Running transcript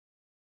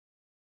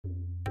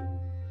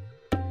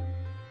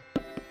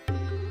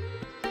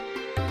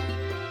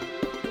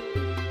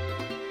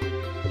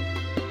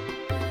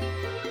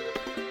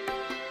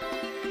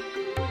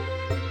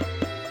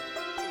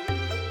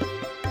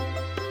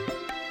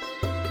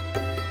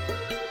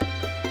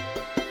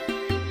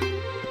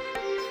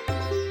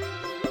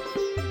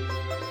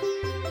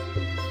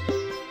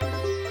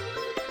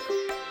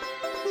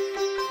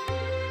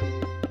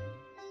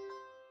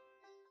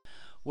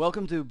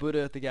Welcome to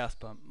Buddha at the Gas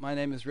Pump. My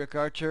name is Rick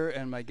Archer,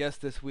 and my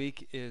guest this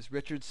week is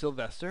Richard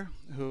Sylvester,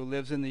 who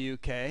lives in the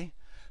UK.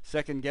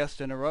 Second guest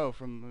in a row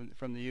from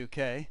the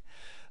UK.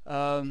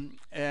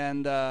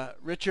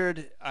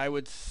 Richard, I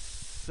would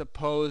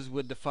suppose,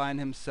 would define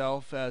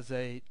himself as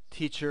a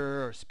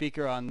teacher or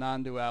speaker on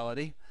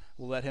non-duality.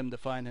 We'll let him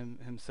define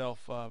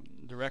himself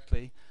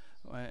directly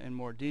in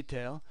more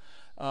detail.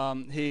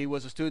 He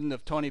was a student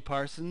of Tony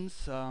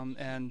Parsons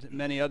and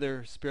many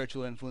other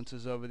spiritual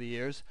influences over the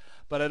years,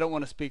 but I don't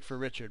want to speak for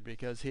Richard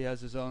because he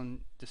has his own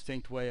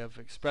distinct way of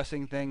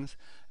expressing things,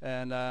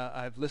 and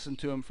I've listened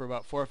to him for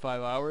about 4 or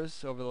 5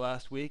 hours over the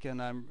last week,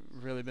 and I've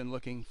really been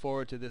looking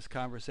forward to this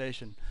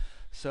conversation.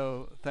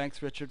 So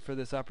thanks, Richard, for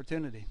this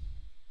opportunity.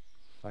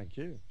 Thank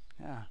you.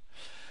 Yeah.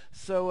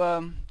 So,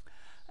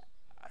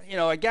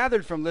 I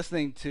gathered from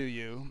listening to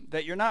you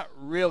that you're not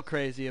real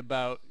crazy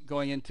about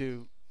going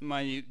into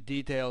minute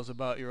details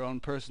about your own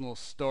personal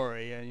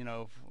story and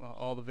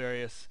all the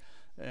various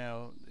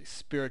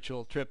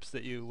spiritual trips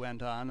that you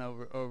went on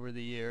over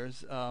the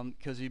years,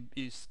 because you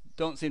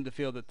don't seem to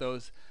feel that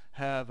those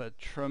have a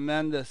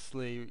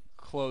tremendously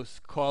close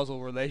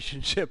causal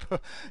relationship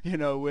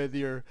with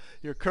your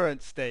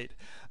current state,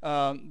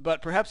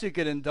 but perhaps you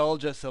could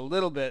indulge us a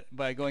little bit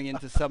by going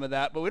into some of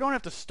that, but we don't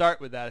have to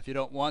start with that if you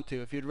don't want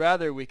to. If you'd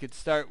rather, we could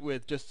start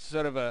with just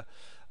sort of a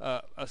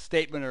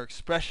statement or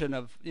expression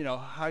of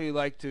how you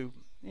like to,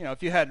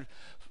 if you had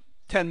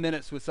 10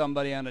 minutes with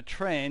somebody on a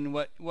train,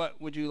 what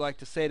would you like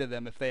to say to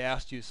them if they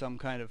asked you some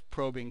kind of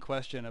probing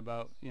question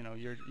about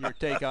your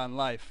take on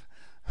life?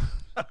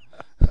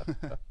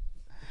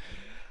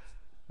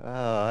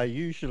 I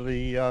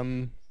usually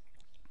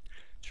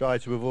try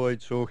to avoid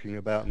talking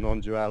about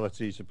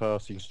non-duality to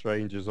passing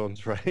strangers on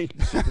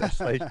trains unless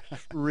they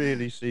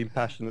really seem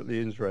passionately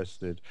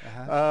interested.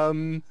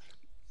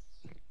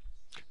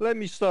 Let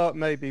me start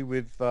maybe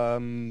with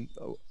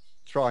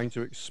trying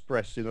to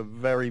express in a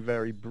very,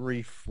 very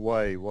brief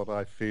way what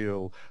I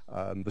feel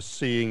the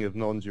seeing of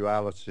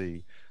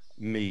non-duality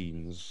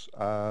means.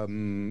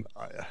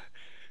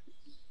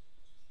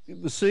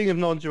 The seeing of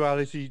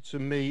non-duality, to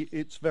me,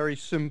 it's very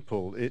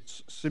simple.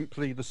 It's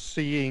simply the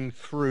seeing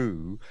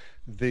through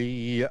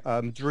the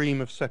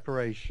dream of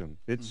separation.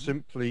 It's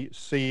simply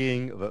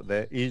seeing that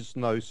there is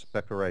no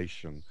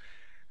separation.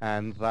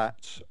 And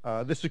that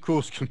this, of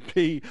course, can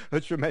be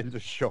a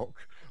tremendous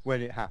shock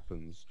when it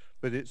happens.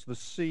 But it's the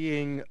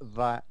seeing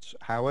that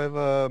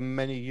however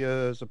many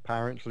years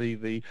apparently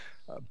the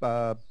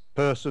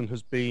person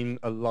has been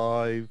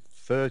alive,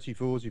 30,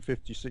 40,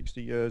 50,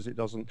 60 years, it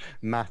doesn't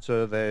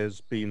matter.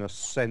 There's been a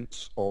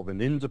sense of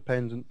an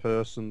independent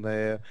person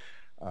there,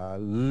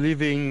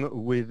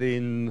 living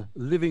within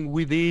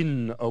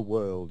a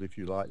world, if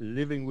you like,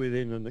 living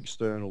within an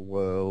external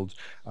world,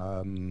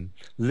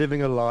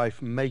 living a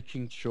life,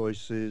 making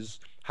choices,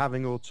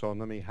 having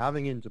autonomy,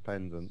 having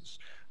independence.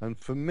 And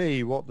for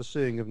me, what the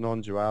seeing of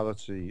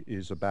non-duality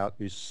is about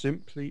is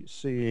simply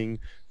seeing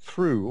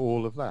through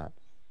all of that.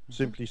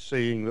 Simply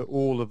seeing that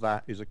all of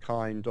that is a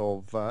kind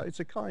of,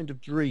 it's a kind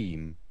of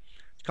dream,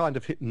 it's kind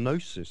of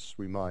hypnosis,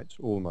 we might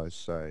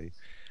almost say.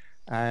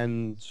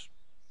 And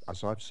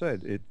as I've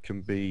said, it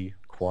can be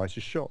quite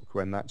a shock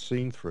when that's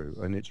seen through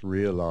and it's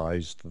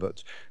realized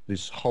that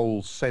this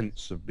whole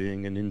sense of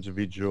being an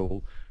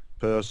individual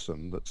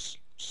person that's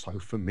so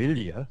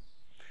familiar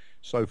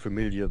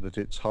that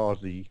it's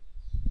hardly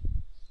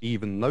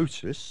even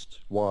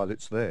noticed while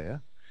it's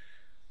there,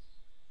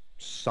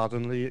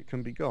 suddenly it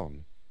can be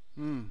gone.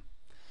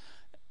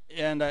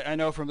 And I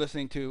know from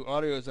listening to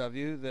audios of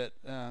you that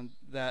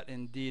that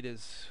indeed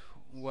is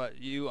what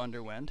you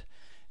underwent.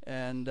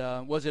 And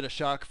was it a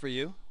shock for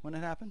you when it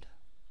happened?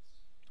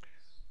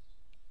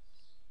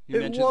 You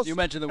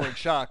mentioned the word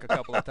shock a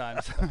couple of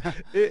times.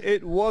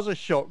 It was a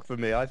shock for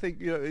me. I think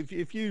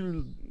if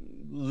you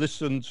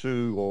listen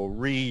to or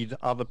read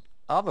other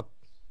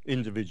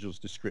individuals'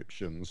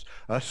 descriptions,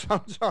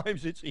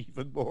 sometimes it's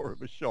even more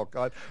of a shock.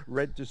 I've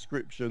read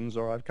descriptions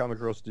or I've come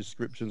across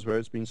descriptions where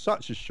it's been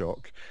such a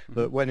shock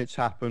that when it's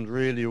happened,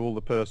 really all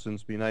the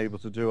person's been able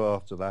to do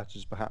after that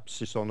is perhaps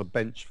sit on a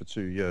bench for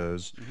 2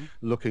 years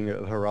looking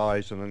at the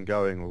horizon and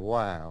going,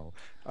 wow.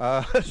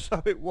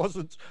 So it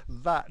wasn't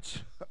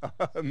that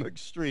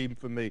extreme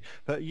for me.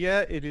 But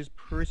yeah, it is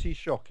pretty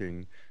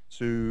shocking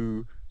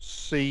to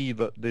see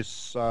that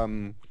this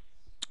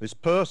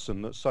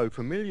person that's so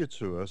familiar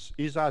to us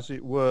is, as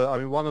it were, I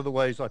mean, one of the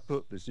ways I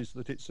put this is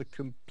that it's a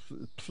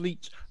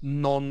complete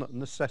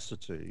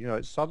non-necessity.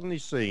 It's suddenly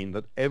seen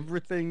that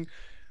everything,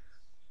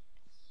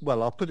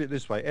 well, I'll put it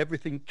this way,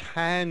 everything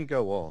can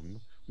go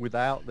on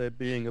without there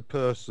being a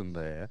person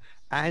there,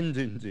 and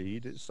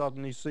indeed it's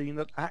suddenly seen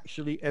that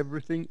actually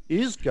everything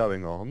is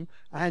going on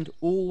and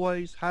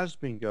always has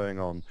been going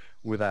on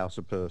without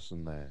a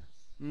person there.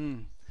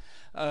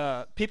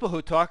 People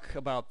who talk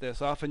about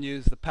this often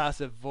use the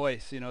passive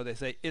voice. They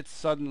say it's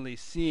suddenly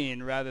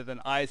seen rather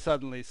than I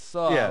suddenly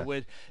saw.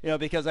 Yeah.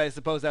 Because I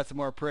suppose that's a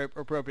more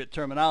appropriate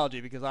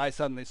terminology, because I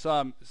suddenly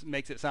saw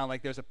makes it sound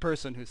like there's a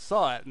person who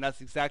saw it, and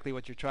that's exactly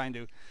what you're trying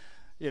to,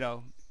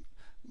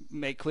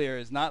 make clear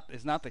is not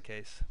the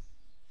case.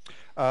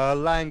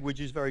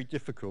 Language is very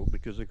difficult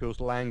because, of course,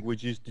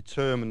 language is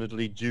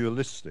determinedly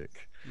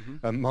dualistic.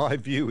 And my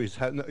view is,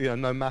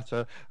 no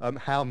matter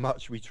how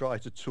much we try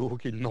to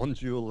talk in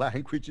non-dual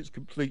language, it's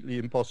completely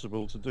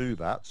impossible to do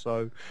that.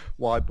 So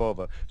why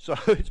bother? So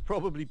it's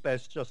probably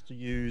best just to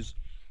use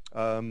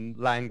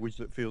language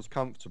that feels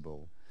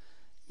comfortable.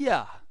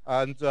 Yeah.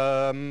 And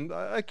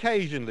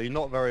occasionally,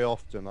 not very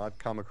often, I've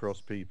come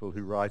across people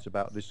who write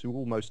about this who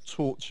almost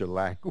torture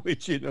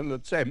language in an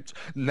attempt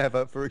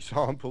never, for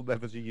example,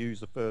 never to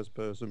use a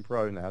first-person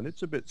pronoun.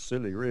 It's a bit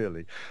silly,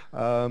 really.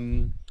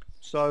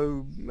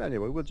 So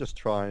anyway, we'll just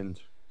try and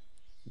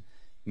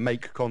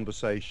make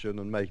conversation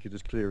and make it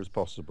as clear as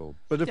possible.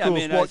 But of Yeah, I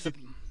course, mean,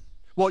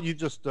 what you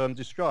just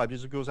described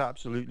is, of course,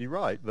 absolutely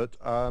right. That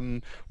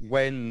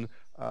when,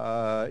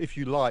 if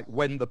you like,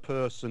 when the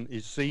person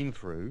is seen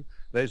through,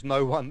 there's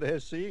no one there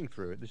seeing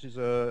through it. This is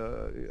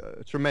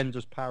a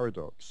tremendous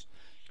paradox.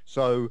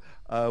 So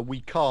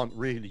we can't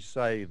really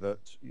say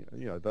that,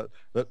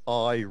 that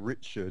I,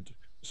 Richard,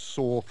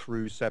 saw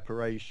through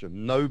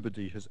separation.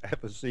 Nobody has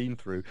ever seen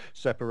through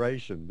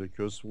separation,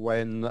 because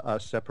when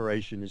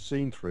separation is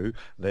seen through,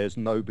 there's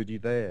nobody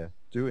there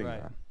doing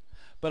that.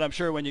 But I'm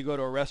sure when you go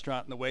to a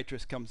restaurant and the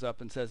waitress comes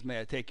up and says,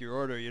 "May I take your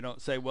order?" you don't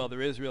say, "Well,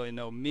 there is really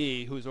no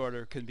me whose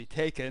order can be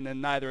taken,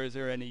 and neither is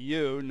there any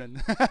you,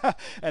 and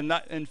and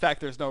not, in fact,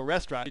 there's no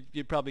restaurant."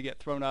 You'd probably get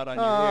thrown out on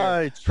your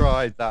ear. I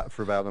tried that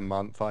for about a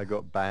month. I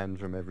got banned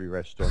from every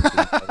restaurant.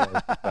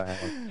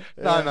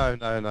 No.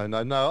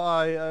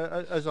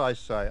 As I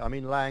say, I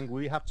mean,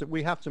 we have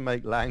to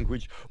make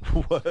language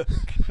work.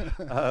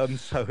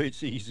 So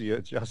it's easier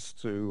just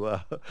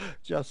to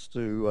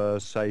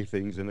say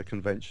things in a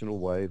conventional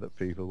way that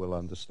people will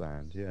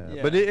understand.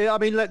 Yeah. But I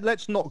mean,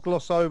 let's not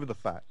gloss over the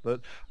fact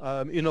that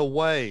in a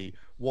way,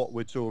 what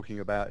we're talking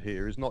about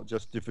here is not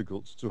just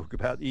difficult to talk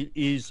about, it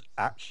is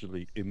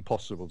actually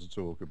impossible to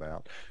talk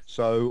about.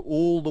 So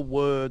all the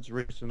words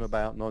written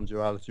about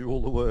non-duality,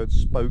 all the words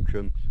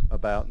spoken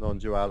about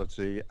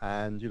non-duality,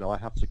 and I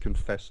have to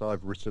confess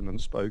I've written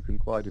and spoken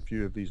quite a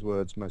few of these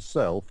words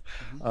myself.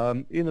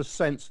 In a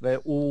sense, they're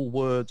all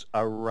words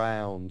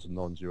around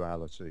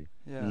non-duality.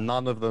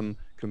 None of them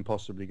can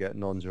possibly get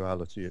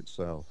non-duality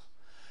itself.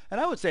 And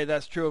I would say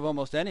that's true of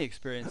almost any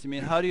experience. I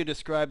mean, how do you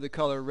describe the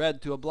color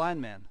red to a blind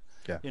man?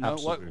 Yeah,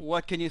 absolutely.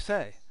 What can you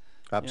say?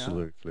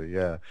 Absolutely,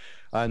 yeah.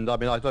 And I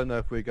mean, I don't know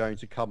if we're going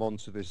to come on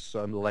to this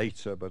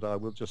later, but I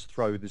will just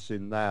throw this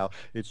in now.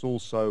 It's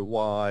also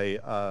why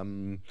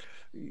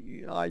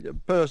I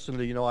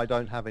personally, I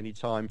don't have any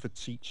time for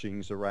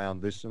teachings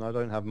around this, and I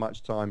don't have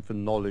much time for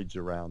knowledge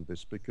around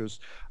this, because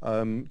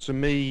to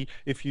me,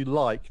 if you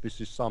like, this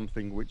is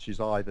something which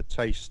is either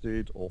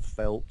tasted or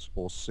felt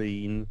or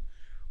seen,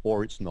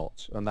 or it's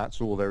not, and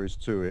that's all there is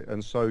to it.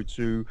 And so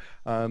to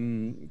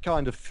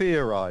kind of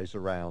theorize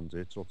around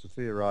it, or to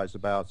theorize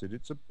about it,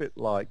 it's a bit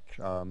like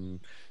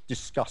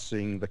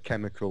discussing the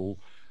chemical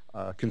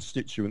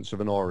constituents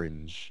of an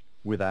orange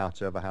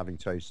without ever having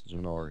tasted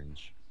an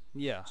orange.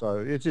 Yeah. So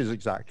it is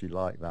exactly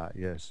like that.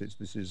 Yes,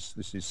 this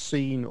is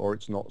seen or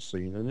it's not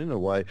seen, and in a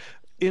way,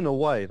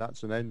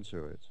 that's an end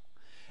to it.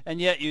 And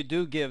yet you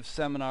do give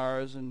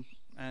seminars and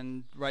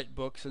write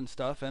books and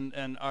stuff,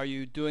 and are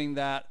you doing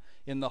that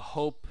in the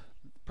hope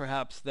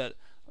perhaps that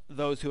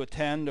those who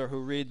attend or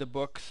who read the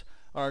books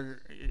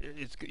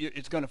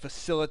it's going to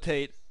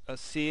facilitate a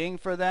seeing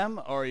for them,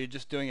 or are you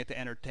just doing it to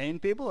entertain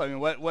people? I mean,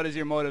 what is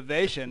your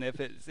motivation if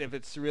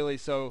it's really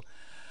so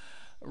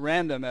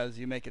random as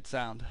you make it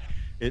sound?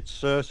 It's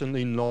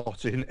certainly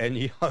not in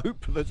any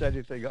hope that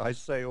anything I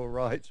say or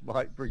write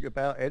might bring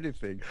about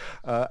anything.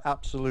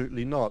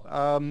 Absolutely not.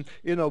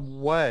 In a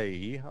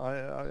way,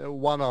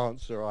 one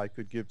answer I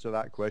could give to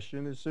that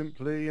question is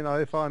simply,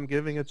 if I'm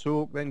giving a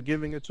talk, then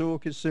giving a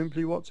talk is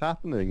simply what's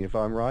happening. If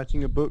I'm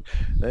writing a book,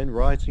 then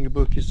writing a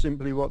book is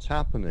simply what's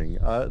happening.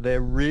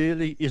 There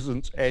really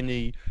isn't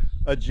any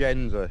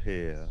agenda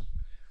here.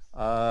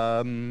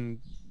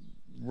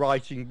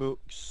 Writing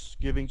books,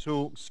 giving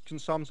talks can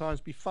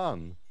sometimes be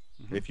fun.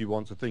 If you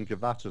want to think of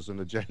that as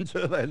an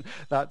agenda, then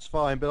that's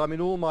fine. But I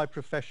mean, all my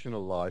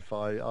professional life,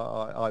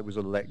 I was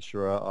a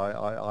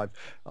lecturer.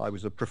 I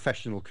was a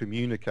professional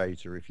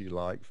communicator, if you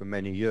like, for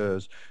many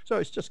years. So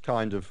it's just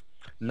kind of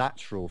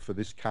natural for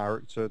this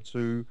character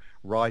to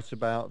write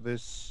about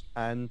this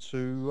and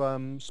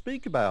to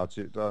speak about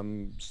it.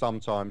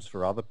 Sometimes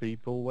for other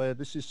people where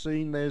this is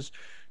seen, there's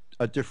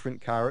a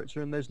different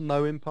character and there's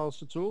no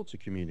impulse at all to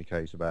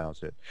communicate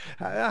about it.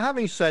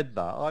 Having said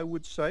that, I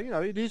would say,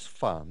 it is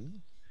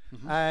fun.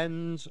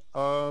 And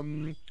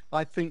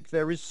I think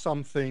there is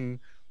something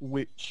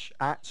which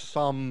at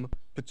some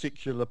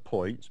particular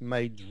point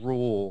may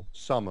draw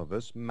some of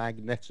us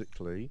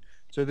magnetically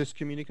to this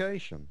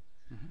communication.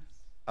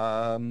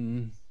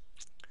 There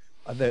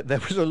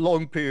was a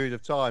long period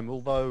of time,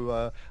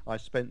 although I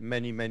spent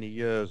many, many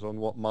years on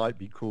what might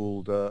be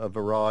called a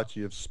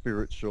variety of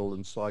spiritual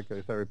and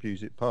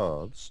psychotherapeutic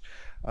paths.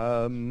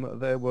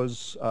 There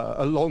was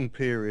a long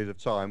period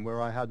of time where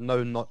I had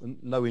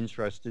no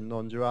interest in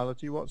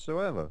non-duality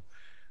whatsoever.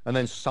 And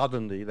then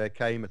suddenly there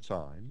came a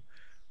time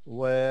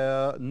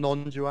where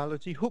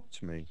non-duality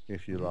hooked me,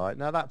 if you Mm-hmm. like.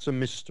 Now that's a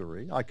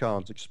mystery. I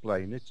can't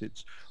explain it.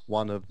 It's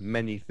one of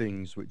many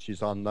things which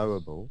is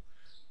unknowable,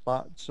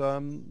 but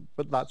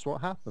that's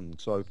what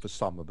happened. So for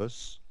some of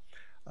us,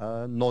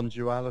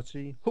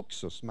 non-duality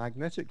hooks us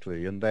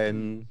magnetically, and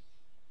then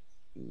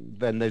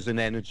there's an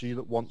energy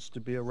that wants to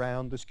be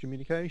around this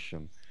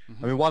communication. I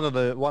Mm-hmm. mean,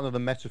 one of the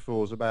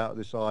metaphors about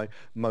this I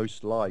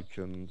most like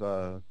and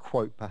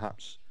quote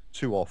perhaps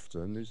too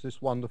often is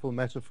this wonderful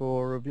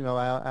metaphor of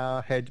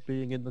our head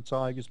being in the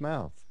tiger's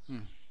mouth.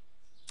 Mm.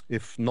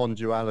 If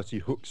non-duality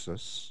hooks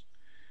us,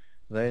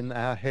 then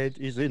our head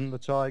is in the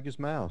tiger's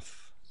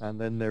mouth,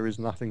 and then there is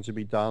nothing to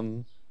be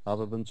done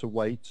other than to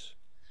wait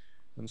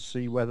and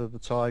see whether the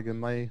tiger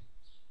may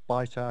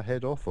bite our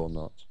head off or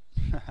not.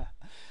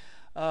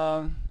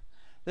 um,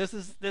 there's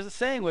a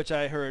saying which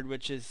I heard,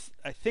 which is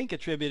I think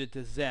attributed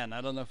to Zen.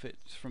 I don't know if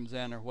it's from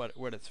Zen or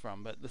what it's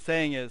from, but the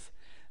saying is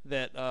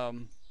that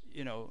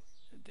you know,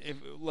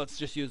 let's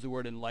just use the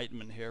word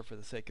enlightenment here for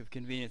the sake of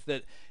convenience.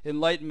 That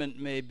enlightenment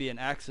may be an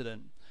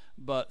accident,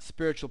 but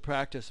spiritual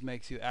practice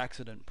makes you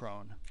accident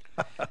prone.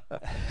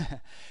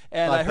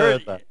 And I I've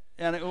heard heard, that.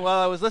 and while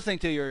I was listening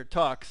to your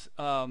talks,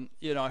 I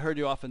heard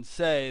you often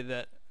say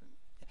that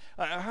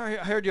I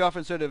heard you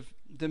often sort of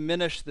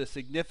diminish the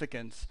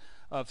significance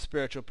of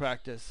spiritual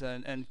practice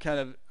and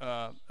kind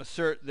of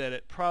assert that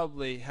it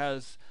probably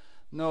has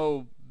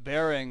no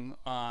bearing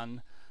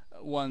on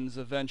one's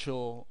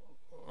eventual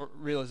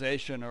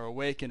realization or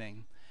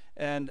awakening.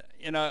 And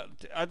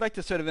I'd like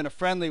to sort of, in a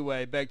friendly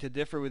way, beg to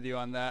differ with you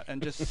on that,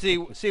 and just see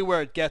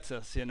where it gets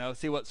us.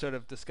 See what sort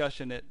of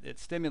discussion it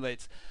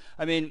stimulates.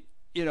 I mean,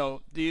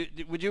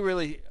 would you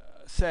really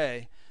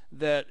say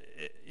that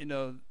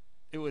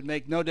it would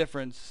make no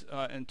difference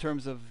in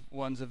terms of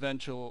one's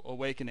eventual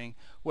awakening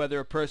whether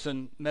a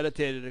person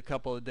meditated a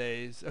couple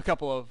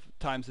of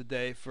times a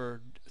day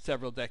for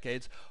several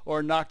decades,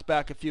 or knocked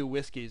back a few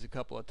whiskeys a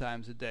couple of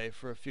times a day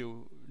for a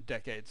few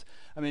decades?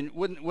 I mean,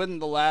 wouldn't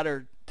the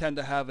latter tend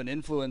to have an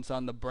influence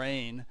on the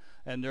brain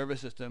and nervous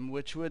system,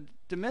 which would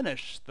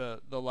diminish the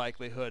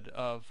likelihood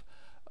of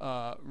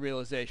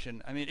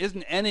realization? I mean,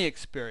 isn't any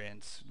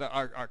experience,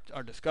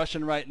 our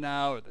discussion right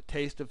now, or the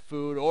taste of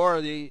food, or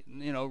the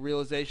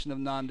realization of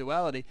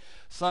non-duality,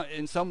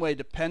 in some way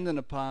dependent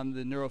upon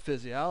the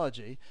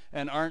neurophysiology?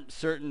 And aren't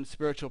certain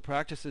spiritual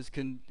practices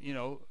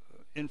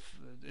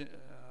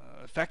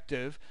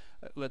effective,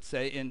 let's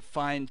say, in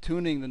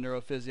fine-tuning the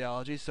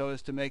neurophysiology so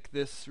as to make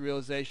this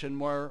realization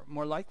more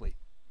likely?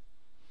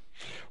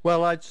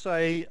 Well, I'd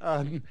say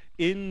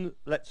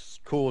let's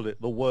call it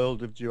the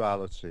world of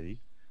duality,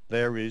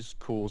 there is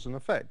cause and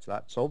effect.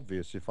 That's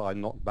obvious. If I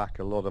knock back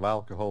a lot of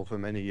alcohol for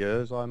many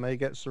years, I may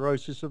get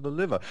cirrhosis of the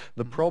liver.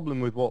 The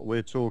problem with what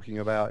we're talking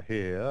about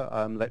here,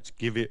 let's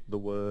give it the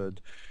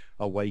word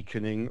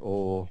awakening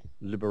or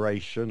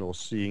liberation or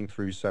seeing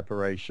through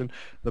separation.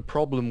 The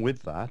problem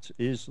with that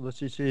is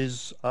that it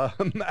is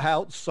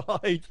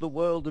outside the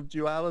world of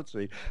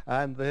duality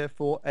and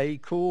therefore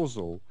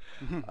acausal.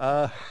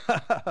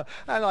 Mm-hmm.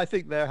 And I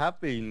think there have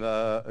been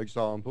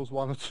examples,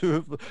 one or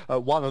two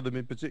one of them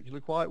in particular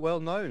quite well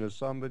known, as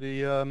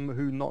somebody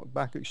who knocked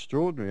back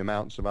extraordinary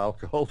amounts of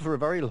alcohol for a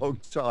very long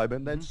time,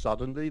 and then Mm-hmm.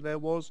 suddenly there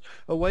was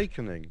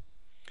awakening.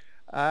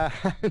 And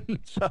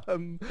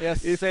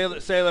Yes, if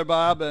Sailor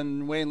Bob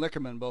and Wayne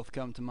Lickerman both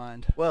come to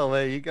mind. Well,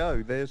 there you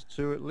go. There's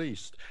two at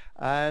least.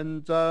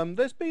 And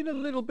there's been a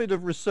little bit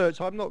of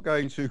research. I'm not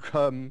going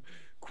to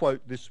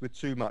quote this with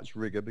too much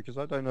rigor because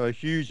I don't know a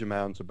huge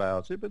amount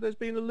about it, but there's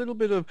been a little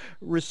bit of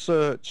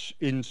research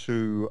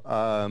into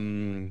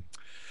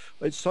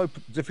it's so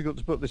difficult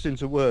to put this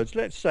into words.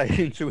 Let's say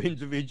into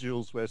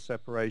individuals where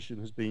separation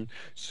has been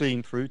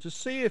seen through, to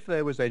see if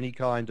there was any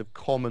kind of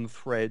common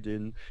thread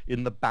in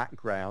the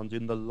background,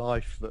 in the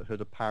life that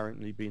had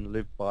apparently been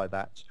lived by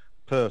that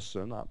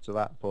person up to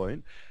that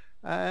point.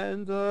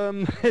 And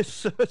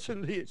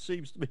certainly it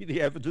seems to me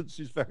the evidence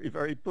is very,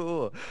 very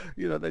poor.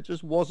 There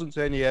just wasn't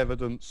any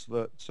evidence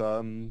that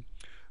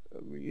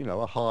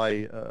a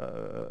high,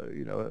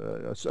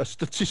 a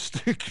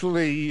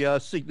statistically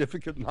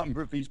significant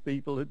number of these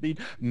people had been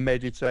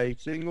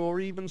meditating or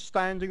even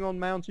standing on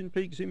mountain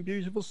peaks in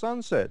beautiful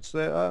sunsets.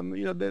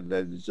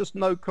 There's just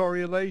no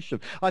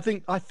correlation. I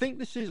think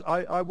this is,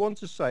 I want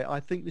to say, I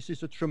think this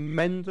is a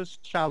tremendous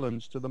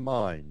challenge to the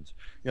mind.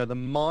 The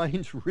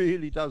mind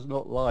really does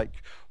not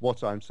like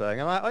what I'm saying.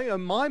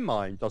 And my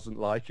mind doesn't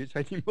like it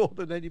any more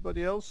than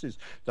anybody else's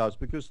does,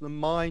 because the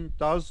mind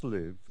does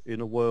live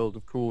in a world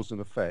of cause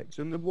and effect.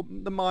 And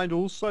the mind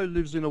also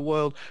lives in a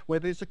world where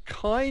there's a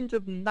kind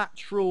of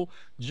natural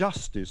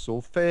justice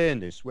or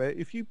fairness, where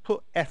if you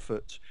put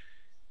effort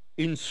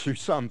into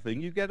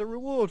something, you get a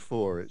reward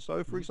for it.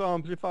 So, for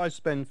example, if I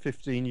spend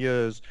 15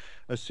 years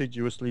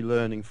assiduously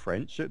learning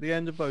French, at the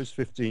end of those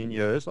 15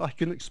 years, I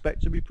can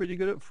expect to be pretty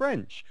good at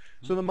French.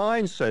 So the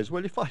mind says,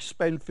 well, if I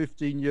spend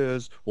 15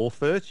 years or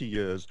 30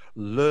 years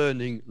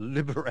learning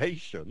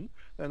liberation,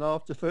 then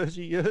after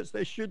 30 years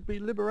there should be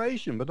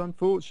liberation. But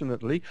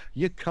unfortunately,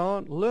 you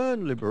can't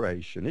learn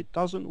liberation. It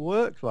doesn't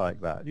work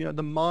like that. You know,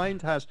 the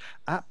mind has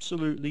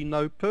absolutely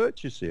no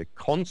purchase here.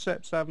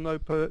 Concepts have no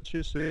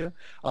purchase here.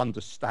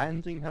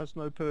 Understanding has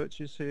no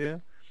purchase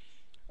here.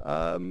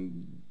 I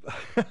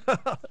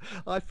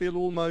feel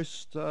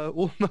almost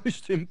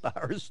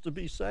embarrassed to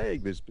be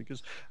saying this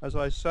because, as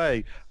I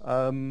say,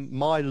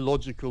 my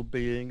logical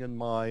being and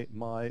my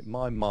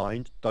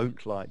mind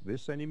don't like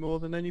this any more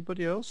than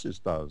anybody else's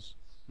does.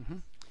 Mm-hmm.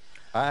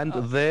 And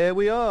there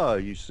we are,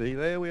 you see,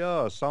 there we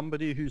are.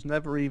 Somebody who's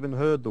never even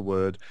heard the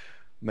word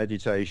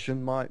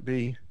meditation might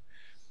be,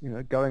 you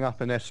know, going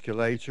up an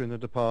escalator in a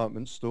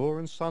department store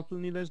and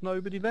suddenly there's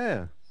nobody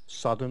there.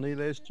 Suddenly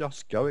there's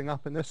just going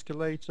up an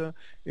escalator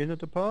in a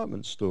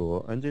department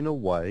store. And in a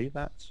way,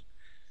 that's,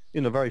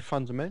 in a very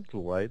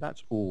fundamental way,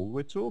 that's all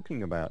we're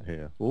talking about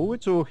here. All we're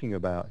talking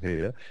about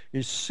here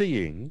is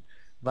seeing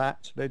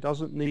that there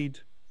doesn't need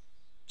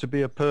to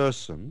be a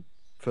person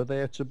for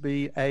there to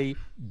be a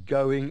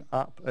going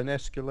up an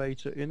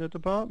escalator in a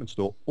department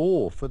store,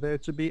 or for there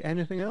to be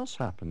anything else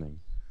happening.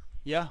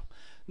 Yeah.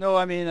 No,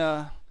 I mean,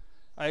 I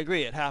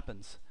agree, it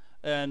happens.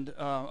 And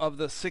of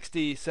the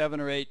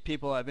 67 or 8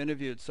 people I've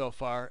interviewed so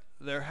far,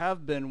 there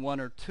have been 1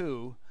 or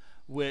 2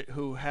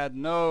 who had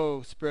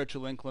no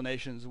spiritual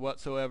inclinations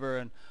whatsoever,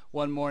 and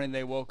one morning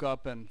they woke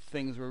up and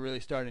things were really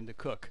starting to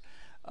cook.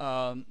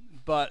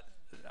 But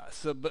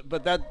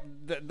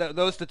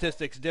those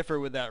statistics differ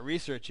with that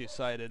research you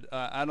cited.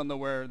 I don't know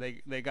where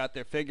they got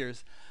their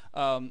figures.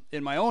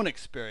 In my own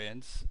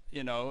experience,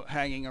 you know,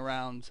 hanging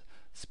around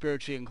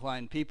spiritually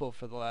inclined people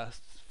for the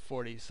last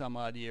 40 some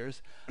odd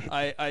years,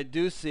 I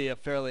do see a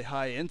fairly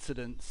high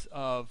incidence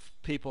of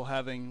people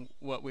having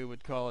what we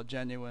would call a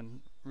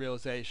genuine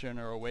realization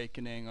or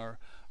awakening or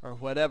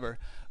whatever,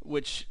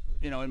 which,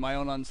 you know, in my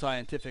own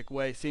unscientific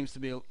way seems to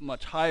be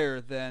much higher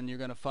than you're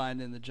going to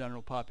find in the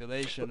general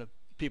population of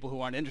people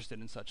who aren't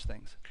interested in such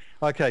things.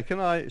 Okay,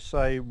 can I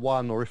say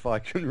one, or if I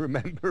can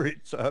remember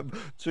it,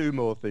 2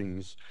 more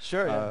things?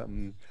 Sure. Yeah.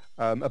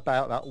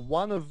 About that.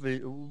 One of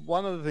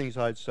the things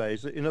I'd say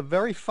is that in a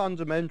very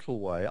fundamental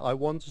way, I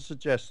want to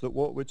suggest that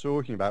what we're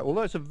talking about,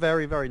 although it's a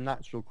very, very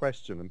natural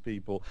question and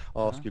people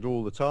ask it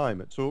all the time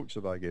at talks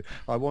that I give,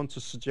 I want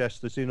to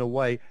suggest that in a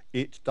way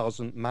it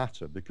doesn't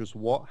matter, because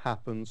what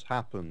happens,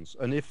 happens.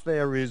 And if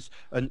there is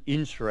an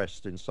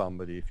interest in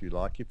somebody, if you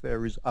like, if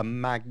there is a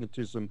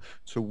magnetism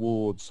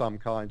towards some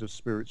kind of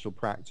spiritual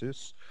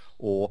practice,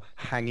 or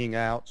hanging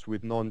out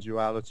with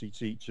non-duality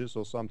teachers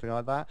or something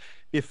like that,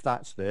 if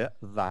that's there,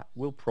 that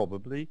will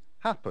probably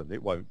happen.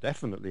 It won't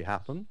definitely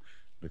happen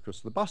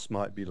because the bus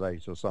might be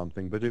late or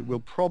something, but it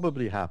will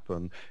probably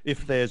happen.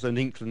 If there's an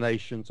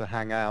inclination to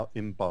hang out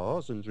in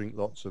bars and drink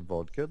lots of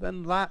vodka,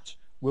 then that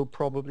will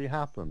probably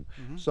happen.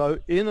 So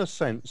in a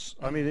sense,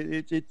 I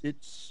mean,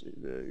 it's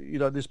you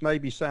know, this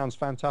maybe sounds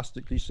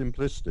fantastically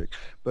simplistic,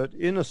 but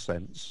in a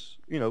sense,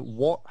 you know,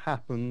 what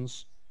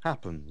happens,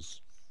 happens.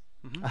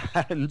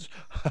 And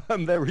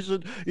there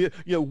isn't, you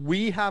know,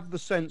 we have the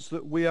sense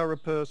that we are a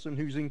person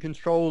who's in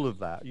control of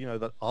that, you know,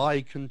 that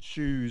I can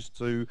choose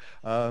to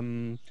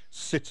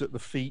sit at the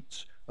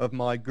feet of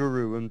my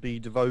guru and be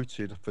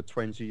devoted for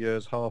 20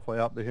 years halfway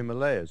up the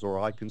Himalayas, or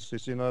I can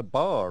sit in a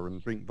bar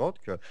and drink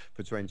vodka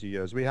for 20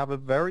 years. We have a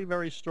very,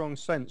 very strong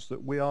sense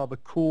that we are the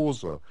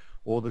causer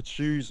or the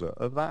chooser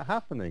of that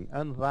happening,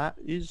 and that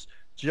is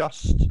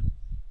just,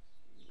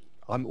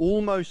 I'm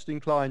almost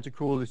inclined to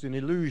call it an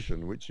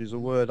illusion, which is a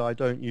word I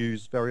don't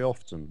use very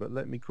often, but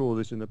let me call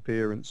it an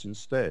appearance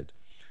instead.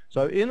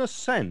 So in a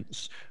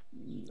sense,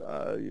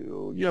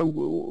 you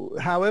know,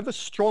 however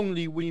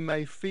strongly we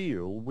may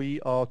feel we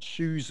are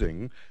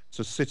choosing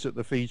to sit at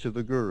the feet of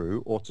the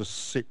guru or to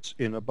sit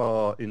in a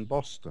bar in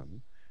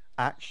Boston,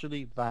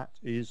 actually that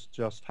is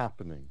just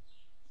happening.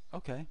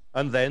 Okay.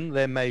 And then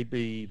there may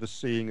be the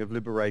seeing of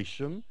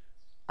liberation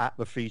at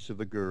the feet of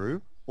the guru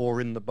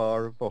or in the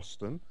bar of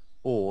Boston,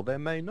 or there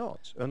may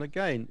not. And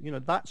again, you know,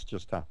 that's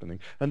just happening.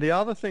 And the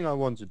other thing I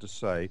wanted to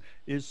say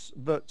is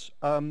that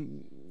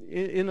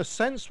in a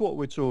sense what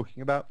we're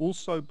talking about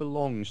also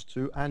belongs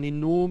to an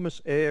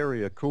enormous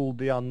area called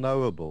the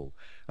unknowable.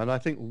 And I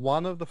think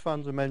one of the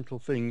fundamental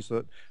things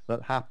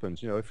that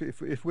happens, you know,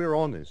 if we're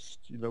honest,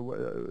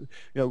 you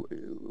know,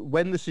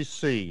 when this is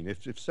seen,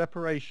 if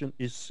separation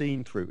is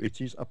seen through,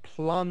 it is a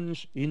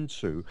plunge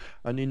into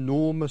an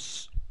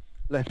enormous,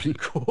 let me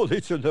call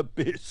it an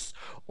abyss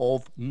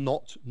of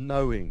not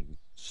knowing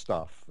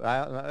stuff.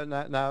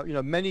 Now, you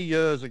know, many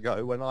years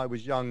ago when I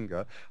was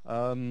younger,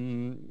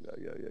 you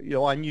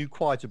know, I knew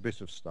quite a bit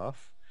of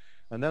stuff.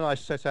 And then I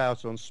set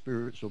out on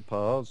spiritual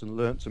paths and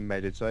learnt to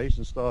meditate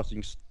and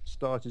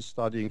started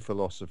studying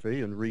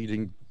philosophy and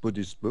reading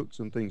Buddhist books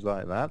and things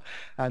like that.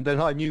 And then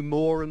I knew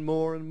more and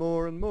more and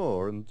more and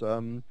more.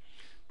 And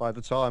by the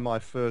time I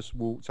first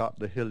walked up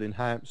the hill in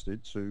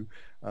Hampstead to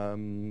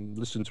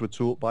listen to a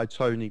talk by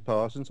Tony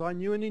Parsons, I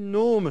knew an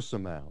enormous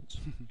amount.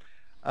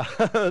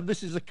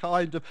 This is a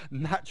kind of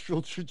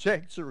natural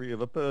trajectory of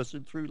a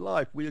person through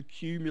life. We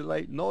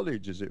accumulate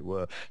knowledge, as it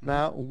were.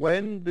 Now,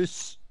 when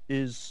this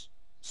is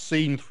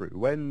seen through,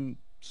 when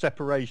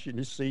separation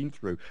is seen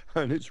through,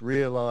 and it's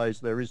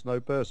realized there is no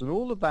person,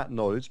 all of that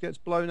knowledge gets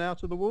blown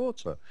out of the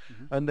water.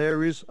 And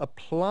there is a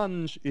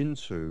plunge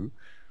into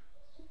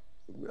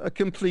a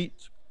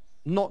complete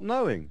not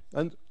knowing.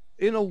 And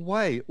in a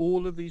way,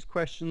 all of these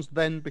questions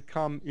then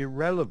become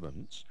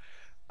irrelevant,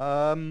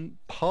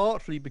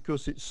 partly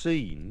because it's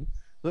seen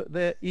that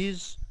there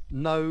is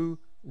no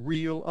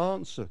real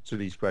answer to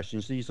these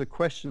questions. These are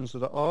questions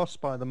that are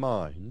asked by the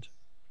mind,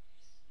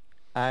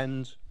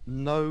 and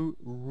no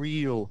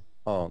real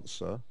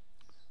answer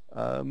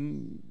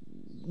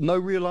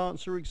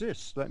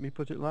exists, let me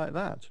put it like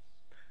that.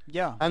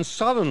 Yeah. And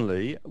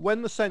suddenly,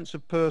 when the sense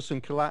of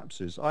person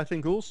collapses, I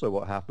think also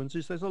what happens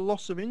is there's a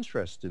loss of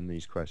interest in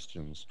these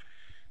questions.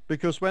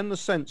 Because when the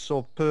sense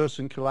of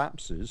person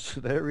collapses,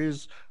 there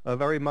is a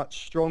very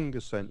much stronger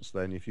sense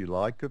then, if you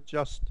like, of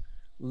just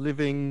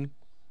living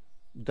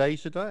day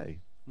to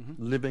day,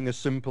 living a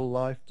simple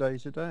life day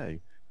to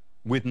day,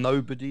 with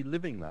nobody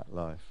living that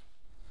life.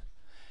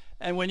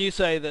 And when you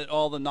say that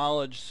all the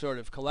knowledge sort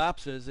of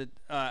collapses,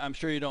 I'm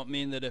sure you don't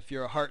mean that if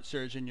you're a heart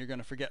surgeon, you're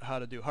going to forget how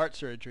to do heart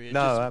surgery.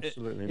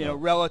 Absolutely not. You know,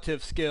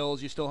 relative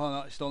skills, you still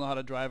know how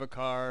to drive a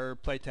car, or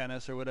play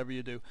tennis, or whatever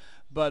you do.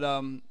 But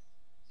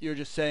you're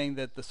just saying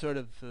that the sort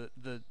of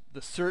the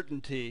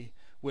certainty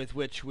with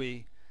which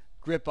we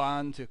grip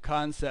on to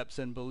concepts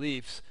and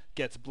beliefs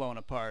gets blown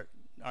apart.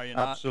 Are you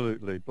not?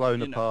 Absolutely,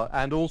 blown apart,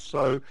 and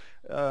also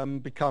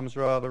becomes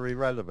rather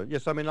irrelevant.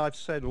 Yes, I mean, I've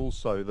said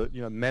also that,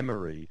 you know,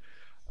 memory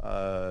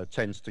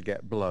tends to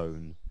get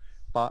blown,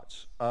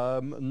 but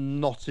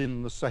not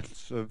in the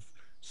sense of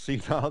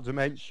senile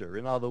dementia.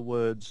 In other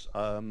words,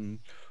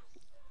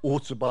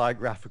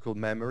 autobiographical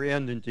memory,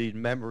 and indeed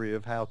memory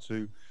of how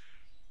to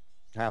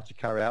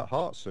carry out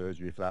heart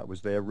surgery, if that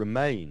was there,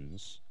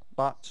 remains.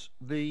 But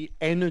the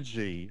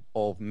energy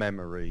of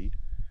memory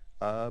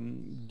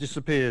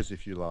disappears,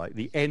 if you like.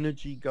 The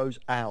energy goes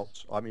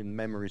out. I mean,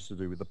 memory is to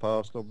do with the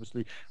past,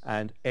 obviously,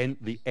 and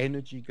the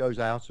energy goes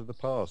out of the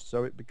past,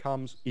 so it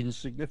becomes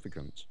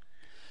insignificant.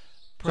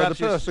 Perhaps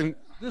so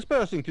this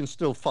person can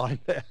still find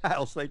their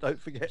house; they don't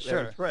forget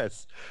their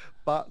address.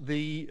 But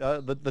the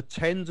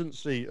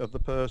tendency of the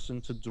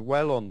person to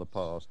dwell on the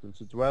past and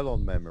to dwell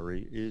on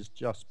memory is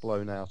just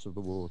blown out of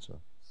the water.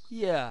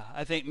 Yeah,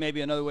 I think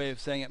maybe another way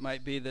of saying it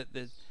might be that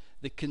the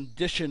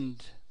conditioning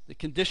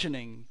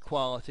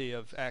quality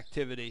of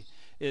activity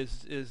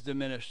is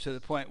diminished to the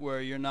point where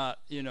you're not,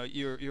 you know,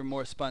 you're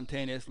more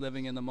spontaneous,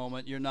 living in the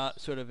moment. You're not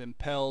sort of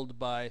impelled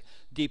by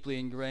deeply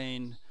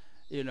ingrained,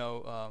 you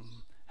know,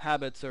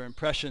 habits or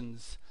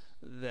impressions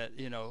that,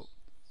 you know,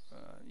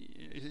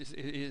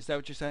 is that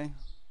what you're saying?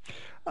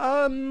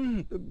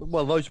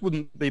 Well, those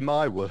wouldn't be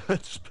my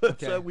words,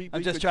 but Okay.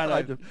 I'm just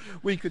trying to.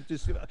 We could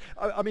just.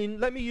 I mean,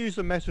 let me use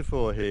a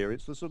metaphor here.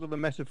 It's the sort of the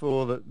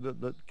metaphor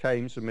that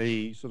came to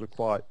me sort of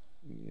quite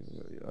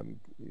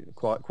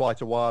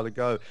a while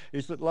ago.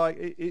 Is that like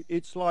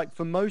it's like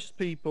for most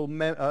people,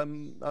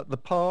 the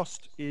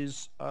past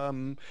is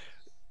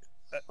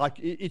like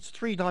it's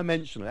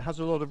three-dimensional. It has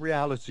a lot of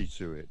reality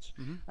to it,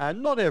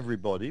 and not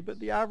everybody, but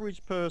the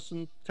average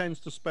person tends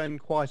to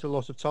spend quite a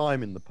lot of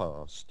time in the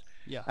past.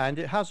 Yeah. And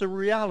it has a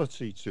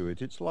reality to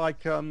it. It's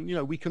like, you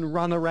know, we can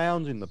run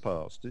around in the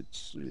past.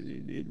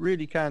 It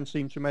really can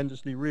seem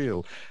tremendously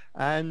real.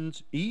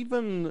 And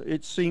even,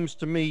 it seems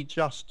to me,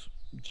 just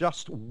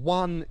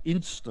one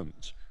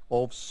instant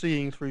of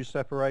seeing through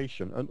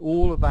separation, and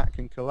all of that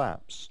can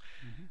collapse.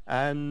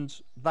 And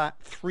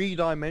that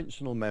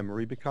three-dimensional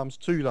memory becomes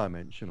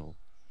two-dimensional.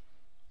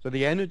 So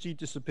the energy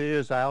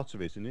disappears out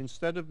of it, and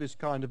instead of this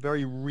kind of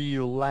very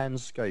real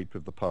landscape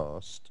of the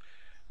past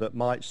that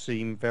might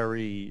seem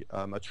very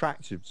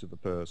attractive to the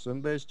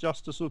person, there's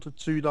just a sort of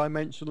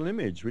two-dimensional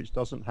image which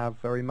doesn't have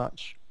very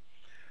much,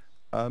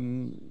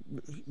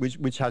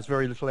 which has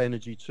very little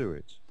energy to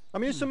it. I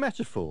mean, it's a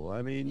metaphor.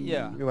 I mean,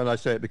 when I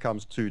say it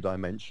becomes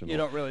two-dimensional, You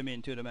don't really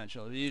mean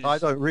two-dimensional. I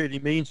don't really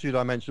mean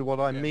two-dimensional. What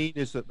I mean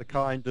is that the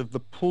kind of the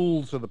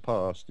pull to the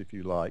past, if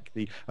you like,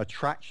 the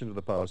attraction of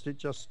the past, it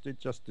just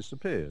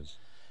disappears.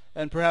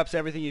 And perhaps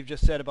everything you've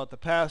just said about the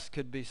past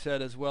could be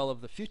said as well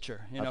of the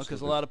future, you know, because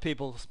a lot of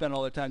people spend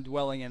all their time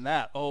dwelling in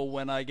that. Oh,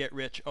 when I get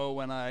rich. Oh,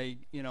 when I,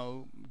 you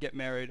know, get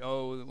married.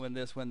 Oh, when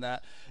this, when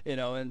that, you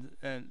know, and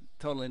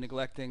totally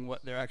neglecting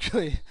what they're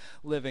actually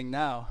living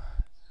now.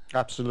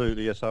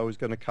 Absolutely, yes. I was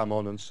going to come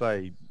on and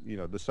say, you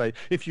know,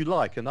 if you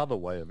like, another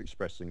way of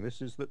expressing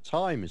this is that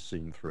time is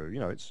seen through. You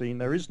know, it's seen.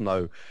 There is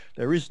no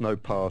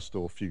past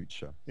or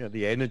future. You know,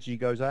 the energy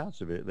goes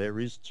out of it. There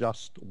is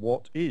just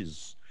what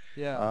is.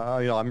 Yeah.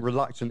 You know, I'm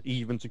reluctant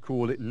even to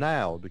call it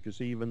now,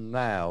 because even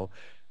now,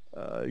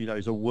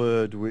 is a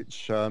word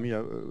which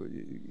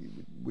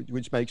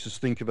which makes us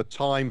think of a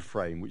time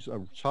frame, which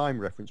a time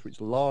reference which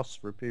lasts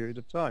for a period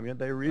of time.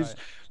 There is Right.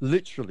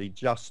 literally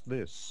just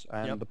this,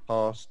 Yep. and the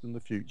past and the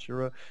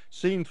future are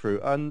seen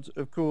through. And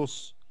of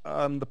course,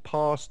 the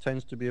past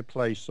tends to be a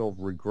place of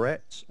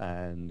regret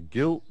and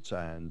guilt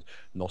and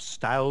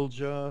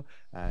nostalgia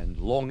and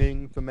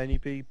longing for many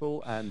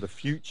people, and the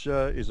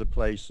future is a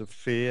place of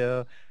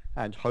fear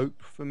and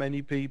hope for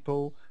many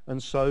people.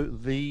 And so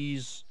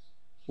these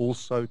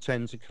also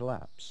tend to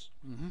collapse.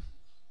 Hmm.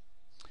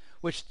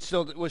 Which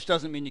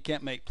doesn't mean you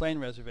can't make plane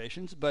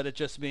reservations, but it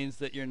just means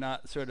that you're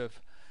not sort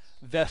of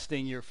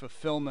vesting your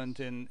fulfillment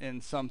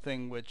in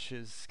something which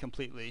is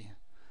completely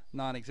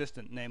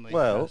non-existent, namely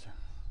Well, trust.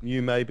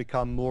 you may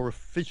become more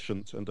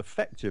efficient and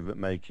effective at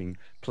making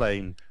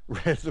plane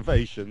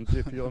reservations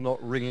if you're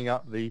not ringing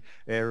up the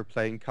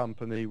aeroplane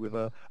company with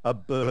a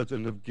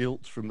burden of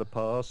guilt from the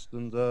past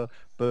and a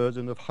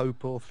burden of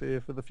hope or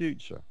fear for the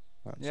future.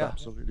 That's Yeah.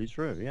 absolutely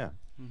true, yeah.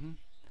 Hmm.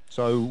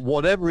 So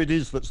whatever it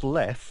is that's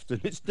left, and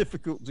it's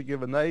difficult to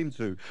give a name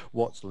to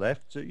what's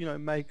left,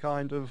 may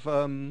kind of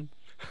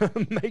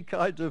may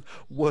kind of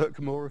work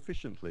more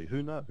efficiently.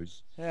 Who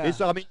knows? Yeah.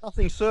 I mean,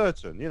 nothing's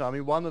certain.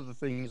 One of the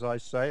things I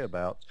say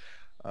about,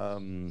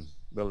 well,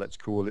 let's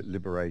call it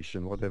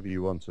liberation, whatever we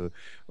want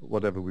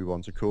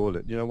to call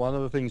it. One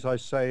of the things I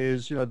say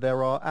is,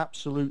 there are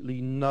absolutely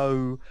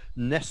no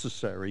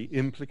necessary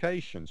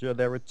implications.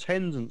 There are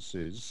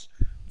tendencies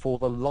for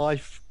the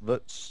life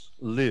that's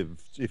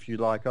lived, if you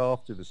like,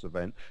 after this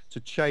event to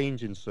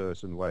change in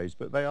certain ways,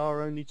 but they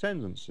are only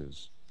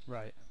tendencies.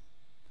 Right.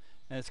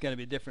 And it's going to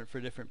be different for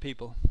different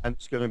people. And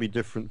it's going to be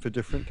different for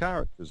different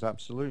characters,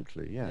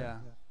 absolutely, yeah. Yeah.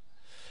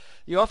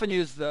 You often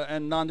use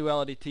and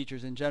non-duality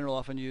teachers in general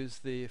often use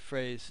the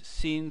phrase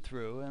 "seen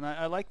through," and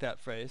I like that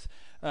phrase.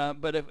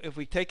 But if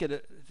we take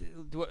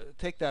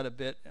that a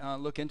bit,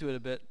 look into it a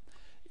bit,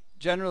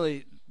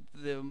 generally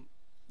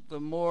the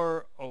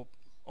more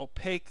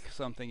opaque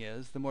something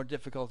is, the more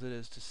difficult it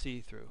is to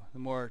see through. The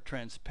more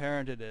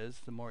transparent it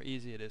is, the more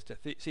easy it is to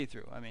see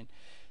through. I mean,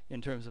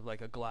 in terms of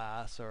like a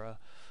glass or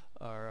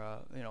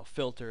a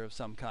filter of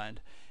some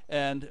kind.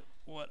 And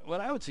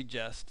what I would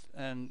suggest,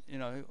 and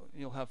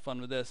you'll have fun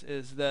with this,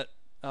 is that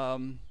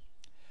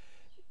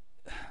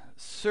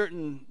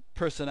certain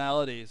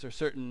personalities or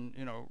certain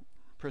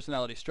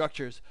personality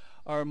structures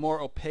are more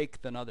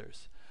opaque than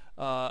others.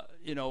 A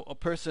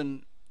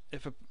person,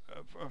 if a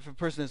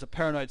person is a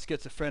paranoid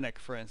schizophrenic,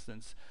 for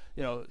instance,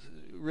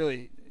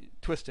 really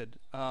twisted,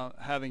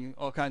 having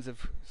all kinds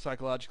of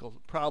psychological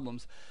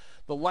problems,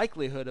 the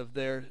likelihood of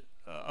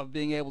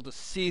being able to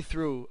see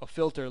through a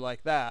filter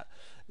like that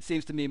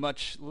seems to me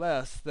much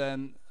less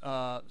than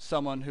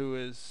someone who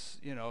is,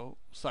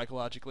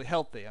 psychologically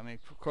healthy. I mean,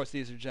 of course,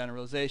 these are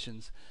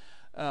generalizations.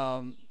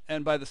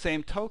 And by the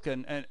same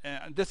token,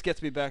 and this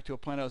gets me back to a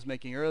point I was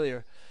making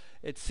earlier,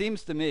 it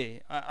seems to me,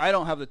 I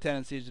don't have the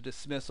tendency to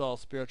dismiss all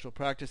spiritual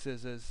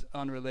practices as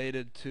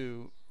unrelated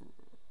to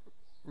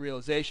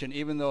realization,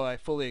 even though I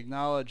fully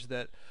acknowledge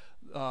that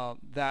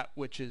that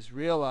which is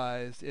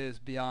realized is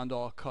beyond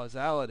all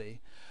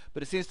causality.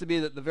 But it seems to me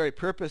that the very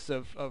purpose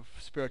of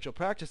spiritual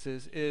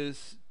practices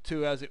is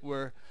to, as it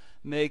were,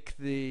 make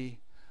the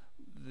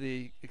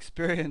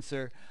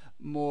experiencer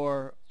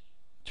more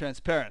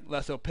transparent,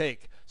 less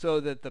opaque, so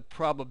that the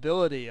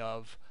probability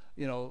of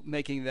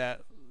making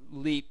that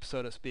leap,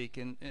 so to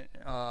speak,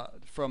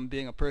 from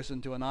being a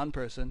person to a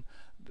non-person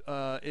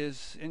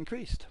is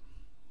increased.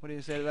 What do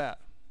you say to that?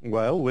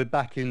 Well, we're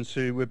back in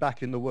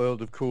the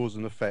world of cause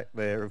and effect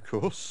there, of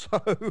course.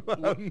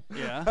 So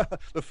Yeah.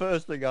 the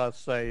first thing I'll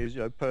say is,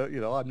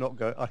 I'm not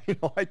going.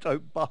 I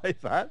don't buy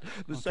that.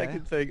 The Okay.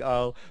 second thing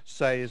I'll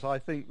say is, I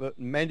think that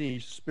many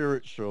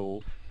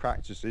spiritual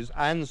practices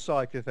and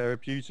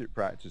psychotherapeutic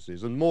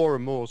practices, and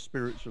more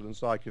spiritual and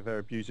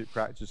psychotherapeutic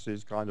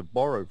practices kind of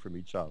borrow from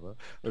each other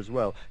as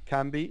well,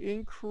 can be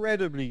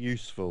incredibly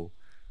useful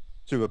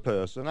to a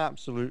person,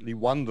 absolutely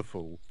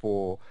wonderful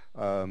for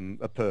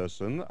a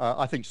person.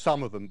 I think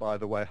some of them, by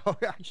the way, are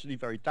actually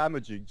very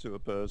damaging to a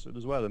person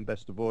as well and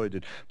best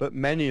avoided. But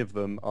many of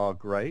them are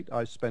great.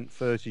 I spent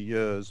 30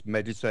 years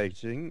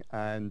meditating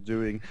and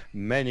doing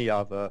many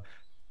other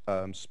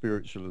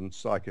spiritual and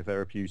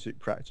psychotherapeutic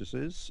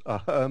practices.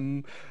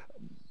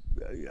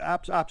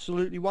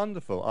 Absolutely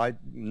wonderful.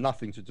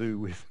 Nothing to do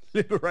with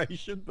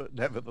liberation, but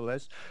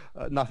nevertheless,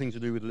 nothing to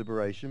do with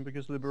liberation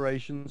because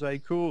liberation's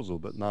acausal,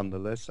 but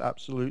nonetheless,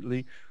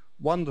 absolutely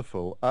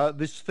wonderful.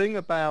 This thing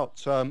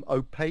about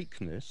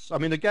opaqueness, I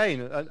mean,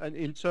 again,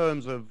 in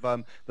terms of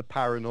the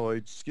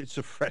paranoid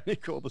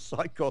schizophrenic or the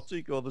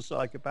psychotic or the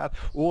psychopath,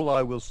 all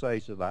I will say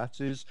to that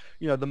is,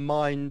 the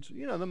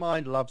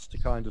mind loves to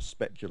kind of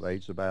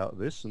speculate about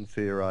this and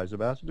theorize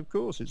about it. Of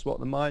course, it's what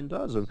the mind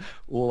does. And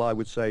all I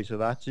would say to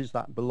that is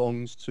that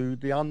belongs to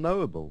the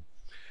unknowable.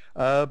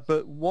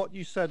 But what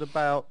you said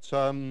about,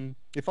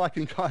 if I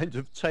can kind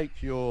of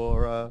take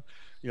your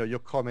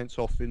comments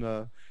off in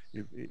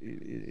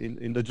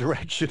in the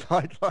direction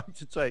I'd like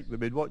to take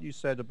them in. What you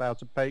said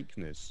about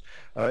opaqueness,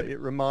 it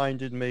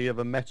reminded me of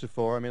a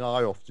metaphor. I mean,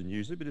 I often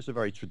use it, but it's a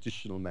very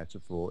traditional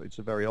metaphor. It's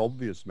a very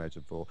obvious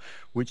metaphor,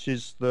 which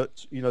is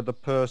that, you know, the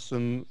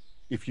person,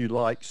 if you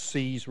like,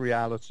 sees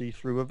reality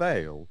through a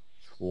veil,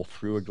 or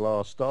through a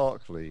glass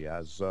darkly,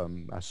 as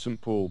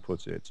St. Paul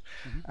put it.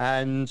 Mm-hmm.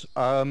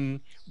 And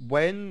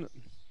when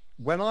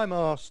I'm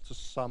asked to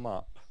sum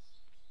up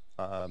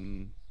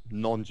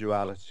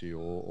non-duality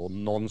or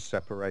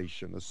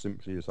non-separation as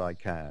simply as I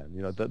can,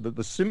 you know,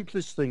 the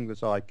simplest thing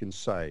that I can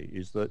say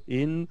is that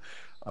in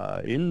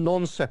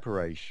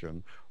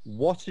non-separation,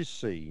 what is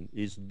seen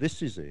is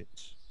this is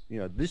it. You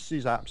know, this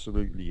is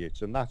absolutely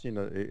it, and that in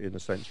a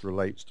sense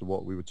relates to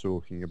what we were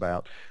talking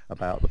about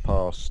the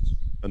past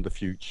and the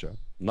future.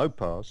 No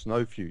past,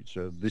 no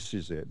future, this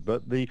is it.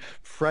 But the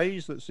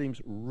phrase that seems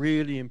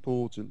really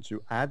important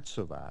to add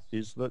to that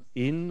is that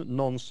in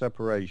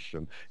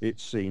non-separation,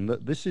 it's seen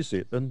that this is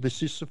it and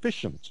this is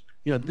sufficient.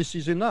 You know, this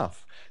is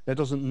enough. There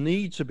doesn't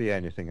need to be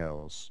anything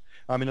else.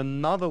 I mean,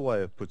 another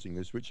way of putting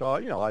this, which I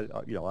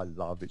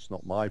love, it's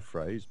not my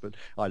phrase, but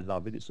I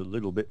love it, it's a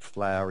little bit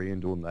flowery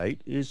and ornate,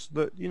 is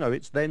that, you know,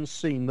 it's then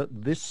seen that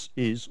this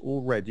is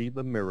already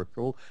the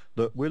miracle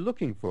that we're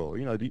looking for.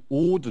 You know, the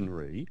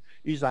ordinary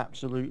is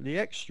absolutely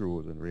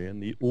extraordinary,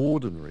 and the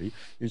ordinary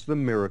is the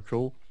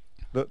miracle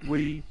that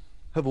we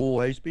have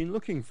always been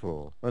looking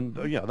for. And,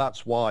 you know,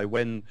 that's why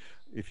when,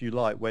 if you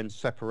like, when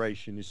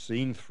separation is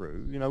seen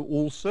through, you know,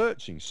 all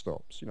searching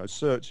stops. You know,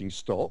 searching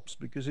stops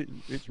because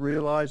it's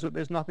realised that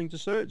there's nothing to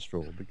search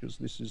for, because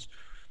this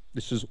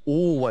has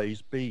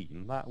always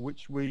been that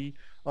which we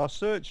are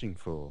searching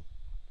for.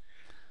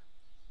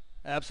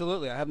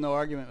 Absolutely, I have no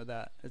argument with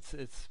that.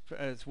 It's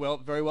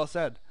very well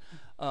said.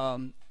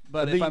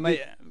 But if I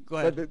may, go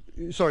ahead.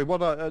 Sorry,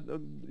 what I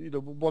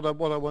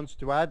wanted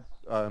to add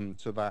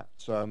to that,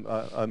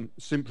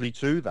 simply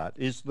to that,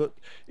 is that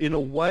in a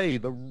way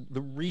the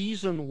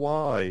reason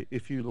why,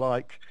 if you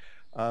like,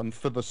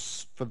 for the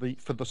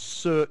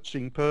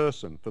searching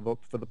person, for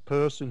the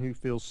person who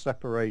feels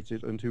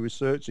separated and who is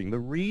searching, the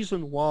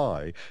reason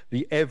why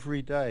the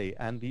everyday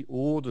and the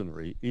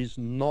ordinary is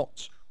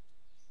not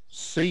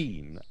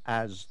seen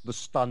as the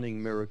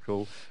stunning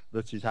miracle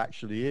that it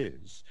actually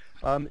is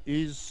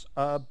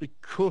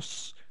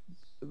because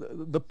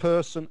the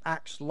person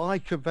acts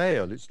like a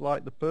veil. It's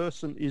like the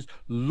person is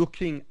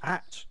looking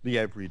at the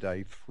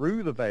everyday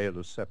through the veil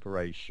of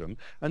separation,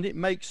 and it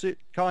makes it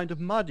kind of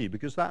muddy,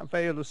 because that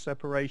veil of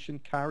separation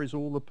carries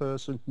all the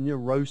person's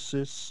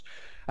neurosis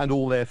and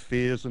all their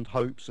fears and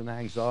hopes and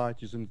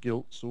anxieties and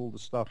guilts, all the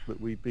stuff that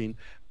we've been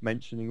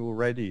mentioning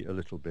already a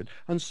little bit.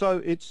 And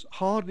so it's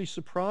hardly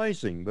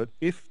surprising that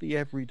if the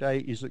everyday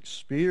is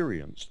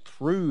experienced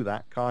through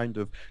that kind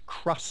of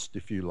crust,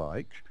 if you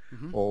like,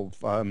 of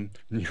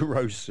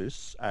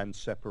neurosis and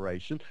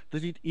separation,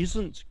 that it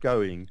isn't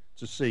going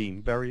to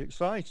seem very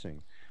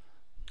exciting.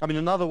 I mean,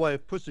 another way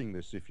of putting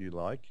this, if you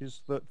like,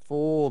 is that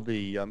for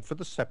the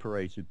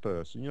separated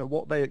person, you know,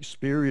 what they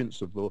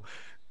experience of the,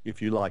 if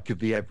you like, of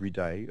the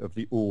everyday, of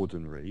the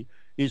ordinary,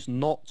 is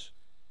not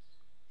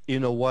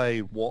in a way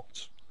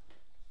what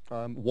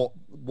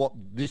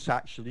this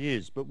actually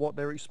is, but what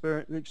they're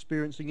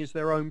experiencing is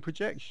their own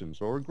projections,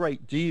 or a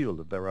great deal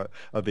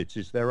of it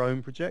is their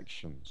own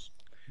projections.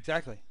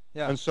 Exactly.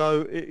 Yeah. And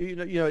so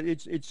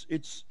it's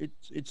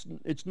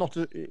not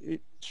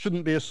it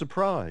shouldn't be a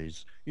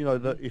surprise, you know,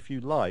 that if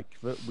you like,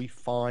 that we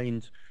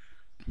find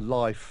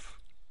life,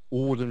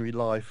 ordinary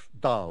life,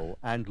 dull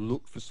and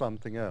look for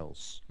something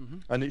else.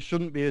 And it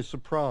shouldn't be a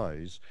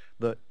surprise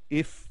that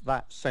if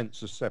that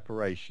sense of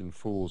separation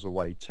falls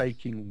away,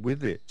 taking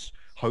with it,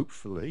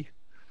 hopefully,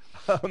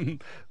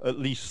 at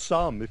least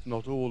some, if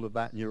not all, of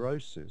that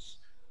neurosis,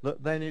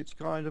 that then it's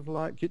kind of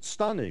like, it's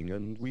stunning,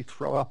 and we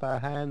throw up our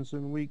hands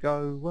and we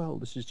go, well,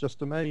 this is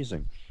just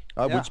amazing.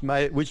 Which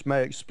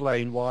may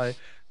explain why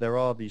there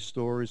are these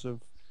stories of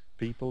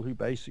people who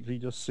basically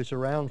just sit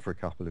around for a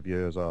couple of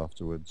years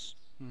afterwards,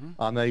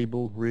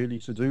 unable really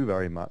to do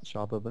very much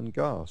other than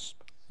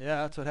gasp.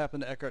 Yeah, that's what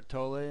happened to Eckhart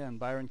Tolle and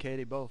Byron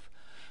Katie both.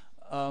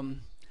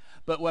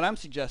 But what I'm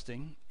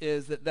suggesting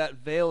is that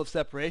veil of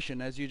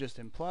separation, as you just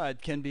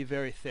implied, can be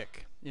very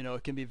thick. You know,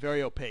 it can be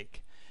very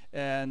opaque,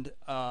 and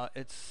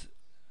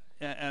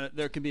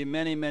there can be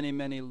many, many,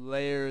 many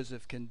layers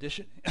of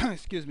conditioning,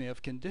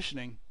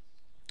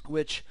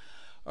 which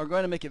are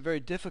going to make it very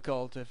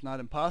difficult, if not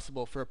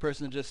impossible, for a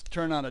person to just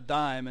turn on a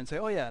dime and say,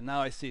 "Oh yeah,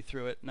 now I see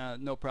through it. Now,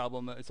 no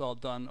problem. It's all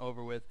done,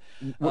 over with."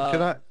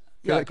 Well,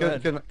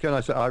 can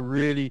I say, I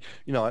really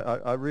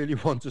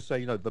want to say,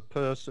 you know, the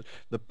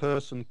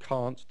person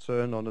can't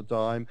turn on a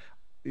dime.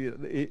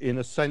 In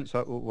a sense,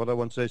 what I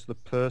want to say is the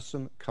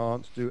person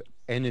can't do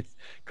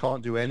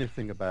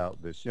anything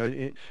about this.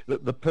 You know,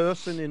 the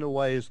person in a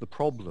way is the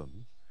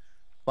problem,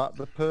 but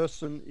the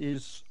person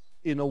is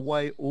in a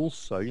way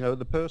also, you know,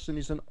 the person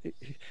is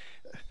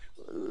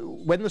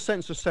when the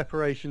sense of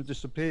separation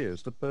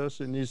disappears, the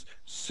person is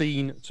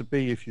seen to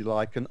be, if you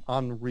like, an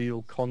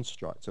unreal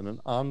construct, and an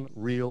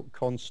unreal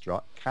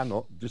construct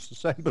cannot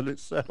disassemble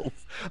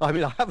itself. I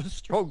mean, I have a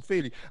strong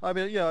feeling. I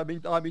mean, yeah, I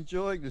mean, I'm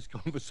enjoying this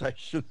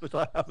conversation, but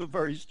I have a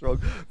very strong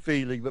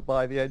feeling that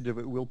by the end of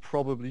it, we'll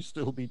probably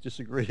still be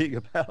disagreeing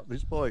about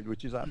this point,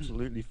 which is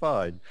absolutely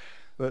fine.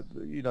 But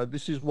you know,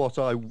 this is what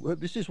I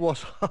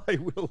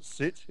will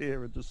sit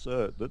here and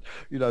assert, that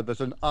you know, that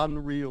an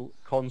unreal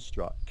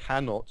construct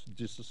cannot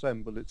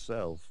disassemble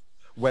itself,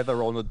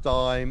 whether on a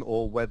dime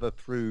or whether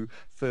through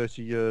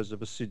 30 years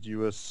of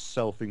assiduous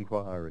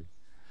self-inquiry.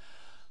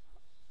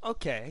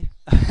 Okay.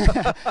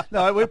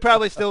 No, we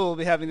probably still will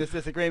be having this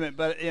disagreement,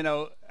 but you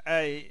know,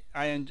 I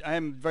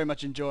am very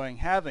much enjoying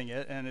having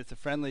it, and it's a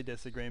friendly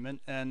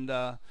disagreement, and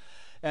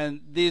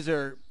these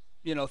are,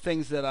 you know,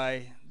 things that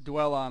I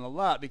dwell on a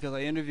lot because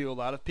I interview a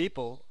lot of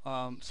people,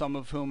 some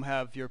of whom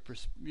have your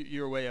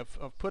way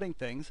of putting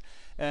things,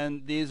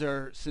 and these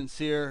are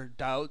sincere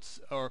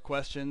doubts or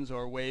questions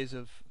or ways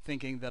of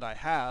thinking that I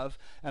have,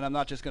 and I'm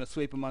not just going to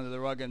sweep them under the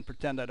rug and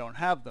pretend I don't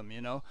have them,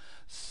 you know.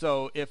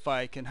 So if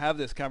I can have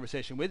this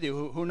conversation with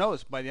you, who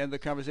knows, by the end of the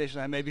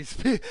conversation I may be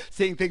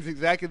seeing things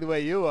exactly the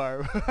way you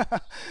are,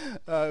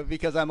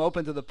 because I'm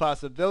open to the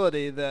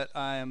possibility that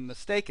I am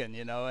mistaken,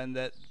 you know, and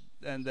that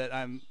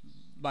I'm,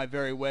 my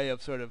very way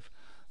of sort of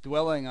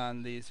dwelling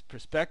on these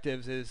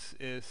perspectives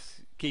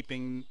is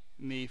keeping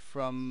me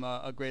from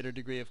a greater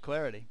degree of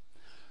clarity.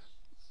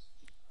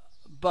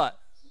 But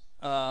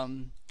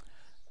if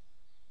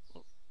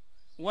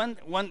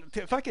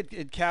I could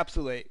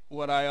encapsulate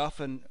what I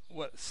often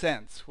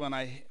sense when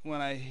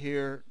I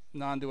hear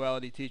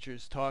non-duality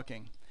teachers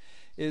talking,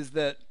 is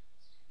that,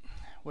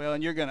 well,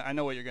 and I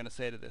know what you're gonna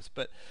say to this,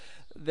 but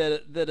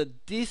that a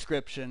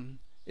description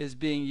is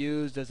being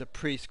used as a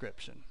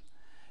prescription.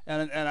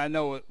 And I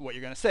know what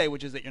you're going to say,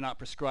 which is that you're not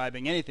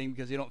prescribing anything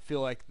because you don't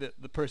feel like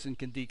the person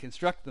can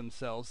deconstruct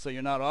themselves. So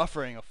you're not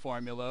offering a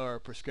formula or a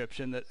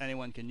prescription that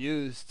anyone can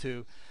use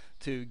to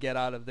get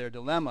out of their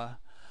dilemma.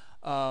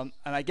 And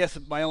I guess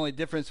my only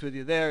difference with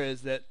you there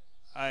is that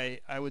I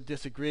would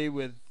disagree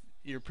with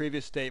your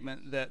previous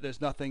statement that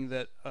there's nothing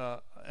that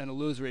an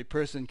illusory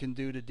person can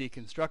do to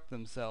deconstruct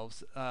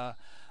themselves.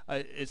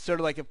 It's sort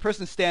of like a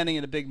person standing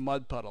in a big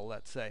mud puddle,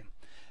 let's say,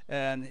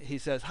 and he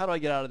says, "How do I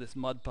get out of this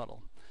mud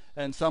puddle?"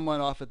 And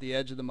someone off at the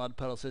edge of the mud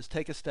puddle says,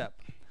 "Take a step."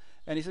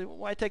 And he says, "Well,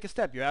 why take a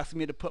step? You're asking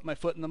me to put my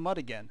foot in the mud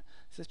again."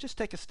 He says, "Just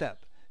take a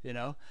step, you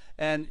know,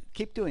 and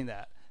keep doing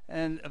that."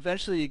 And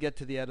eventually you get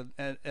to the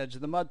edge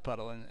of the mud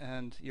puddle,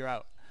 and you're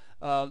out.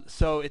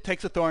 So it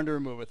takes a thorn to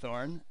remove a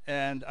thorn.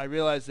 And I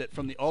realize that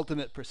from the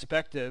ultimate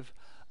perspective,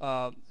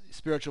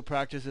 spiritual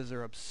practices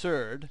are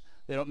absurd.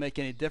 They don't make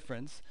any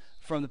difference.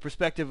 From the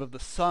perspective of the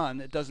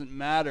sun, it doesn't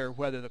matter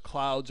whether the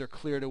clouds are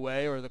cleared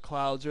away or the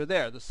clouds are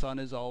there. The sun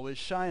is always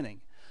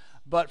shining.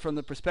 But from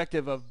the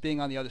perspective of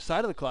being on the other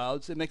side of the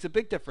clouds, it makes a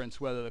big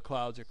difference whether the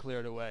clouds are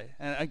cleared away.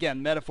 And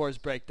again, metaphors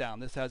break down.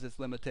 This has its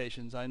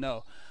limitations, I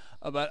know.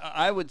 But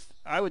I would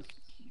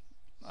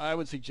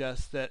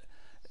suggest that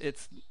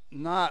it's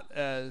not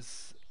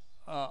as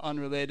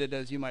unrelated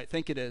as you might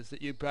think it is,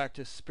 that you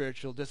practice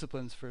spiritual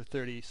disciplines for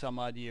 30 some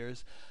odd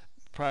years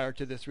prior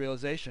to this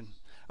realization.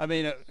 I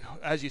mean,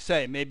 as you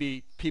say,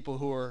 maybe people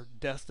who are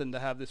destined to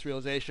have this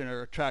realization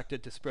are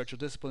attracted to spiritual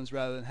disciplines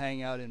rather than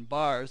hanging out in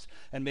bars,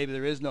 and maybe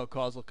there is no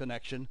causal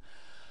connection.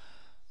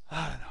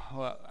 I don't know.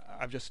 Well,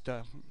 I've just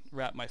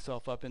wrapped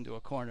myself up into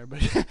a corner, but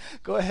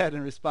go ahead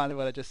and respond to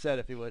what I just said,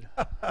 if you would.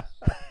 I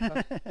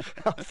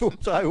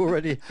thought I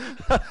already...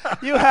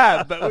 You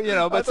have, but you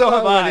know, but so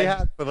have I.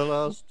 Had for the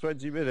last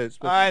 20 minutes.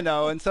 But I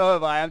know, and so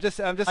have I. I'm just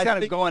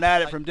kind of going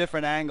at it from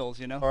different angles,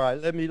 you know. All right,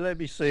 let me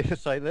see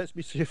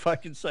if I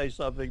can say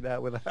something now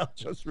without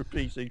just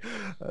repeating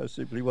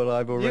simply what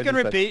I've already said.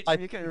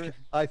 You can repeat.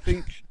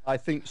 I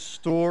think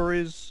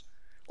stories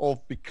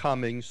of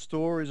becoming,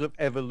 stories of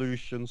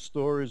evolution,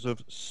 stories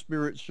of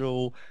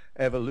spiritual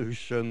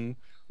evolution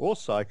or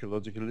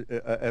psychological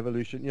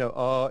evolution, you know,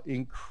 are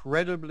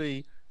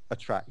incredibly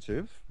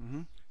attractive.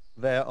 Mm-hmm.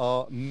 There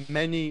are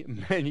many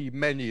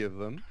of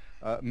them.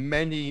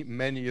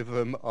 Many of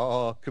them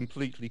are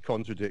completely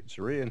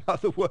contradictory. In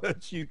other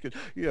words, you could,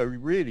 you know,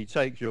 really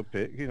take your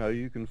pick. You know,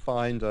 you can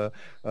find a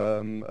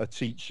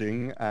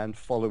teaching and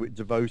follow it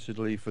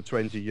devotedly for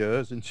 20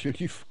 years until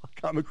you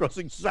come across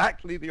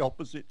exactly the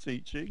opposite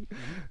teaching.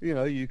 Mm-hmm. You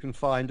know, you can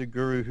find a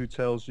guru who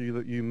tells you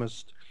that you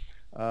must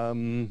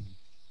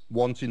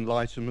want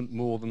enlightenment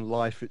more than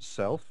life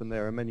itself, and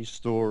there are many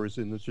stories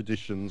in the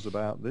traditions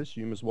about this.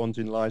 You must want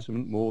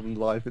enlightenment more than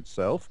life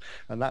itself,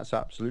 and that's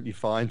absolutely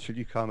fine till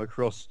you come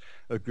across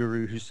a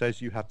guru who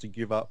says you have to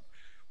give up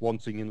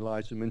wanting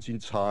enlightenment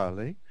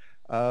entirely.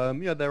 You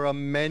know, there are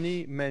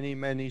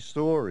many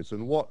stories,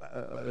 and what,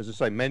 as I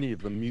say, many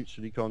of them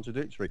mutually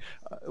contradictory.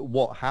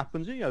 What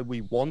happens, you know,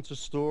 we want a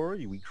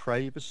story, we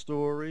crave a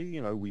story,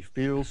 you know, we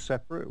feel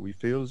separate, we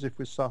feel as if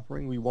we're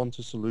suffering, we want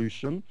a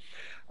solution.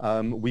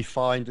 We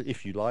find,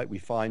 if you like, we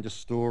find a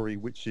story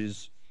which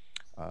is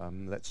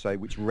let's say,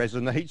 which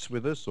resonates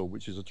with us or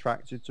which is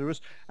attractive to us,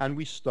 and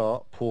we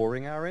start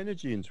pouring our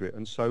energy into it.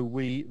 And so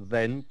we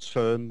then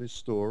turn this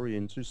story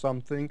into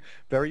something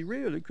very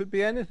real. It could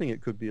be anything.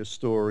 It could be a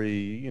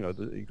story,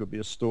 it could be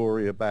a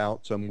story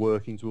about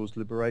working towards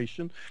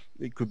liberation.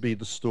 It could be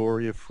the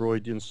story of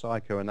Freudian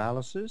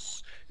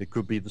psychoanalysis. It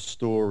could be the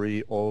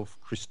story of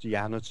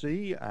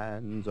Christianity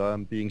and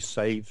being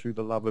saved through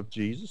the love of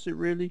Jesus. It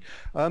really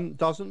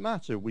doesn't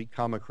matter. We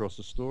come across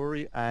a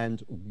story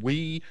and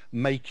we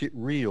make it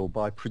real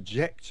by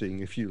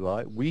projecting, if you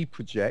like. We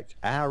project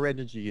our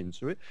energy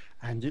into it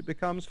and it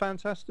becomes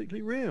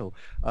fantastically real.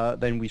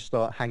 Then we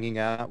start hanging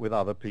out with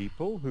other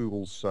people who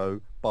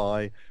also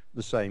buy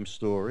the same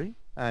story,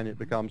 and it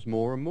becomes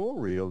more and more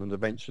real, and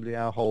eventually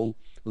our whole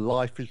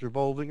life is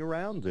revolving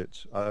around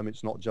it.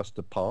 It's not just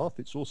a path,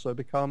 it's also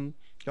become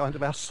kind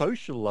of our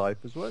social life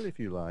as well, if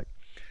you like.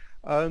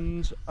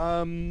 And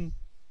some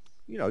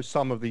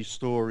of these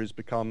stories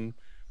become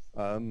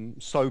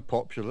so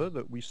popular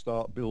that we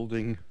start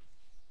building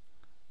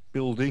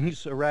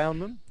buildings around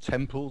them,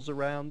 temples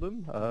around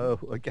them.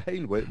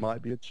 Again, where it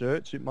might be a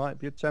church, it might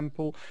be a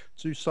temple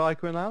to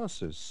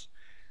psychoanalysis.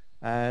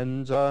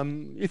 And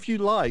if you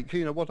like,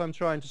 what I'm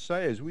trying to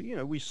say is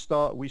we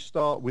start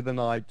with an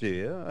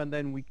idea, and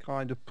then we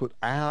kind of put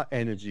our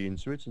energy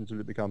into it until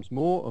it becomes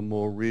more and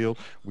more real.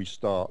 We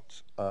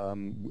start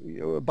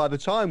by the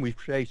time we've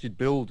created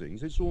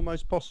buildings, it's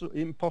almost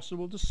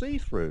impossible to see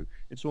through.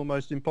 It's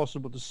almost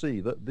impossible to see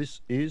that this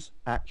is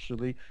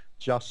actually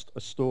just a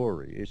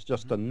story. It's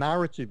just a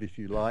narrative, if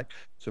you like,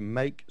 to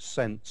make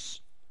sense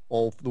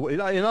of the.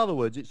 In other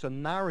words, it's a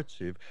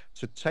narrative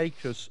to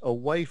take us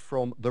away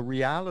from the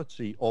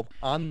reality of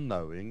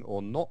unknowing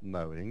or not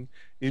knowing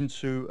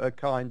into a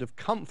kind of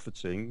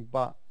comforting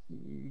but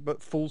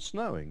false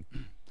knowing.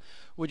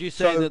 Would you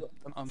say that?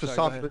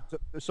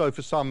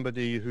 For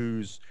somebody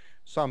who's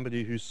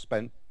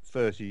spent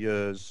 30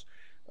 years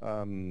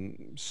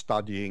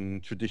studying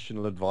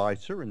traditional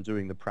Advaita and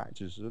doing the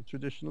practices of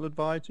traditional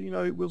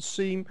Advaita, it will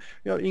seem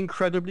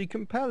incredibly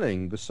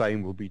compelling. The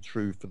same will be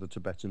true for the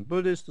Tibetan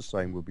Buddhist, the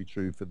same will be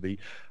true for the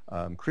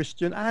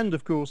Christian, and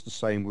of course the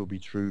same will be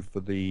true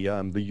for the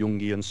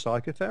Jungian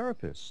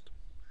psychotherapist.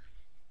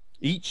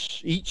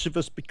 Each of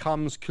us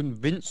becomes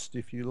convinced,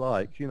 if you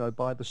like,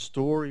 by the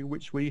story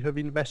which we have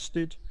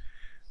invested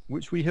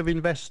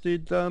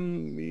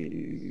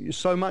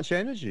so much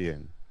energy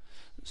in.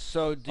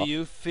 So do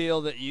you feel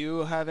that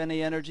you have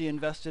any energy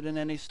invested in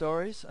any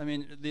stories? I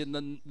mean,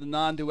 the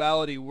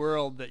non-duality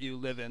world that you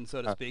live in,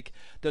 so to speak,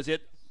 does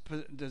it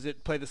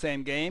play the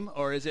same game,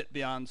 or is it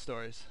beyond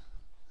stories?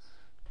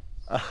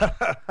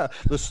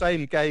 The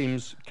same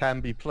games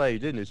can be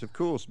played in it, of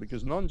course,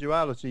 because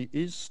non-duality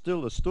is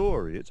still a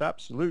story. It's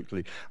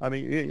absolutely. I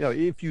mean,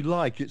 if you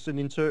like, it's an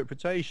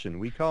interpretation.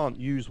 We can't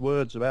use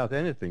words about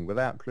anything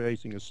without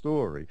creating a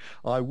story.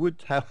 I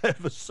would,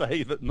 however,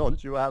 say that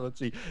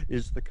non-duality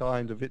is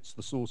it's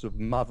the sort of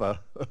mother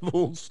of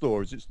all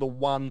stories. It's the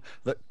one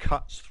that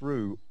cuts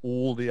through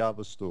all the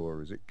other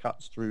stories. It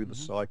cuts through the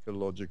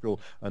psychological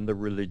and the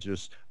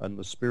religious and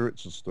the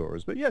spiritual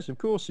stories. But yes, of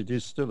course, it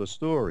is still a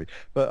story.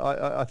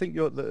 But I think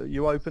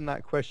you open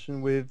that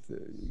question with,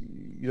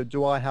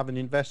 do I have an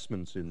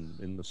investment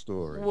in the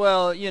story?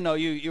 Well,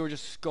 you were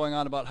just going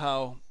on about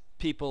how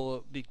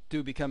people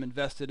do become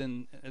invested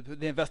in.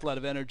 They invest a lot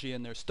of energy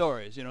in their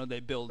stories. They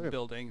build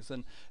buildings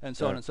and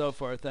so on and so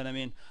forth. And I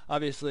mean,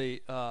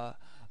 obviously,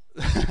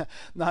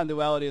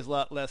 non-duality is a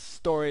lot less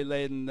story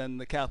laden than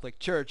the Catholic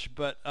Church.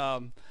 But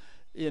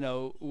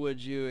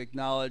would you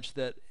acknowledge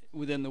that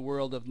within the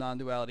world of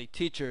non-duality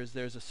teachers,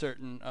 there's a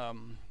certain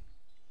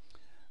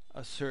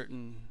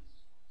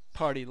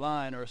party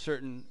line, or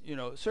certain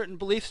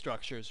belief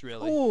structures,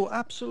 really? Oh,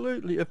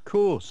 absolutely, of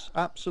course,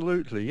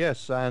 absolutely,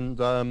 yes.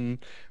 And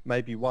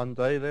maybe one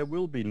day there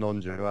will be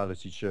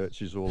non-duality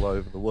churches all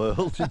over the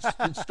world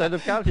instead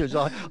of Catholics.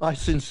 I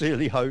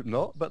sincerely hope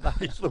not, but that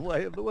is the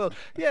way of the world.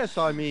 Yes,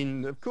 I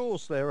mean, of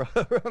course there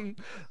are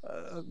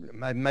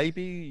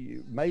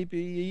maybe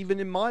even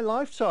in my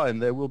lifetime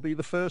there will be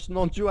the first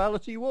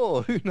non-duality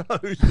war. Who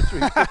knows,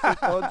 between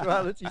different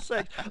non-duality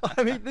sects.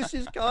 I mean, this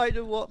is kind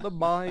of what the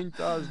mind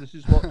does. This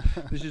is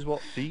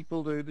what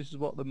people do. This is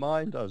what the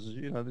mind does.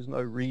 There's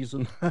no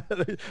reason.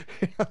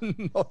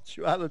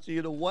 Non-duality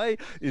in a way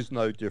is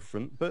no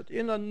different, but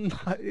in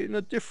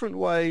a different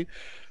way,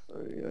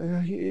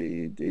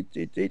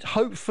 it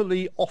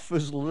hopefully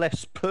offers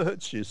less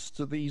purchase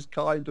to these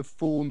kind of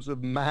forms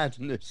of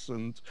madness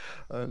and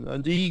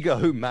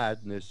ego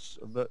madness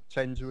that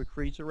tend to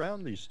accrete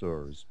around these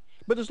stories.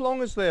 But as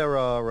long as there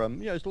are,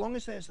 as long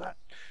as there's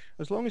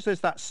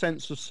that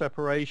sense of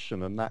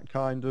separation and that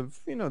kind of,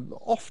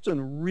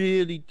 often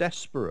really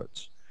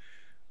desperate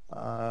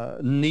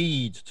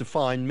need to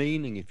find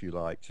meaning, if you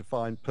like, to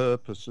find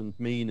purpose and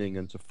meaning,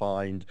 and to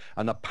find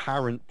an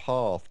apparent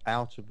path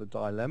out of the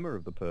dilemma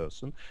of the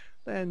person,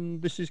 then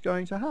this is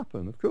going to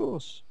happen, of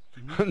course.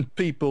 And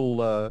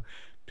people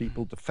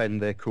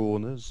defend their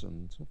corners,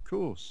 and of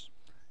course.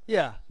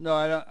 Yeah, no,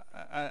 I don't.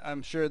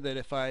 I'm sure that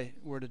if I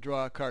were to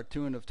draw a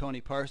cartoon of Tony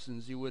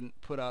Parsons, you wouldn't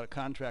put out a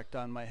contract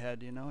on my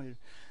head, you know,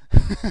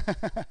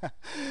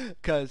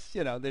 because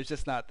there's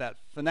just not that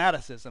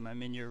fanaticism. I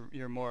mean,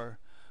 you're more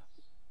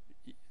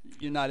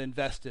you're not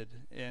invested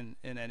in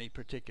any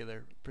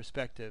particular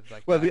perspective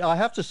like Well, that. I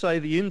have to say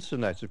the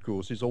internet, of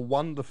course, is a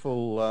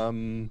wonderful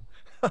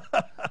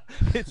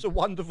it's a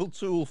wonderful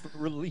tool for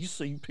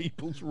releasing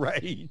people's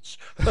rage,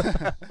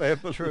 their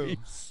True.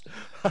 beliefs.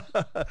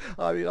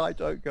 I mean, I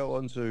don't go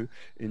onto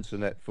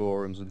internet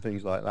forums and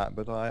things like that,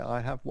 but I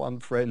have one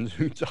friend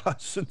who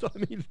does, and I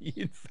mean, the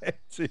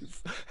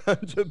invective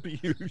and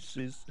abuse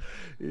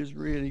is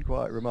really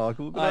quite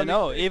remarkable. But I I mean,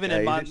 know, even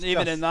in again, it's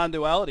even in just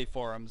non-duality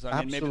forums. I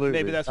mean, maybe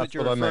absolutely that's what that's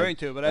you're what I referring meant.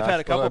 to. But I've had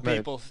a That's what couple I meant.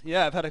 people,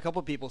 yeah, I've had a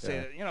couple people say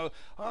Yeah. that,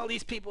 all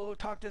these people who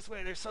talk this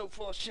way, they're so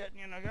full of shit.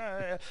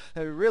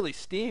 They're really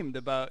steamed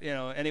about,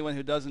 anyone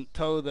who doesn't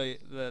toe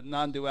the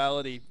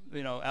non-duality,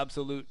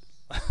 absolute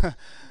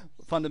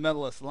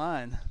fundamentalist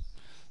line.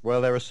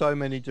 Well, there are so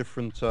many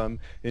different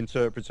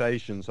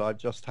interpretations. I've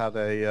just had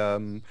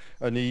an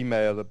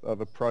email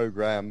of a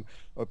program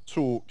of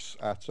talks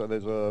at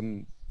there's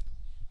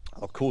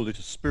I'll call it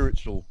a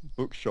spiritual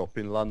bookshop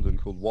in London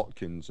called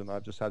Watkins, and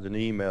I've just had an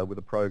email with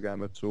a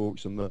program of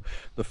talks, and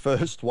the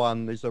first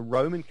one is a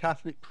Roman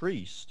Catholic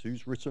priest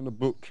who's written a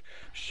book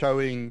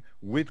showing,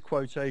 with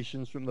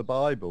quotations from the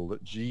Bible,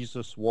 that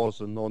Jesus was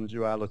a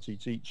non-duality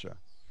teacher.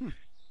 Hmm.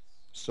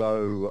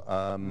 So,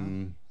 Well,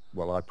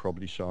 well, I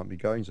probably shan't be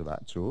going to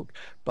that talk,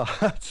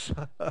 but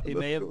he of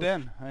may have course,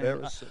 been.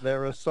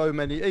 there are so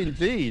many,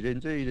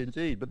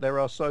 indeed, but there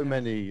are so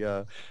many,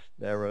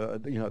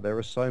 there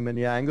are so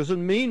many angles.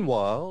 And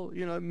meanwhile,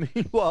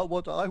 meanwhile,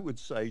 what I would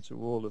say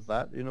to all of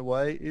that, in a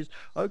way, is,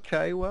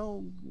 okay,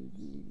 well,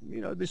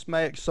 this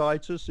may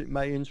excite us, it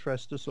may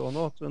interest us or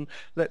not, and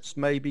let's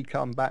maybe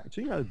come back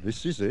to,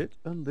 this is it,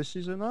 and this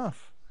is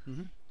enough.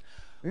 hmm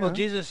You Well, know,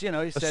 Jesus, he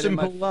a said,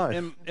 simple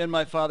life. in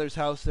my Father's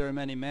house there are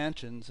many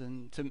mansions,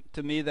 and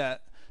to me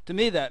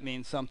that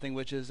means something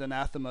which is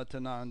anathema to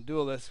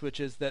non-dualists, which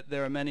is that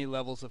there are many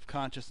levels of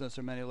consciousness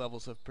or many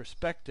levels of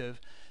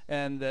perspective,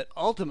 and that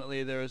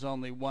ultimately there is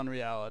only one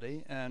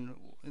reality, and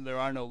there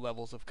are no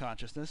levels of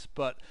consciousness.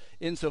 But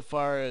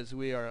insofar as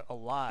we are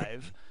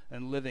alive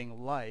and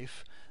living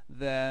life,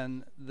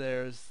 then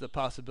there's the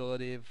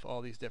possibility of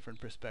all these different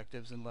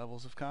perspectives and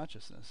levels of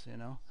consciousness.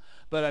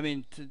 But I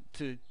mean,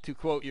 to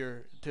quote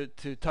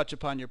to touch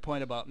upon your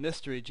point about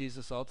mystery,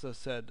 Jesus also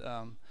said,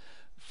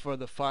 "For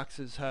the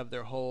foxes have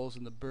their holes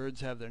and the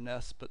birds have their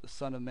nests, but the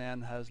Son of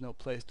Man has no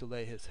place to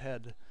lay his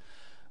head,"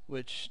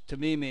 which to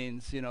me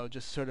means,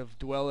 just sort of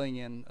dwelling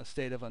in a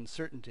state of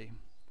uncertainty,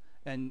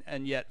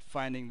 and yet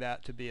finding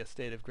that to be a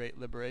state of great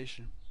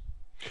liberation.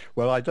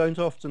 Well, I don't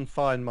often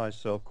find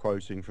myself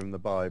quoting from the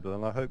Bible,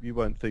 and I hope you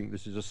won't think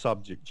this is a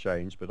subject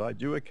change, but I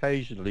do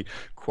occasionally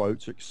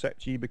quote,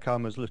 "Except ye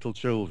become as little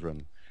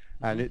children."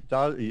 And hmm it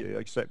does,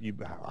 except you,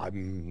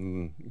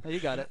 I'm, You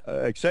got it.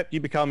 except you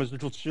become as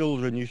little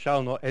children, you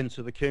shall not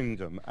enter the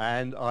kingdom.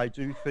 And I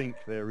do think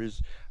there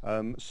is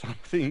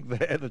something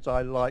there that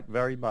I like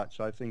very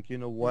much. I think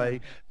in a Yeah. way,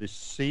 this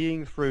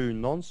seeing through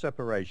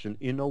non-separation,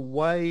 in a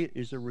way,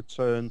 is a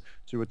return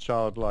to a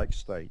childlike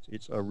state.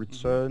 It's a hmm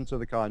return to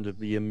the kind of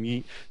the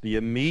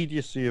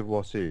immediacy of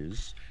what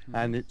is, hmm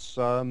and it's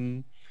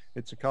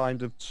a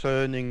kind of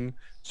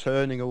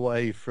turning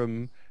away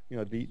from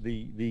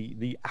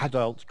the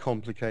adult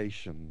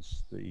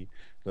complications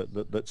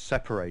that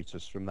separate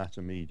us from that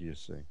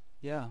immediacy.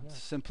 Yeah, Yeah.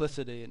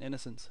 simplicity and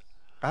innocence.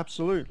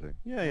 Absolutely.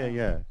 Yeah, yeah,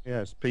 Yeah.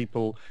 yeah. Yes,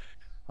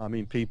 I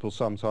mean, people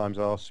sometimes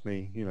ask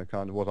me,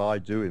 kind of what I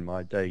do in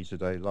my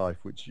day-to-day life,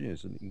 which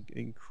is an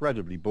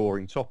incredibly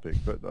boring topic.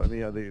 But I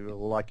mean,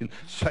 all I can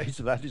say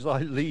to that is I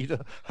lead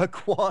a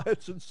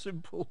quiet and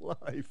simple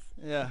life.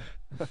 Yeah.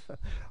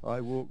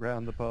 I walk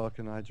round the park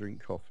and I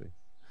drink coffee.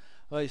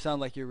 Well, you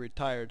sound like you're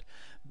retired,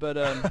 but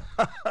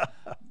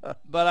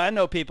but I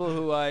know people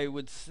who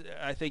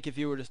I think if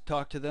you were to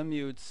talk to them,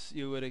 you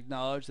would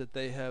acknowledge that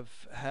they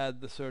have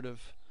had the sort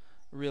of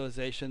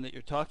realization that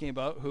you're talking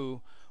about,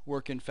 who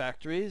work in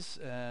factories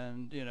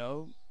and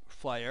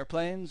fly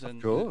airplanes Of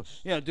and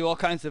course. do all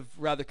kinds of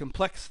rather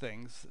complex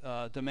things,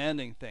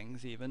 demanding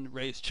things, even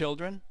raise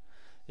children,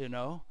 you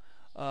know.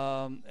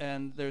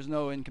 And there's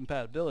no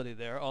incompatibility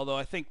there. Although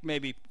I think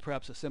maybe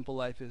perhaps a simple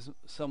life is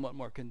somewhat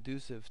more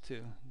conducive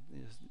to,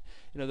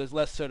 there's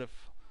less sort of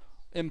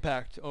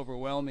impact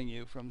overwhelming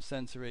you from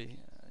sensory,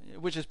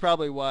 which is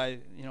probably why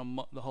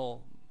the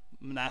whole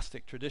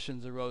monastic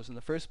traditions arose in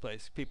the first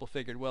place. People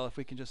figured, well, if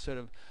we can just sort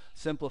of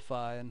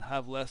simplify and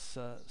have less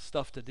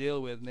stuff to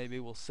deal with, maybe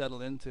we'll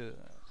settle into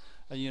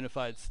a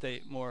unified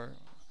state more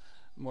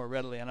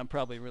readily. And I'm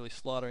probably really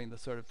slaughtering the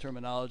sort of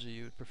terminology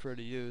you would prefer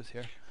to use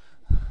here.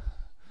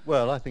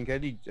 Well, I think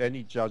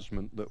any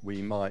judgment that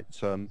we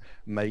might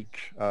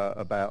make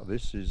about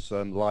this is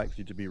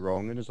likely to be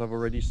wrong. And as I've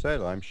already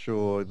said, I'm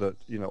sure that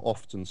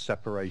often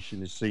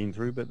separation is seen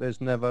through, but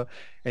there's never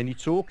any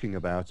talking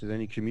about it,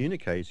 any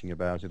communicating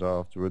about it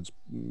afterwards.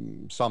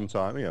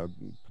 Sometime,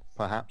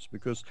 perhaps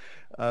because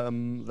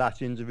that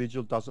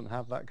individual doesn't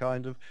have that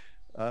kind of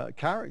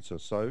character.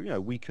 So,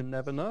 we can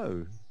never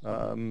know.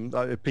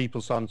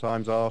 People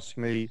sometimes ask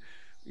me,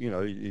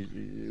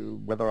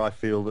 whether I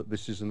feel that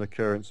this is an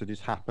occurrence that is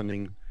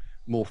happening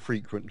more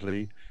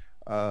frequently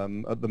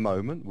at the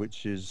moment,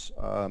 which is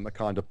a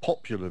kind of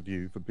popular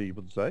view for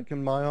people to take.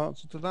 And my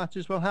answer to that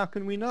is, well, how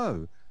can we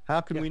know?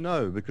 How can we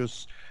know?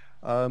 Because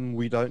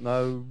we don't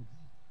know,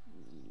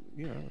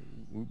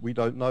 we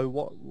don't know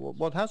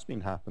what has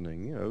been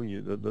happening.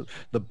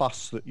 The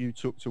bus that you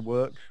took to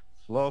work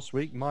last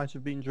week might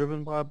have been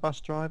driven by a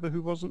bus driver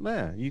who wasn't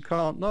there. You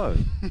can't know.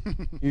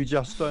 You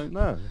just don't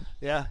know.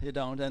 Yeah, you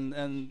don't.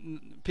 And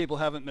people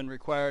haven't been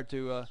required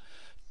to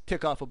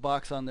tick off a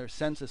box on their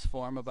census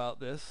form about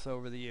this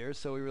over the years,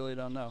 so we really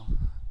don't know.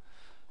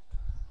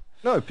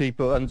 No,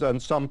 people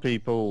and some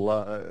people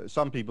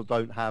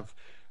don't have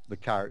the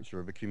character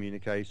of a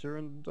communicator,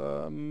 and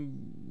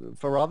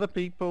for other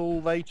people,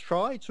 they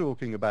try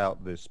talking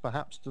about this,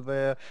 perhaps to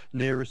their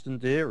nearest and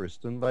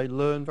dearest, and they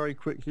learn very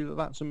quickly that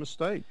that's a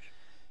mistake.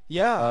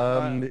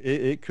 Yeah,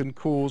 it can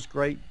cause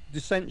great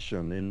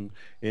dissension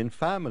in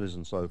families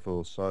and so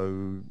forth.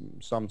 So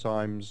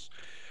sometimes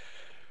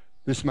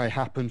this may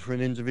happen for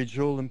an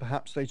individual, and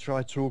perhaps they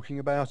try talking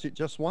about it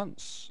just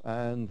once,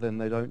 and then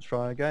they don't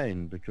try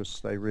again because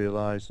they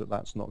realize that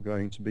that's not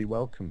going to be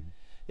welcome.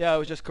 Yeah, I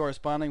was just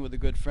corresponding with a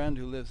good friend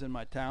who lives in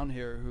my town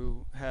here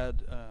who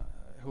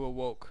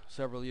awoke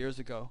several years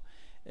ago,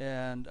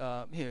 and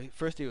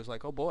first he was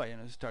like, "Oh boy,"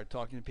 and he started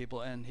talking to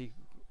people, and he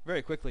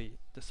very quickly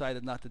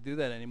decided not to do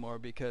that anymore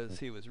because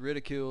he was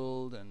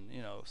ridiculed and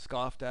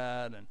scoffed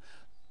at, and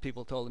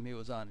people told him he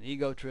was on an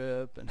ego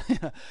trip and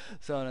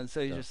so on. And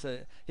so he just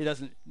he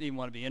doesn't even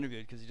want to be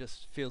interviewed because he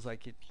just feels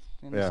like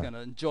I'm just going to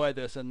enjoy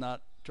this and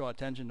not draw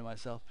attention to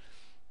myself.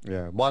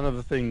 Yeah, one of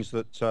the things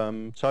that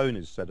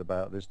Tony said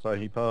about this,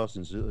 Tony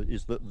Parsons,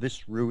 is that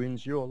this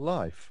ruins your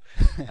life,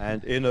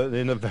 and in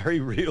a very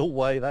real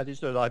way, that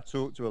is true. I've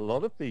talked to a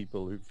lot of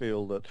people who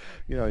feel that,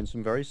 in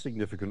some very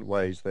significant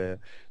ways, their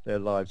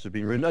lives have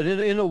been ruined.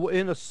 And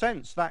in a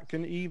sense, that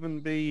can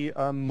even be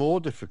more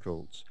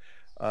difficult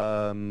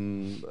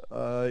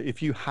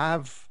if you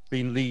have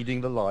been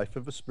leading the life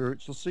of a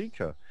spiritual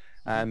seeker,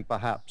 and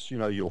perhaps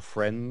your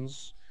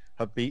friends.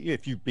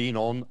 If you've been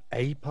on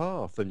a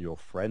path and your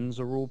friends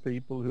are all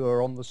people who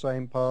are on the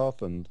same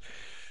path, and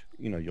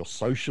your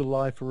social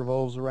life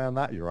revolves around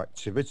that, your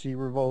activity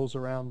revolves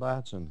around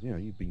that, and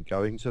you've been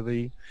going to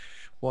the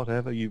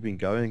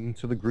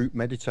group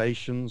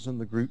meditations and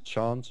the group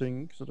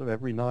chanting sort of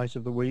every night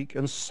of the week,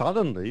 and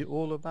suddenly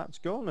all of that's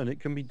gone, and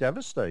it can be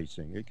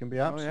devastating. It can be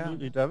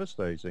absolutely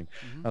devastating.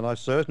 And I've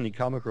certainly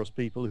come across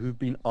people who've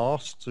been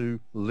asked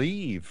to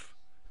leave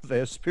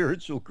their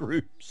spiritual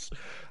groups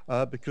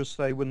because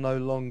they were no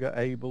longer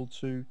able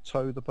to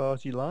toe the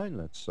party line,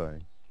 let's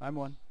say. I'm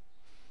one.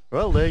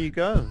 Well, there you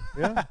go.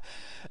 Yeah.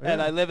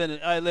 And I live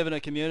in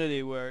a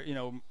community where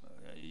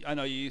I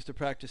know you used to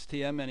practice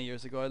TM many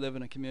years ago. I live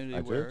in a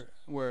community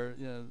where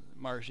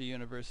Maharishi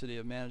University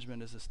of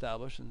Management is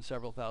established, and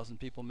several thousand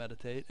people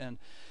meditate. And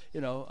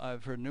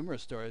I've heard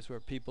numerous stories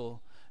where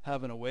people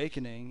have an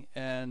awakening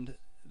and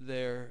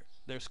they're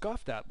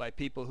scoffed at by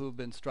people who've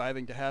been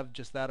striving to have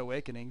just that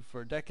awakening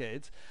for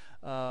decades,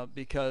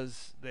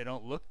 because they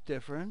don't look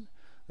different,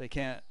 they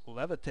can't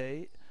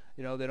levitate,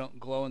 they don't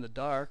glow in the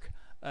dark,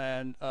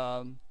 and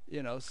or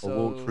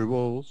walk through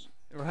walls.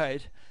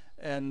 Right,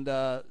 and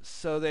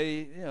so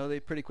they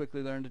pretty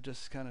quickly learn to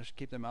just kind of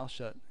keep their mouth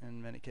shut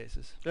in many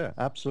cases. Yeah,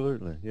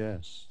 absolutely.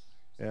 Yes.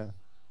 Yeah.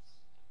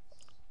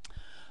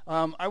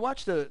 I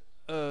watched a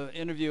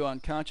interview on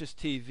Conscious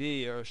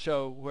TV, or a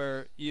show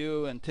where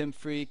you and Tim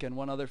Freak and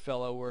one other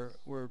fellow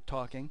were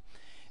talking,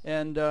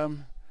 and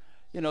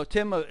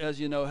Tim, as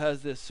you know,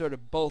 has this sort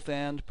of both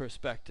and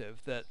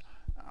perspective, that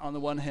on the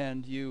one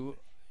hand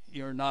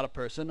you're not a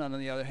person, and on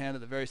the other hand,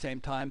 at the very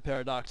same time,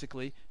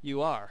 paradoxically,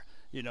 you are.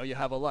 You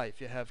have a life,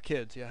 you have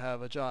kids, you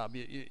have a job,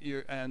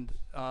 and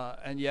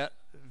yet,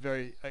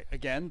 very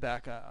again,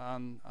 back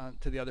on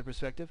to the other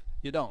perspective,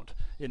 you don't.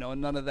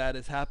 And none of that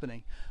is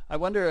happening. I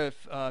wonder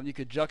if you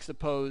could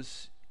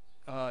juxtapose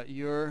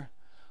your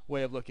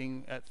way of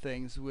looking at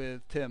things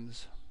with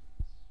Tim's.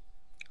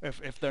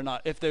 If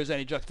there's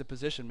any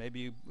juxtaposition,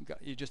 maybe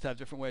you just have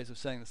different ways of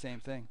saying the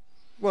same thing.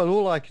 Well,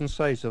 all I can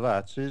say to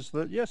that is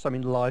that, yes, I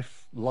mean,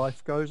 life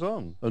goes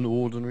on.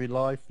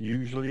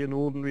 Usually an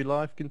ordinary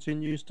life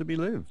continues to be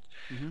lived.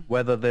 Mm-hmm.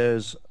 Whether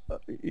there's,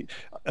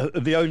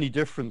 the only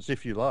difference,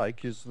 if you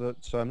like, is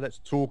that, let's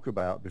talk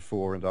about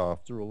before and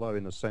after, although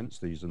in a sense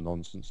these are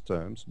nonsense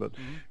terms, but,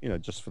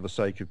 just for the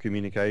sake of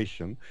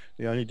communication,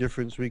 the only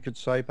difference we could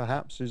say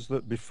perhaps is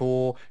that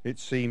before it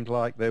seemed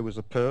like there was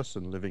a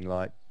person living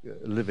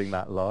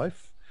that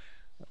life.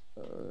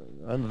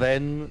 And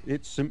then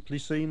it's simply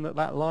seen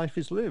that life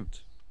is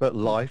lived, but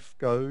life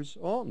goes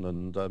on,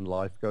 and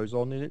life goes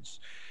on in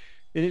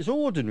in its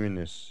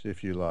ordinariness,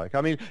 if you like.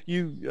 I mean,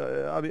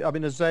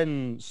 a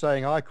Zen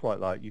saying I quite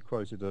like, you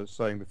quoted a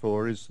saying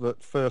before, is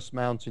that first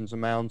mountains are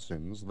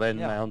mountains, then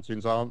Yeah.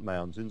 mountains aren't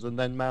mountains, and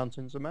then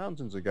mountains are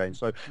mountains again.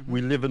 So Hmm.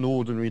 we live an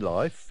ordinary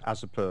life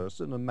as a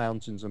person, and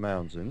mountains are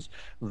mountains.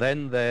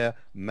 Then there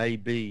may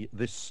be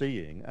this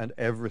seeing, and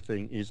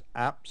everything is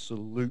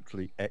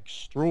absolutely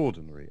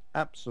extraordinary,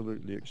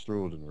 absolutely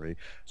extraordinary.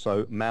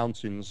 So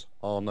mountains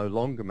are no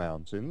longer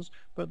mountains,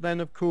 but then,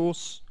 of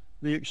course,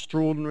 the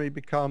extraordinary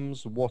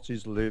becomes what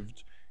is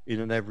lived in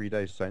an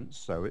everyday sense,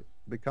 so it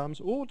becomes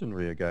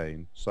ordinary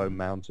again. So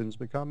mountains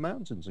become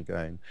mountains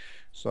again.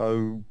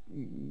 So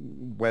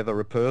whether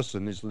a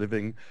person is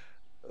living,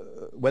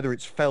 whether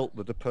it's felt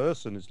that a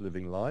person is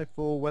living life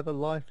or whether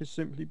life is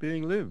simply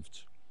being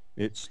lived,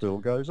 it still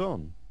goes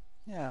on.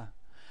 Yeah.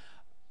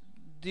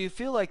 Do you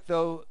feel like,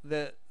 though,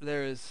 that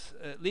there is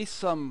at least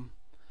some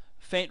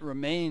faint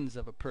remains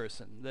of a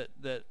person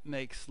that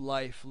makes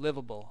life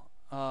livable?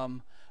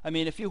 I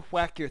mean, if you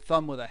whack your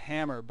thumb with a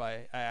hammer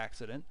by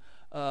accident,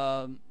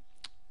 um,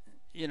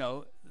 you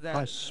know I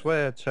that.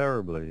 swear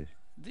terribly.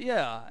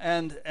 Yeah,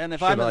 and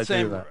Should I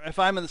do that? if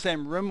I'm in the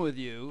same room with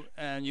you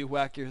and you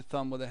whack your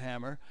thumb with a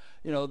hammer,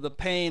 the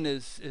pain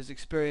is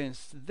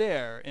experienced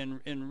there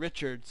in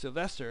Richard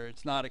Sylvester.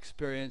 It's not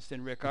experienced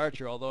in Rick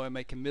Archer, although I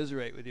may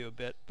commiserate with you a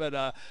bit.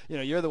 But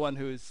you're the one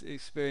who is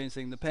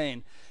experiencing the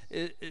pain.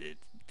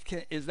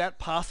 Is that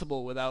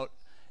possible without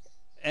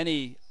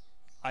any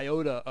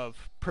iota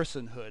of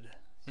personhood?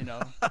 You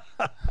know.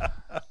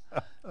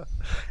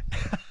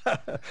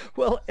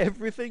 Well,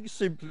 everything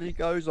simply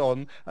goes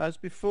on as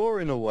before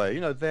in a way.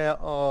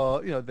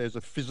 There's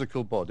a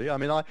physical body. I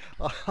mean,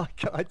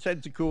 I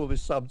tend to call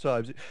this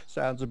sometimes, it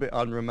sounds a bit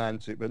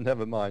unromantic, but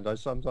never mind. I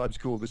sometimes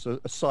call this a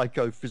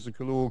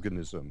psychophysical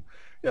organism.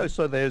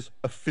 So there's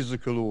a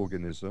physical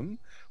organism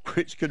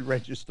which can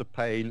register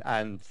pain,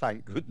 and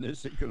thank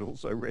goodness it can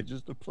also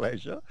register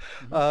pleasure.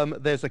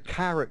 There's a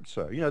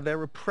character. There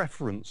are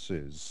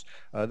preferences.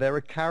 There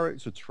are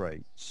character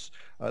traits.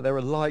 There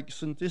are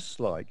likes and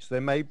dislikes. There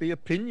may be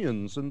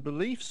opinions and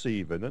beliefs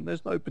even, and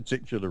there's no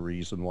particular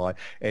reason why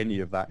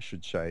any of that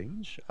should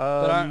change.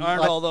 But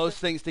aren't all those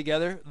things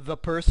together the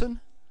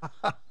person?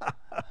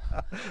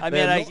 I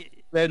mean,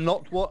 they're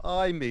not what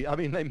I mean. I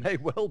mean, they may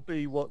well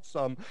be what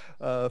some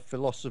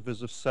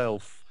philosophers of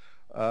self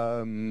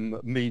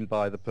mean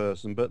by the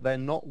person, but they're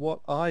not what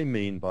I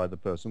mean by the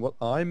person. What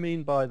I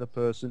mean by the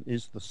person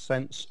is the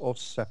sense of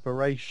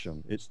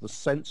separation. It's the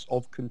sense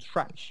of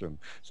contraction.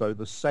 So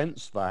the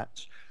sense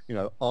that,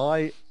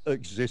 I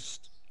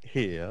exist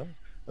here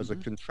as a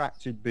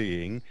contracted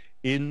being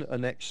in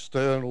an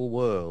external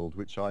world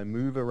which I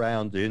move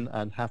around in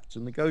and have to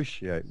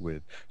negotiate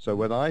with. So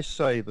when I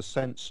say the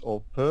sense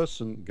of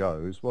person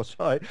goes, what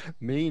I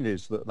mean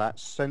is that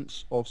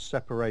sense of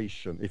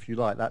separation, if you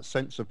like, that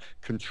sense of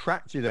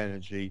contracted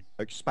energy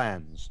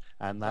expands,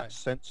 and that Right.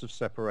 sense of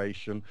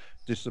separation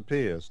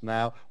disappears.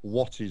 Now,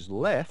 what is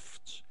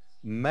left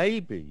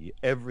maybe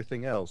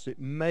everything else. It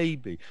may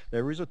be.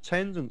 There is a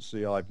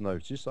tendency I've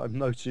noticed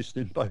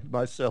in both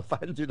myself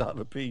and in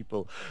other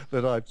people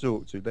that I've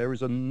talked to. There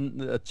is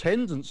a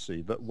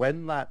tendency that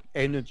when that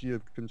energy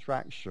of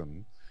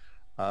contraction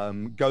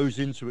goes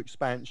into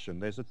expansion,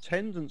 there's a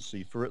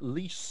tendency for at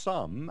least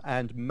some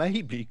and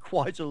maybe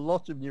quite a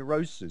lot of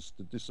neurosis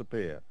to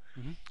disappear.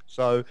 Mm-hmm.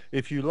 So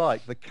if you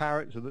like, the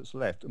character that's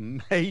left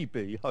may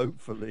be,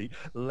 hopefully,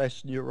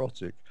 less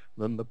neurotic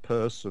than the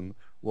person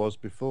was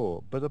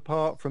before. But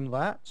apart from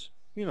that,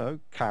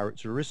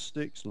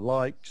 characteristics,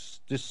 likes,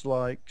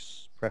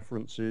 dislikes,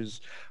 preferences,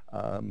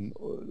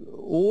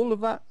 all of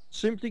that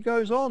simply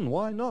goes on.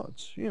 Why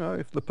not?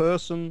 If the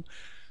person,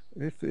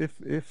 if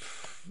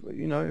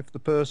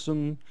the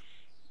person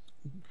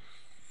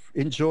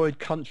enjoyed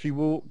country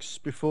walks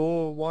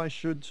before, why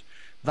should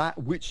that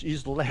which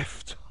is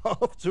left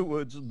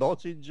afterwards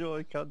not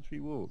enjoy country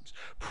walks?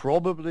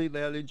 Probably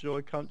they'll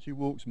enjoy country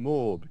walks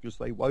more because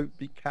they won't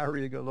be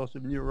carrying a lot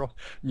of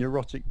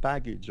neurotic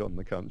baggage on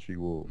the country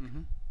walk.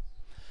 Mm-hmm.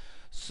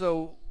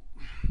 So,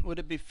 would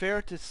it be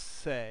fair to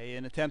say,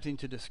 in attempting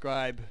to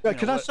describe?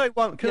 Can I say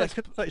one? Yes,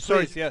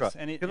 Sorry, please, yes.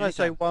 can I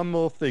say one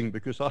more thing?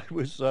 Because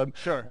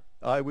Sure.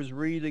 I was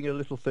reading a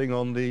little thing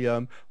on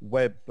the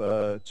web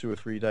 2 or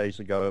 3 days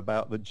ago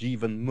about the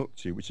Jivan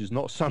Mukti, which is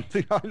not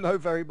something I know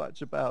very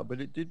much about,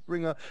 but it did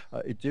bring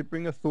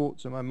a thought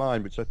to my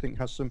mind, which I think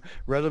has some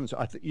relevance.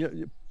 I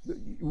think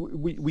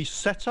we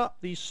set up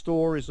these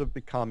stories of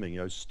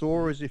becoming,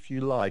 stories, if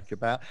you like,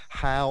 about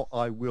how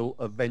I will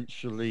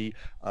eventually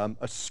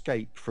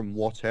escape from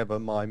whatever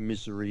my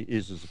misery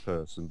is as a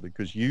person,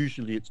 because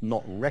usually it's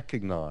not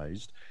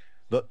recognized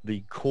that the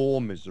core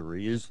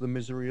misery is the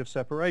misery of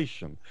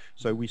separation.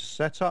 So we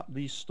set up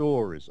these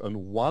stories,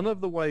 and one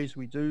of the ways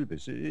we do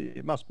this,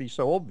 it must be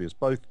so obvious,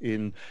 both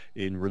in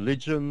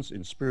religions,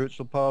 in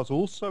spiritual paths,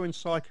 also in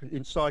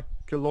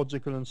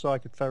psychological and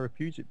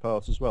psychotherapeutic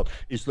paths as well,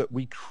 is that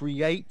we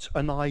create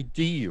an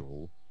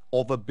ideal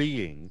of a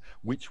being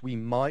which we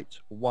might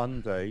one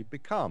day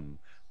become.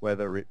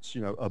 whether it's,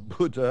 a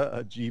Buddha,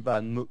 a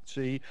Jivan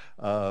Mukti,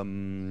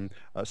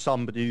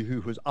 somebody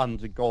who has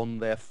undergone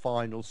their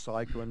final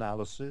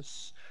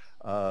psychoanalysis.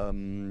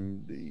 It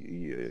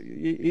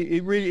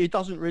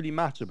doesn't really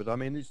matter, but I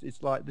mean,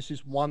 it's like this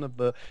is one of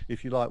the,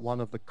 if you like,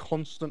 one of the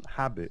constant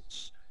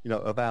habits,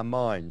 of our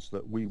minds,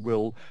 that we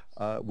will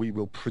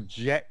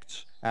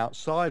project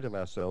outside of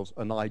ourselves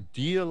an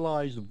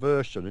idealized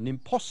version, an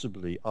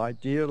impossibly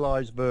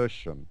idealized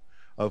version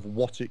of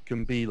what it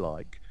can be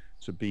like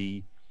to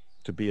be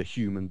a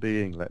human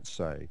being, let's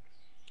say.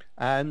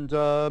 And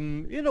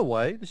in a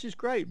way, this is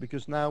great,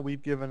 because now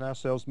we've given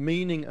ourselves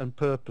meaning and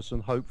purpose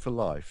and hope for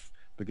life,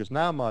 because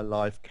now my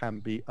life can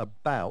be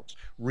about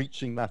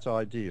reaching that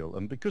ideal.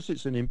 And because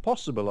it's an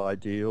impossible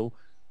ideal,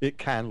 it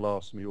can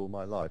last me all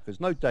my life. There's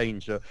no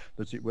danger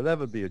that it will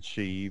ever be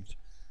achieved,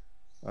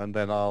 and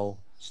then I'll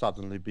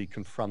suddenly be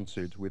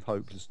confronted with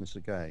hopelessness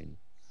again.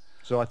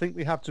 So I think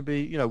we have to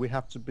be, we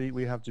have to be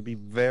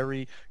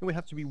very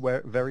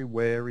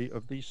wary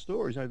of these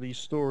stories. These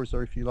stories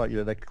are, if you like,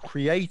 they're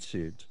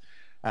created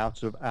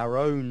out of our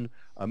own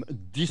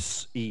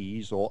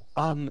dis-ease or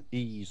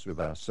unease with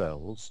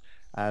ourselves,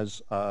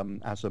 as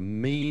a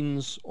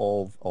means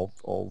of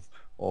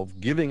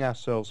giving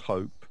ourselves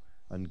hope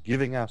and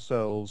giving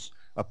ourselves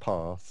a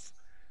path,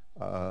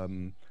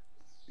 in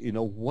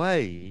a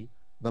way,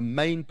 the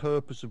main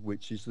purpose of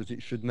which is that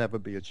it should never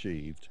be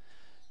achieved.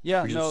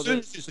 Yeah, because as soon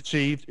as it's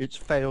achieved, it's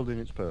failed in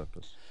its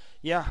purpose.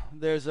 Yeah,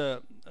 there's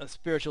a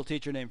spiritual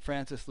teacher named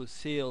Francis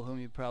Lucille,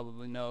 whom you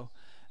probably know,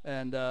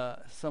 and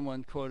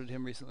someone quoted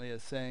him recently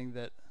as saying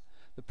that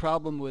the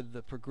problem with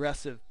the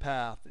progressive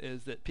path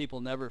is that people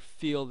never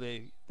feel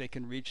they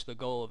can reach the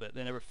goal of it.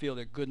 They never feel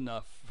they're good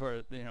enough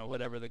for,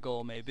 whatever the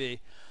goal may be.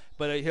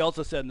 But he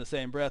also said in the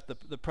same breath,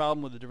 the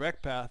problem with the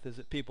direct path is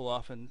that people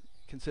often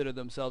consider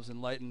themselves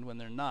enlightened when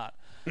they're not.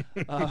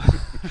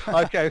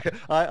 Okay.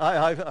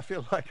 I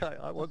feel like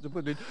I want to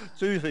put in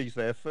two things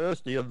there.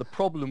 Firstly, the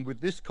problem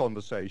with this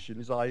conversation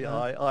is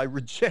I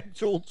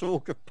reject all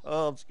talk of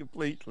paths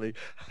completely,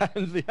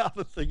 and the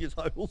other thing is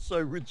I also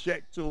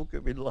reject talk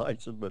of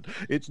enlightenment.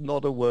 It's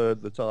not a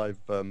word that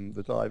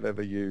I've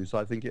ever used.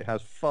 I think it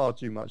has far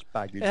too much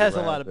baggage. It has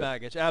a lot of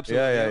baggage,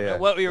 absolutely. Yeah.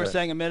 What we were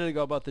saying a minute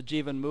ago about the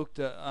Jivan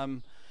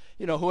Mukta,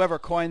 whoever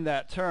coined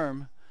that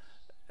term,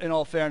 in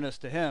all fairness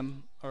to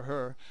him or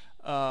her,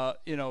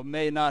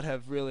 may not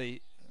have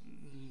really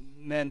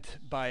meant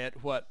by it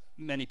what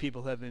many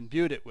people have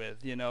imbued it with.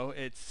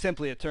 It's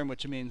simply a term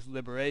which means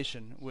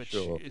liberation, which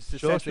is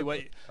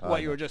essentially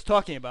what you were just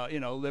talking about.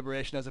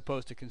 Liberation as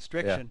opposed to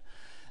constriction.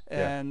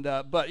 Yeah. And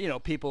but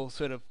people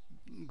sort of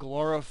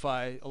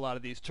glorify a lot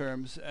of these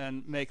terms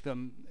and make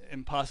them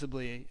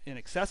impossibly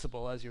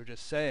inaccessible, as you were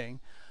just saying,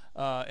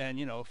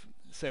 and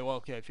say, well,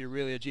 okay, if you're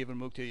really a Jivan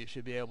Mukta, you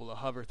should be able to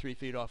hover 3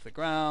 feet off the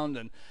ground,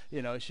 and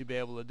you should be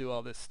able to do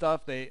all this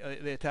stuff. They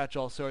attach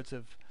all sorts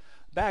of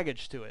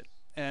baggage to it,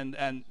 and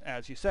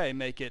as you say,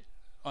 make it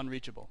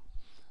unreachable.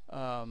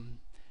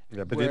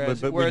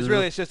 Whereas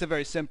really it's just a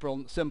very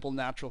simple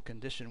natural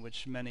condition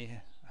which many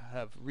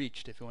have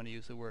reached, if you want to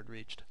use the word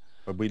reached.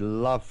 But we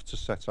love to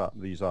set up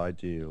these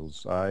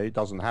ideals. It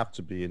doesn't have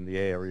to be in the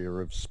area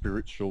of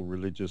spiritual,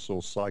 religious,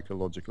 or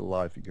psychological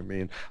life. It can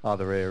be in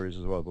other areas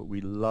as well. But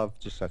we love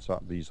to set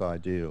up these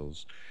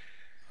ideals.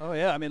 Oh,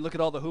 yeah. I mean, look at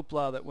all the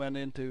hoopla that went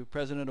into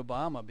President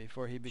Obama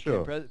before he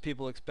became president.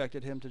 People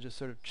expected him to just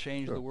sort of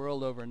change the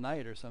world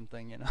overnight or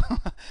something,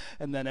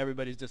 and then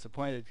everybody's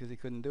disappointed because he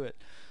couldn't do it.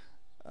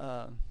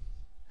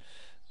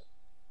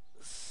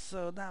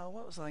 So now,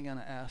 what was I going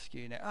to ask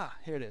you now?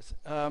 Here it is.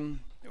 Do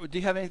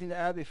you have anything to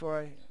add before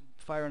I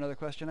fire another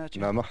question at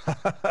you? No,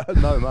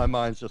 no, my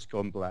mind's just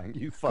gone blank.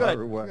 You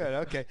fire away. Good,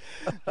 okay.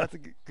 That's a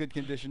good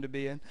condition to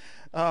be in.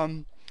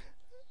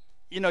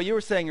 You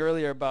were saying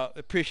earlier about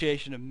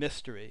appreciation of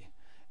mystery,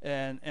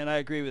 and I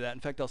agree with that. In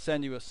fact, I'll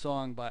send you a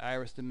song by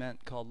Iris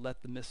DeMent called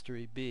 "Let the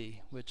Mystery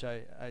Be," which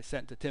I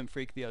sent to Tim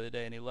Freak the other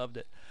day, and he loved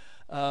it.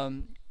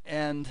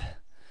 And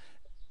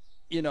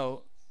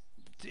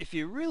if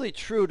you're really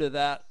true to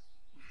that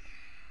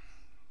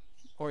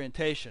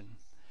orientation,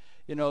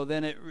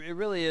 then it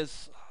really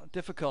is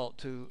difficult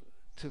to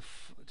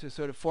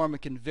sort of form a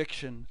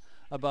conviction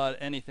about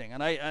anything.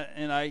 And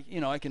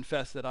I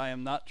confess that I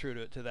am not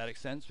true to that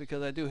extent,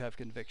 because I do have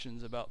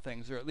convictions about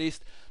things, or at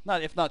least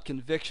if not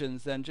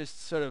convictions, then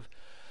just sort of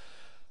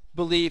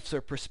beliefs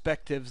or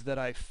perspectives that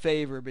I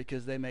favor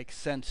because they make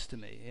sense to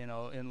me.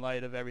 In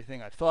light of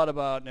everything I've thought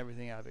about and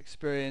everything I've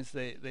experienced,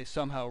 they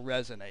somehow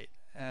resonate.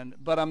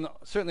 But I'm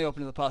certainly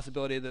open to the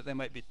possibility that they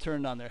might be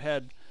turned on their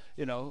head,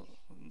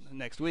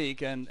 next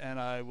week, and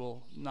I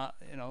will not,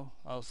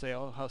 I'll say,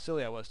 oh, how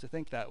silly I was to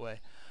think that way.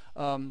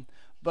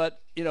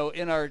 But in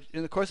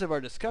the course of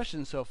our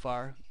discussion so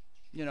far,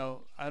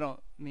 I don't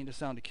mean to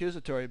sound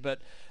accusatory,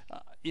 but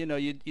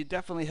you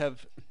definitely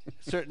have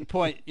certain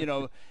point,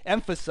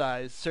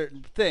 emphasize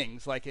certain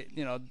things, like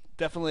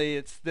definitely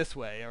it's this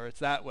way or it's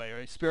that way,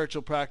 or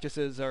spiritual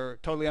practices are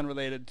totally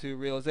unrelated to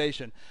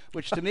realization,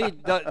 which to me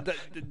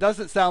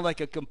doesn't sound like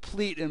a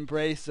complete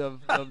embrace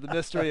of the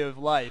mystery of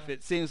life.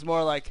 It seems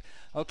more like,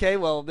 okay,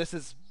 well, this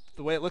is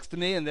the way it looks to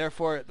me, and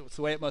therefore it's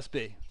the way it must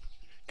be.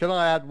 Can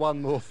I add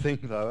one more thing,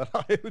 though?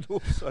 I would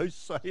also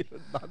say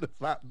that none of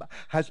that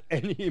has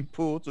any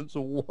importance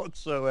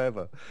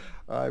whatsoever.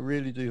 I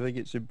really do think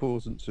it's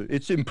important to.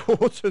 It's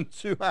important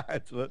to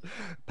add that,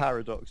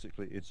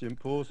 paradoxically, it's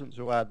important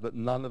to add that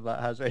none of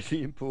that has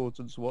any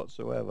importance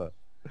whatsoever.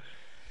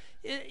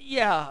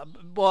 Yeah,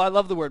 well, I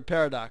love the word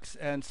paradox,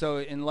 and so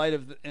in light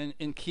of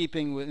in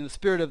keeping with in the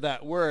spirit of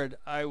that word,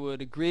 I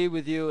would agree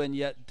with you and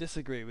yet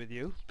disagree with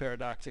you,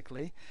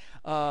 paradoxically,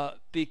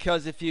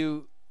 because if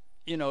you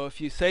if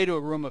you say to a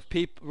room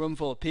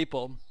full of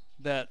people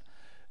that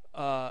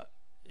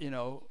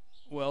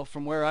well,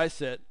 from where I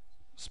sit,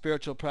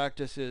 spiritual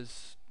practice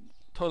is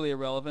totally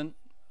irrelevant,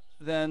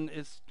 then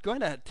it's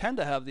going to tend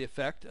to have the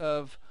effect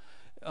of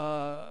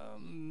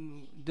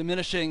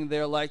diminishing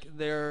their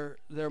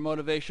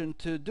motivation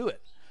to do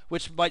it,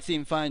 which might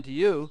seem fine to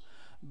you,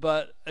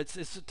 but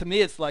it's to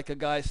me it's like a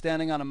guy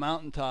standing on a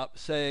mountaintop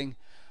saying,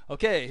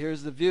 "Okay,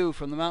 here's the view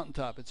from the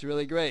mountaintop. It's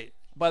really great.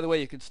 By the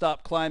way, you could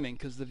stop climbing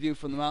because the view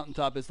from the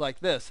mountaintop is like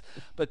this."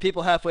 But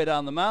people halfway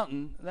down the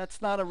mountain,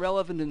 that's not a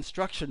relevant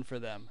instruction for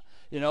them.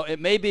 It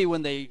may be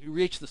when they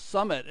reach the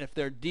summit, if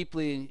they're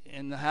deeply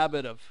in the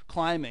habit of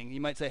climbing, you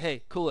might say,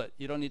 "Hey, cool it.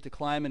 You don't need to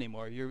climb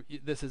anymore.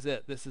 This is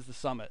it. This is the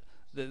summit.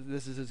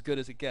 This is as good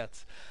as it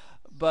gets."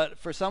 But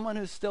for someone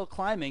who's still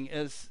climbing,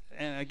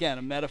 and again,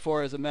 a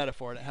metaphor is a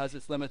metaphor, and it has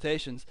its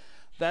limitations,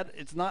 that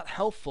it's not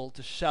helpful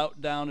to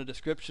shout down a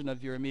description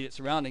of your immediate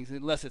surroundings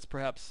unless it's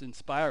perhaps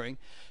inspiring.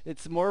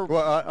 It's more.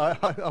 Well,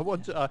 I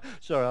want to.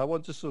 Sorry, I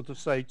want to sort of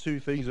say two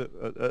things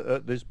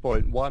at this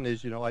point. One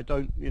is, I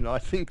don't. I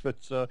think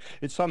that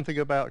it's something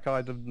about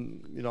kind of.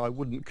 I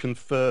wouldn't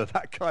confer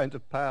that kind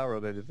of power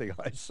on anything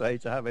I say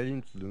to have any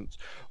influence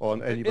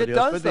on anybody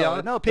else. It does,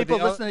 though. No, people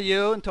listen to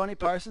you and Tony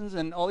Parsons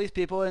and all these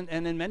people, and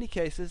in many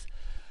cases,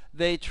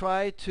 they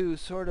try to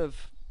sort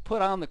of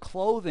put on the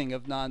clothing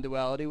of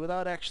non-duality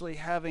without actually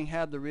having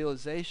had the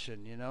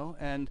realization,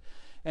 and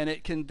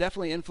it can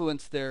definitely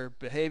influence their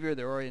behavior,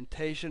 their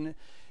orientation.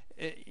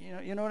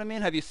 You know what I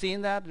mean? Have you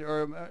seen that,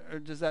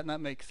 or does that not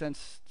make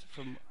sense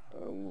from?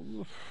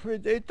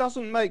 It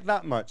doesn't make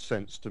that much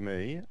sense to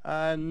me,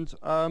 and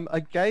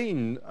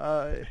again,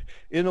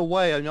 in a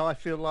way, I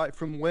feel like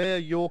from where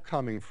you're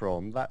coming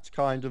from, that's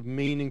kind of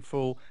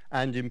meaningful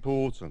and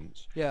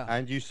important. Yeah.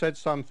 And you said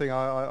something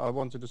I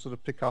wanted to sort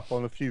of pick up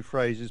on a few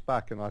phrases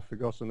back, and I've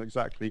forgotten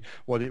exactly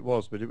what it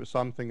was, but it was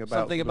something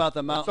about the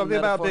mountain. Something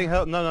metaphor?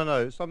 About being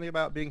no, something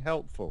about being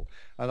helpful.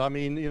 And I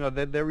mean,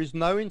 there is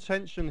no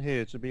intention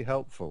here to be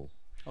helpful.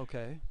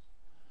 Okay.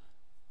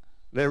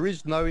 There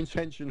is no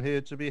intention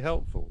here to be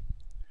helpful.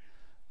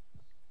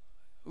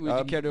 Would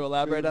you care to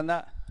elaborate on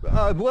that?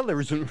 Well,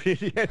 there isn't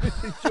really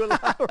anything to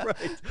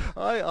elaborate.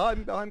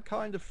 I'm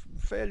kind of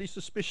fairly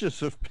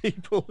suspicious of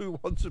people who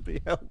want to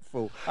be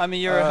helpful. I mean,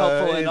 you're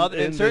helpful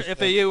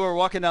if you were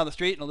walking down the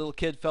street and a little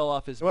kid fell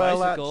off his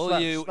bicycle,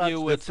 that's you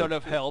would different. Sort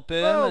of help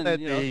him. Well,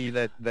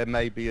 there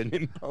may be an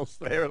impulse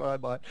there, and I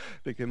might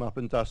pick him up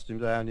and dust him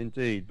down,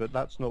 indeed. But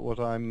that's not what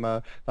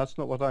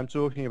I'm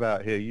talking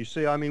about here. You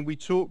see, I mean, we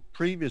talked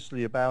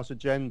previously about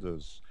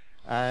agendas.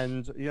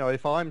 And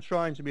if I'm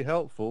trying to be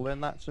helpful, then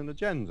that's an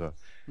agenda,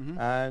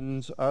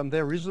 and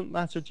there isn't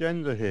that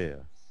agenda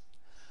here.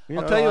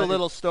 I'll tell you a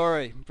little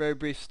story, very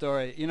brief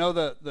story.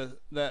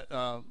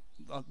 The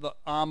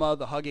Amma,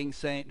 the hugging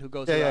saint who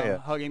goes around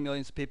hugging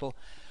millions of people.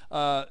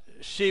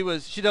 She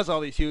does all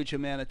these huge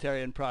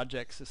humanitarian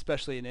projects,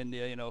 especially in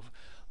India.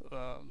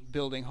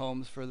 Building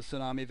homes for the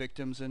tsunami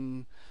victims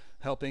and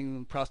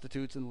helping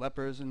prostitutes and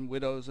lepers and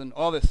widows and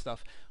all this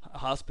stuff,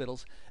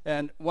 hospitals.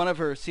 And one of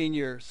her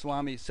senior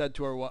swamis said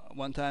to her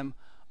one time,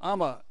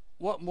 "Amma,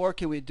 what more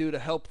can we do to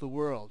help the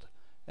world?"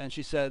 And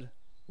she said,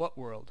 "What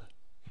world?"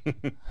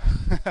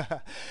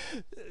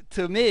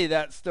 To me,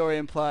 that story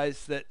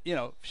implies that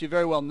she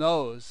very well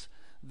knows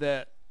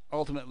that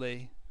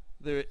ultimately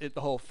the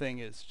whole thing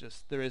is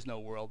just there is no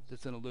world.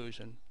 It's an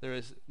illusion.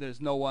 There's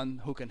no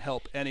one who can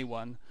help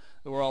anyone.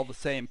 We're all the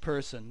same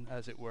person,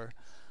 as it were.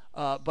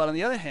 But on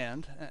the other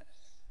hand,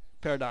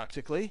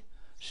 paradoxically,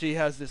 she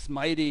has this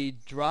mighty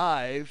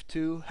drive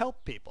to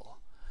help people,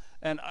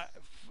 and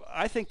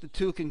I think the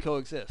two can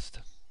coexist.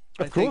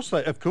 Of course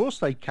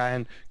they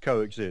can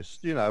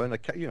coexist. And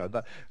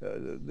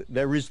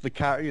there is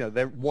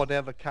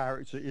whatever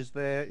character is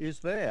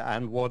there,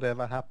 and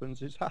whatever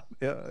happens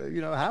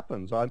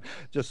happens. I'm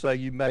just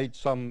saying you made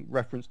some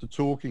reference to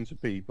talking to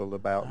people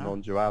about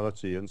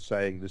non-duality and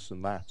saying this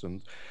and that,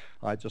 and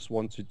I just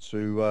wanted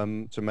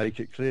to make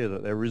it clear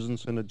that there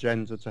isn't an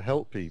agenda to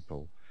help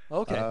people.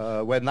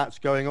 Okay. When that's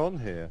going on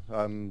here.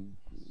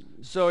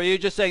 So are you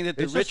just saying that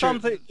it's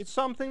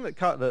something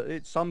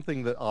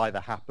that either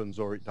happens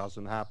or it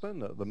doesn't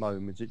happen. At the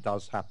moment, it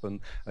does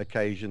happen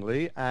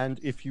occasionally. And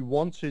if you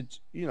wanted,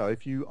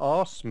 if you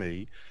asked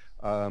me,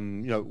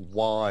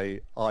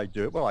 why I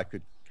do it, well, I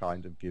could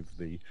kind of give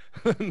the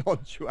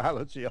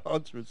non-duality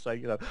answer and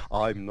say,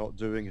 I'm not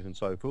doing it and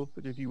so forth.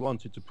 But if you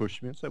wanted to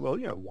push me and say, well,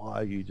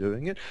 why are you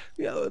doing it?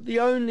 The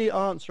only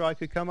answer I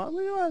could come up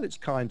with, well, it's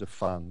kind of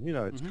fun.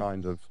 It's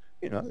kind of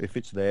You know, if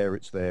it's there,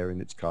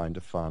 and it's kind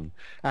of fun.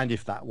 And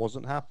if that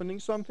wasn't happening,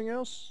 something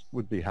else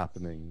would be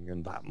happening,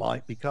 and that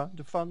might be kind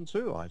of fun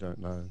too. I don't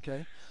know.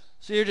 Okay.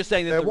 So you're just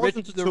saying that There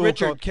wasn't the at all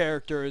Richard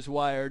character is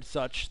wired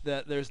such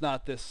that there's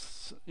not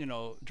this,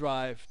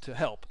 drive to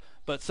help,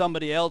 but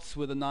somebody else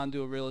with a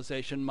non-dual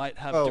realization might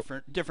have well,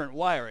 different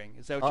wiring.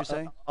 Is that what you're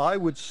saying? I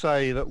would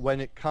say that when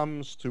it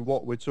comes to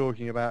what we're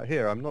talking about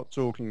here, I'm not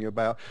talking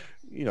about,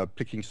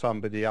 picking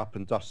somebody up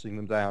and dusting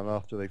them down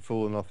after they've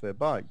fallen off their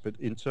bike. But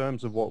in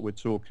terms of what we're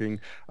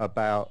talking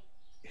about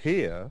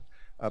here,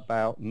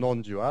 about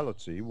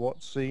non-duality,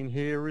 what's seen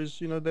here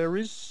is, there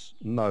is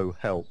no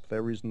help.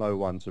 There is no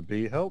one to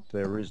be helped.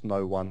 There is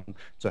no one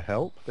to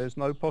help. There's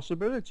no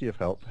possibility of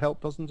help.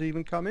 Help doesn't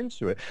even come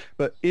into it.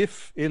 But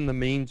if in the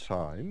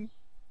meantime,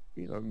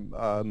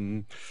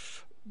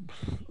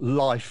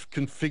 life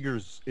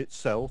configures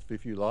itself,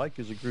 if you like,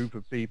 as a group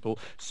of people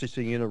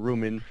sitting in a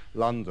room in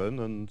London,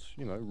 and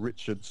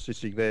Richard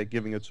sitting there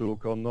giving a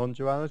talk on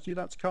non-duality,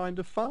 that's kind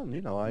of fun.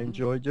 I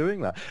enjoy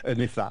doing that.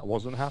 And if that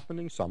wasn't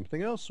happening,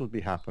 something else would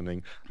be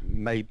happening.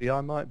 Maybe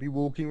I might be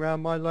walking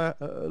around my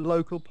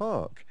local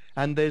park.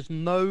 And there's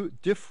no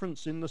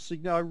difference in the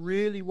signal. I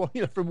really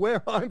want, from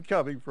where I'm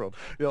coming from,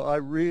 I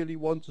really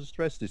want to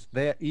stress this.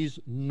 There is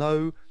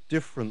no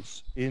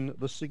difference in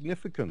the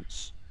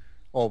significance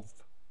of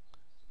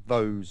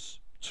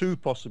those two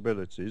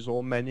possibilities,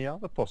 or many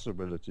other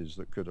possibilities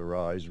that could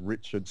arise.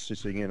 Richard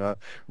sitting in a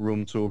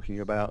room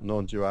talking about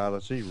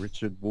non-duality,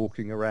 Richard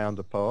walking around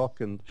a park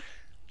and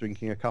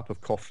drinking a cup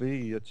of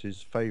coffee at his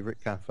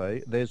favorite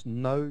cafe. There's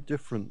no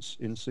difference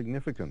in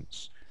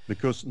significance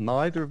because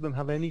neither of them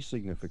have any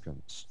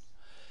significance.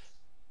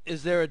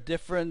 Is there a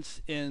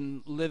difference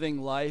in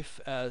living life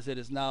as it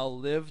is now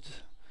lived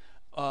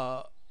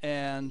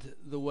and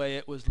the way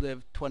it was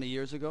lived 20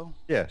 years ago?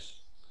 Yes,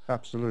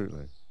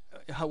 absolutely.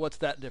 What's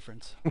that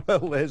difference? Well,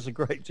 there's a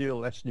great deal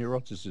less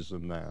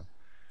neuroticism now.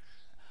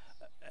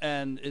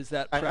 And is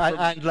that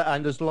preferable?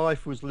 And as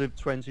life was lived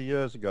 20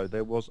 years ago,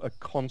 there was a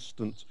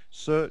constant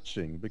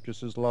searching,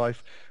 because as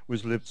life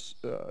was lived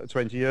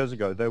 20 years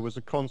ago, there was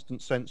a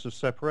constant sense of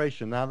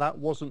separation. Now, that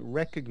wasn't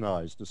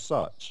recognized as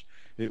such.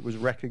 It was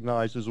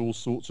recognized as all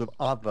sorts of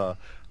other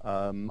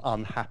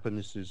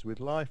unhappinesses with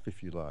life,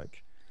 if you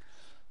like.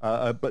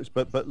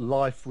 But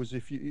life was,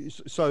 if you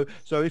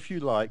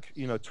like,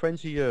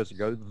 20 years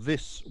ago,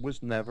 this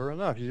was never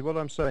enough. You see, what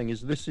I'm saying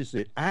is this is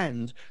it,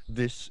 and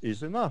this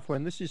is enough.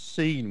 When this is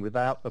seen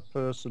without a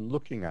person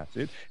looking at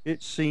it,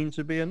 it's seen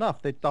to be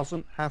enough. There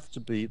doesn't have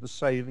to be the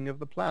saving of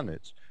the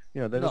planet.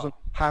 There doesn't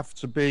have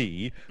to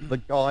be the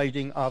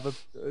guiding other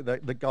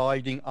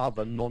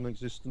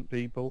non-existent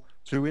people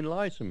to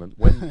enlightenment.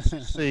 When this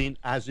is seen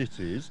as it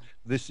is,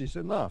 this is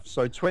enough.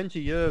 So 20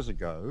 years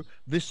ago,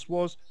 this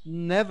was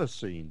never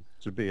seen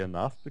to be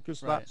enough, because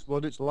that's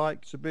what it's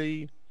like to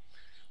be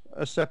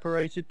a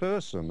separated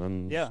person.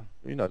 And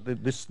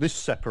this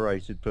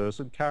separated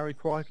person carried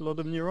quite a lot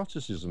of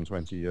neuroticism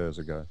 20 years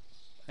ago.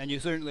 And you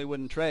certainly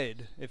wouldn't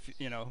trade if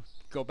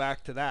go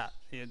back to that.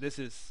 This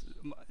is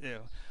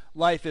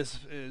life is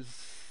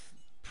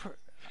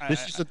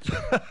this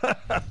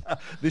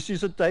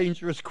is a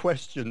dangerous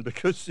question,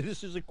 because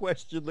this is a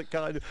question that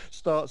kind of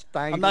starts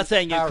dangling. I'm not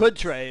saying you could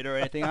trade or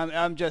anything.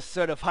 I'm just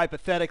sort of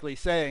hypothetically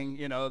saying,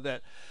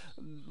 that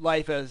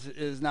life as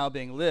is now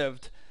being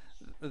lived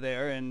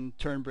there in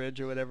Turnbridge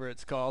or whatever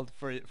it's called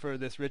for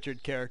this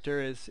Richard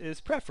character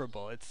is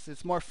preferable.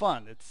 It's more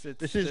fun.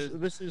 This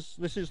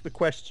is the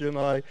question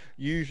I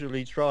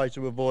usually try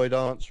to avoid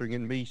answering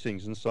in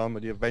meetings, and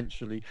somebody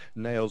eventually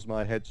nails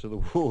my head to the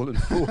wall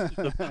and forces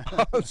an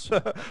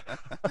answer.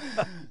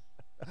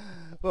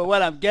 Well,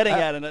 what I'm getting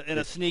at in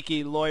a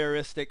sneaky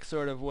lawyeristic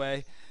sort of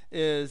way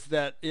is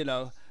that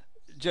your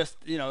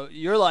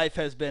life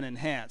has been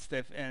enhanced,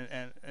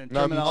 and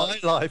terminology.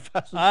 My life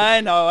hasn't.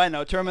 I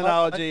know.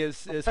 Terminology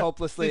is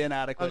hopelessly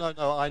inadequate.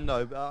 No, I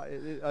know.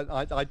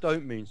 I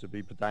don't mean to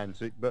be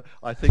pedantic, but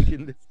I think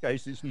in this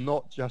case it's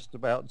not just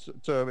about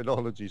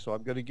terminology. So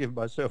I'm going to give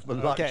myself the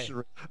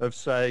luxury of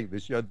saying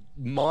this.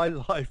 My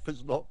life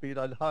has not been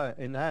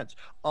enhanced.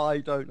 I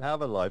don't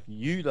have a life.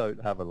 You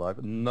don't have a life.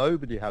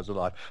 Nobody has a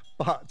life.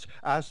 But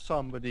as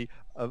somebody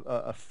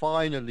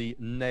finally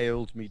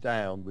nailed me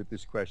down with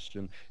this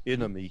question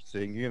in a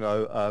meeting,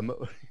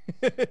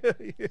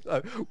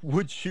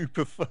 would you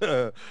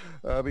prefer,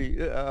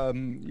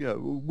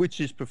 which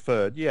is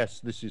preferred?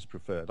 Yes, this is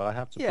preferred. I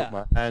have to put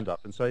my hand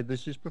up and say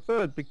this is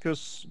preferred,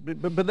 because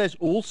but there's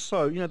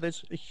also,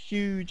 there's a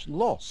huge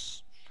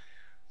loss.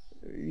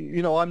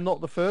 I'm not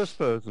the first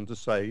person to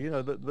say,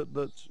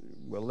 that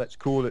well, let's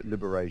call it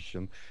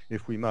liberation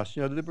if we must.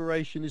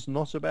 Liberation is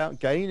not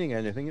about gaining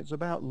anything. It's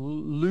about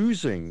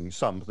losing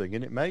something.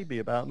 And it may be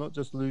about not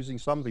just losing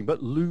something,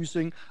 but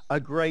losing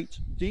a great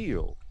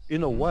deal.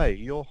 In a way,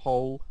 your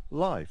whole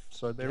life.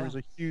 So there is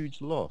a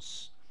huge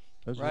loss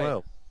as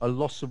well. A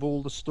loss of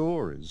all the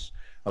stories,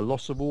 a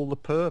loss of all the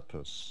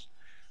purpose,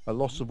 a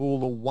loss of all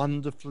the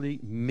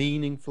wonderfully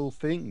meaningful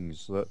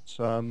things that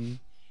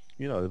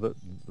you know,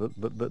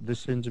 that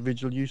this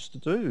individual used to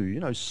do. You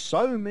know,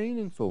 so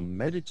meaningful,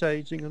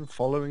 meditating and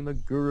following the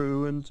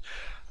guru and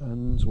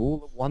all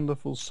the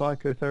wonderful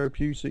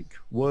psychotherapeutic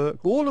work,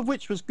 all of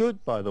which was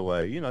good, by the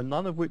way. You know,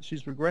 none of which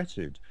is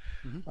regretted.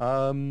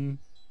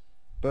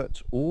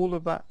 But all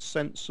of that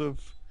sense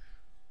of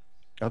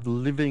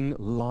living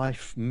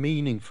life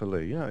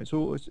meaningfully, you know, it's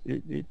always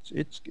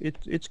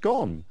it's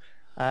gone.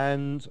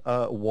 And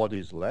what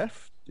is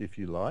left, if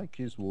you like,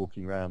 is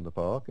walking around the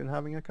park and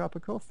having a cup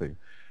of coffee.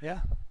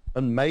 Yeah.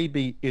 And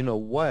maybe in a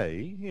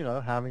way, you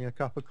know, having a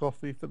cup of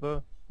coffee for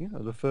the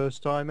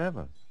first time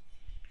ever.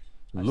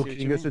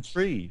 Looking at a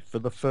tree for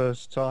the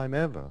first time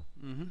ever.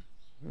 You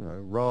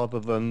know, rather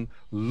than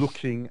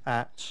looking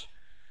at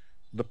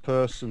the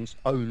person's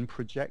own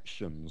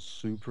projections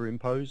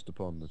superimposed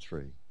upon the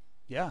tree.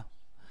 Yeah.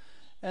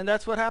 And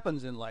that's what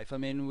happens in life. I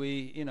mean,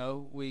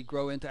 we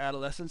grow into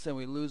adolescence and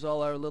we lose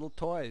all our little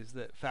toys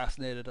that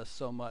fascinated us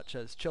so much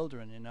as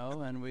children, you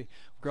know, and we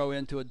grow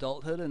into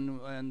adulthood,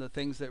 and the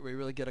things that we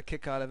really get a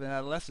kick out of in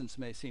adolescence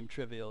may seem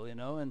trivial, you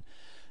know, and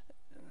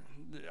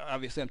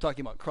obviously I'm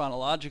talking about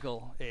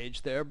chronological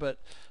age there, but,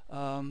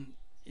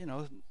 you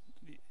know,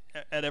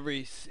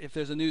 if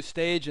there's a new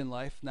stage in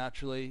life,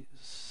 naturally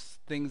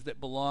things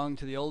that belong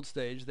to the old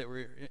stage that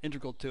were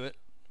integral to it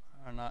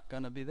are not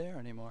going to be there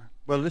anymore.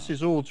 Well, this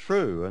is all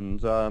true,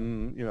 and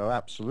you know,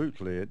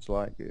 absolutely. It's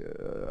like you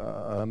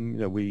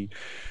know, we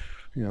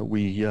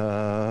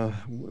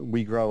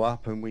grow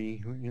up and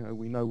we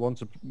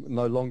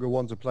no longer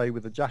want to play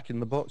with the Jack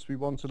in the Box. We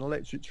want an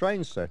electric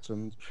train set,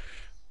 and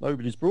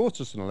nobody's brought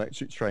us an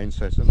electric train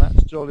set, and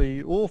that's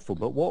jolly awful.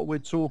 But what we're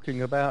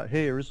talking about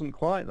here isn't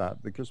quite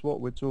that, because what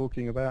we're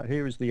talking about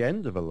here is the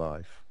end of a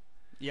life.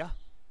 Yeah.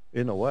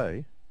 In a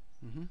way.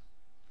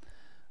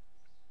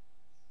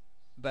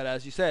 But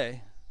as you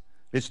say,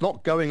 it's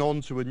not going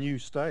on to a new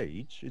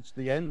stage. It's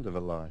the end of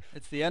a life.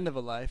 It's the end of a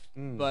life,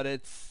 but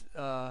it's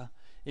from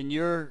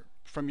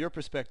your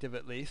perspective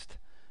at least,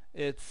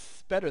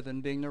 it's better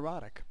than being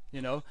neurotic.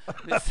 You know,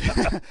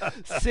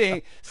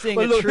 seeing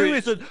well, a look,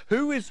 tree.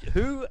 who is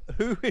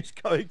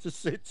going to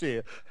sit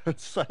here and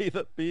say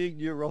that being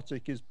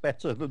neurotic is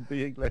better than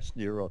being less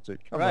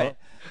neurotic? Come on.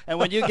 And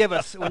when you give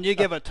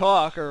a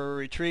talk or a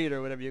retreat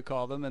or whatever you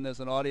call them, and there's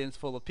an audience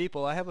full of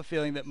people, I have a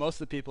feeling that most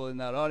of the people in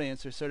that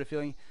audience are sort of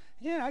feeling,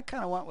 yeah, I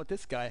kind of want what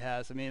this guy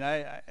has. I mean,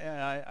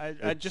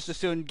 I'd just as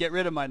soon get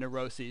rid of my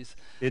neuroses.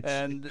 It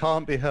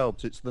can't be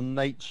helped. It's the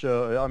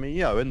nature. I mean,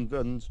 you know,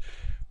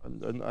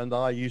 and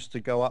I used to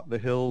go up the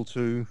hill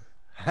to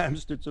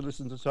Hampstead to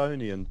listen to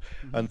Tony and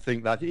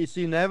think that it's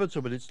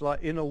inevitable. It's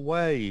like, in a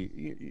way,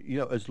 you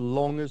know, as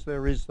long as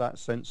there is that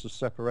sense of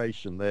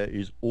separation, there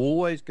is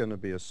always going to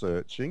be a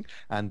searching,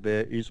 and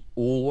there is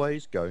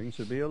always going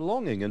to be a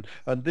longing. And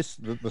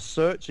the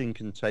searching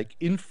can take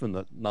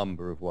infinite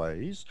number of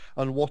ways,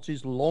 and what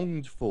is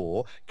longed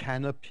for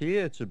can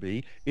appear to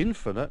be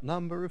infinite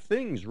number of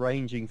things,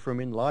 ranging from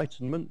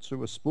enlightenment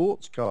to a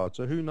sports car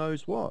to who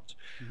knows what.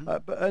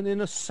 And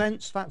in a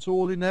sense, that's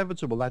all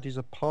inevitable. That is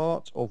a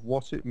part of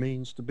what it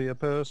means to be a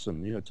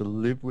person, you know, to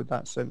live with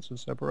that sense of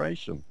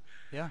separation.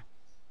 Yeah.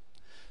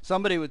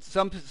 Some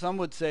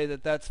would say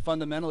that that's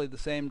fundamentally the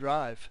same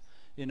drive,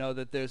 you know,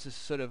 that there's this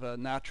sort of a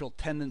natural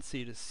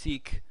tendency to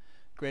seek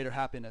greater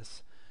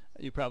happiness.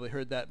 You probably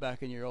heard that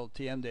back in your old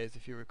TM days,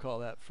 if you recall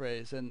that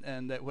phrase,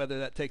 and that whether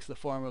that takes the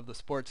form of the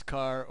sports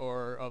car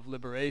or of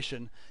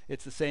liberation,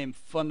 it's the same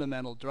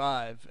fundamental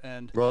drive.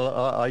 And well,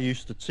 I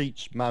used to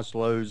teach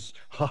Maslow's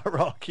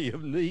hierarchy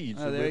of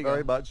needs, and we're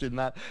very much in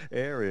that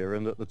area,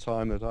 and at the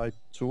time that I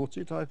taught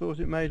it, I thought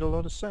it made a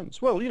lot of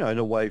sense. Well, you know, in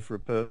a way, for a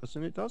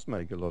person, it does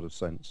make a lot of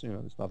sense. You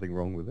know, there's nothing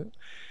wrong with it.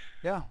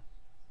 Yeah.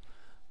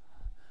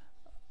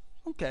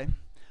 Okay.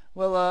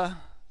 Well,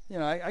 you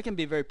know, I can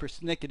be very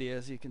persnickety,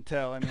 as you can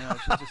tell. I mean, I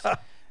should just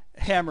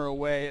hammer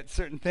away at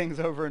certain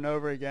things over and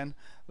over again.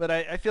 But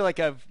I feel like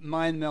I've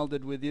mind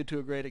melded with you to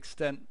a great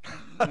extent,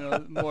 you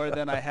know, more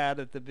than I had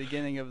at the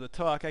beginning of the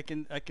talk. I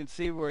can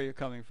see where you're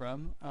coming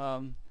from.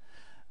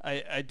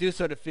 I do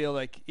sort of feel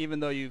like,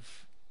 even though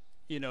you've,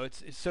 you know,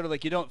 it's sort of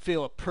like you don't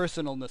feel a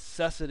personal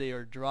necessity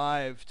or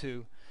drive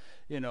to,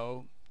 you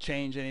know,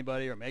 change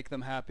anybody or make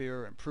them happy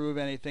or improve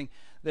anything.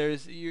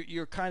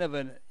 You're kind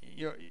of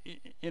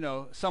you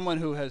know, someone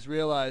who has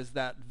realized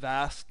that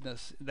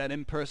vastness, that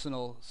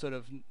impersonal sort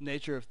of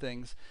nature of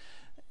things,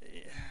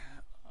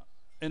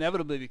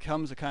 inevitably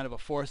becomes a kind of a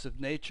force of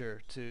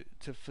nature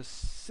to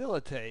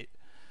facilitate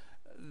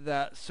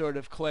that sort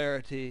of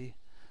clarity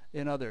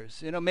in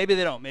others. You know, maybe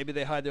they don't. Maybe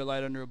they hide their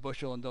light under a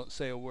bushel and don't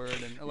say a word,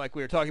 and like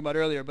we were talking about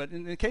earlier. But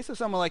in the case of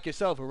someone like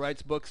yourself who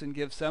writes books and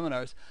gives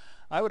seminars,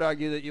 I would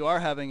argue that you are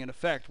having an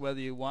effect, whether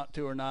you want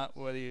to or not,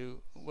 whether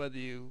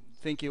you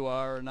think you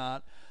are or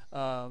not,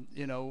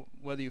 you know,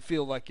 whether you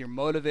feel like you're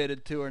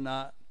motivated to or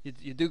not.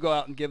 you do go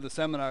out and give the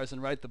seminars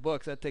and write the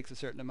books. That takes a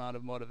certain amount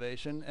of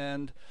motivation,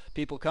 and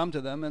people come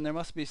to them, and there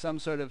must be some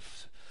sort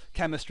of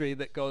chemistry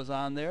that goes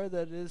on there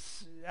that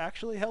is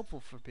actually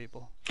helpful for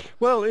people.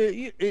 Well,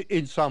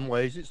 in some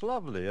ways, it's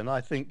lovely, and I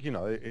think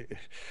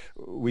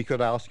we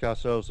could ask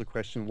ourselves the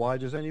question: why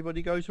does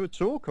anybody go to a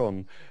talk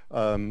on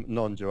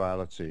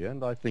non-duality?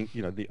 And I think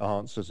the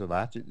answer to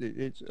that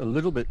it's a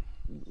little bit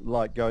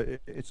like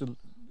it's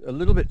a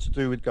little bit to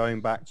do with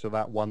going back to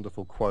that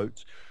wonderful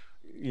quote.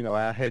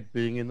 Our head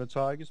being in the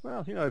tiger's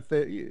mouth. If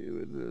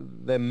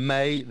there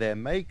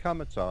may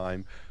come a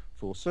time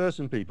for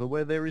certain people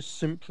where there is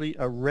simply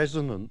a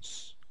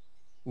resonance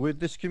with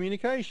this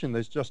communication.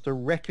 There's just a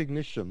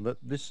recognition that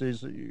this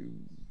is,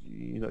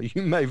 you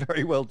may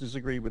very well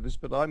disagree with this,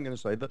 but I'm going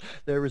to say that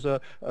there is a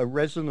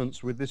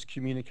resonance with this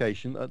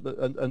communication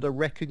and a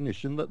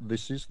recognition that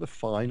this is the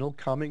final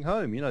coming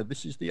home.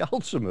 This is the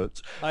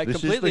ultimate. I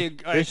completely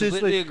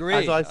agree.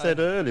 As I said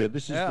earlier,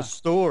 this is the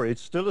story.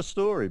 It's still a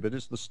story, but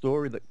it's the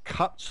story that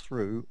cuts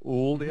through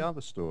all the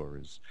other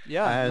stories.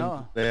 Yeah,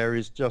 and there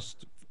is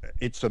just,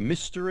 it's a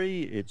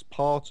mystery. It's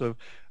part of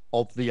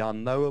the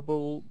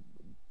unknowable.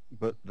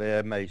 But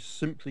there may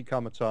simply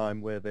come a time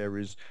where there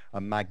is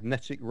a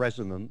magnetic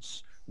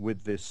resonance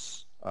with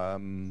this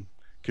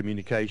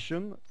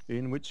communication,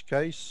 in which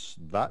case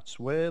that's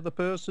where the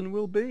person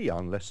will be,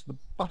 unless the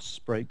bus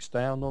breaks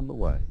down on the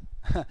way.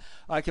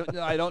 I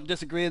don't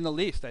disagree in the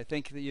least. I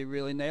think that you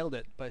really nailed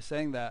it by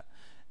saying that.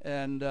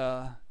 And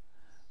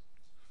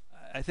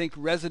I think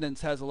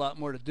resonance has a lot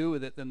more to do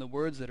with it than the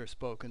words that are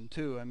spoken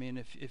too. I mean,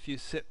 if you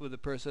sit with a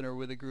person or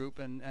with a group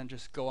and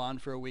just go on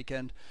for a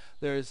weekend,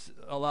 there's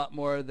a lot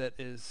more that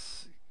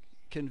is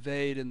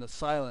conveyed in the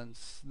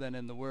silence than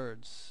in the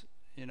words,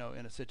 in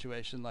a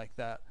situation like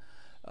that.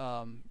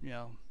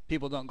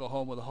 People don't go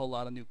home with a whole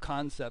lot of new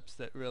concepts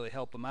that really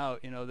help them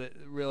out,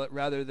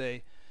 rather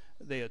they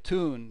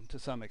attune to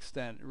some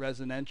extent,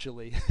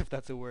 resonantially, if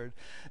that's a word,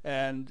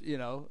 and,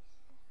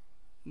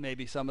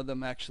 maybe some of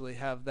them actually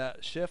have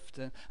that shift.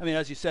 And I mean,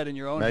 as you said, in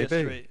your own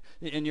history,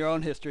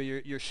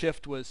 your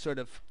shift was sort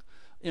of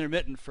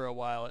intermittent for a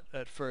while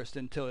at first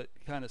until it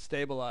kind of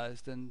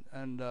stabilized. And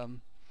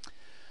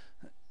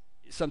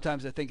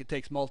sometimes I think it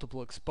takes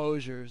multiple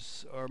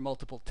exposures or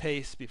multiple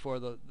tastes before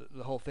the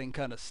whole thing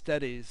kind of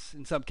steadies.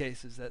 In some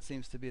cases, that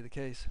seems to be the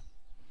case.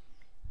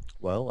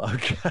 Well,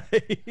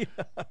 okay.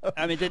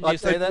 I mean, didn't you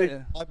say that?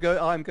 Yeah.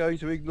 I'm going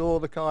to ignore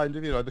the kind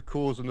of, the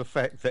cause and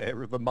effect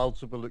there of the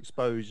multiple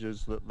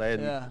exposures that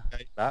then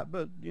create that,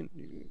 but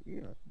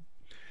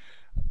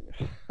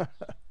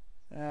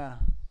Yeah.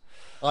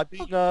 I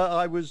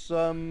was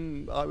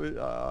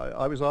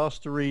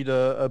asked to read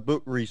a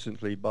book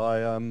recently by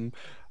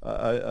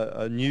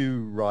a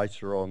new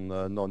writer on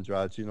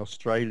non-duality, an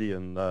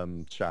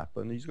Australian chap,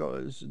 and he's got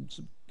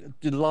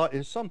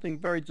there's something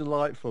very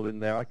delightful in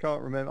there. I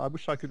can't remember. I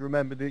wish I could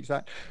remember the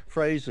exact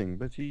phrasing,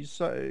 but he's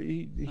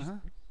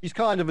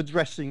kind of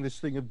addressing this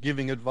thing of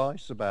giving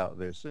advice about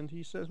this, and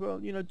he says, well,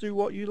 do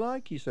what you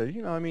like. He says,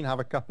 have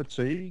a cup of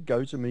tea,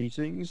 go to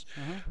meetings.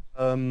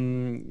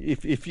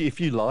 If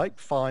you like,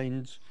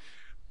 find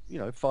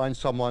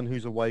someone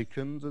who's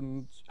awakened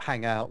and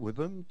hang out with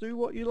them. Do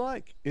what you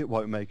like. It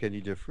won't make any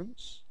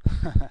difference.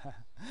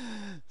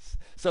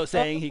 So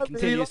saying he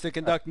continues to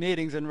conduct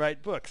meetings and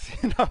write books,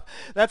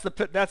 that's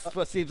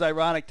what seems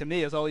ironic to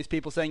me, is all these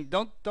people saying,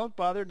 don't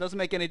bother, it doesn't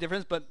make any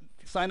difference, but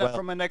sign up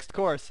for my next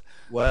course.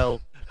 Well,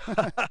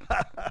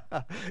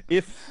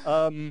 if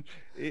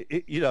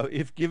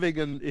giving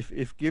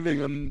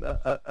them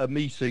a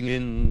meeting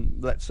in,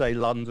 let's say,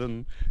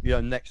 London,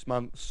 next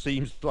month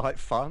seems like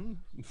fun,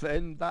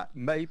 then that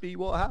may be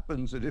what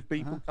happens. And if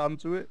people come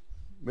to it,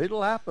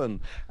 it'll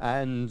happen.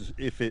 And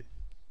if it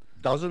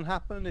doesn't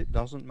happen, it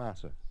doesn't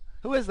matter.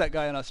 Who is that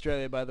guy in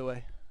Australia, by the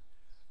way?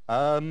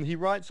 He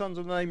writes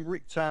under the name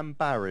Rick Tam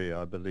Barry,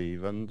 I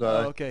believe, and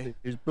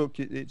his book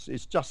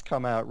it's just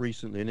come out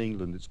recently in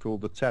England. It's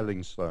called The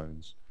Telling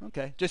Stones.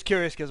 Okay, just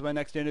curious because my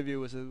next interview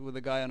was with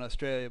a guy in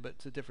Australia, but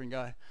it's a different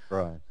guy.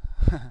 Right.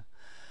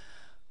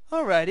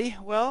 Alrighty.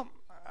 Well,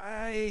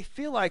 I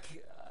feel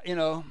like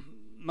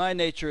my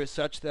nature is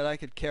such that I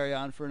could carry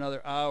on for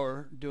another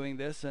hour doing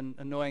this and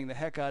annoying the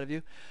heck out of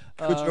you.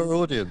 Could your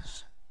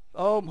audience?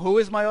 Oh, who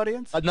is my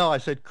audience? No, I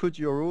said, could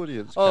your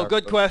audience? Oh,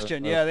 good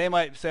question. Yeah, they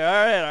might say, all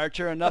right,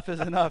 Archer, enough is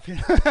enough.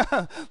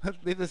 Let's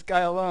leave this guy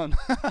alone.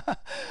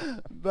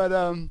 But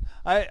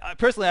I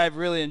personally, I've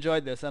really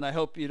enjoyed this, and I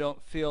hope you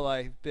don't feel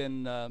I've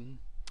been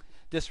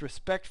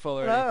disrespectful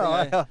or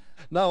anything.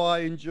 No, I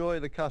enjoy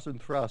the cut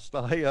and thrust.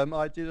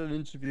 I did an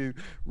interview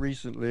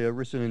recently, a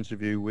written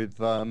interview with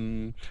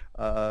a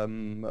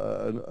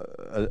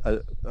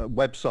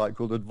website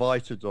called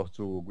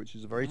Advaita.org, which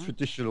is a very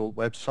traditional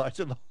website,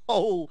 and the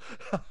whole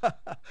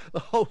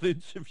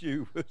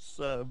interview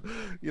was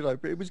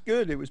it was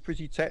good. It was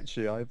pretty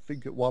tetchy. I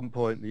think at one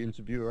point the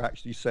interviewer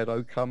actually said,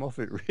 "Oh, come off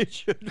it,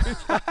 Richard."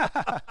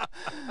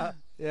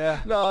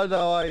 Yeah.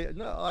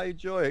 I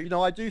enjoy it.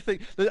 I do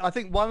think that, I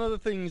think one of the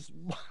things,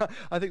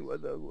 I think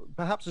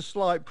perhaps a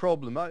slight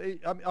problem. I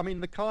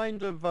mean, the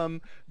kind of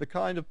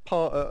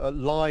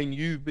line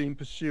you've been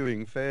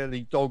pursuing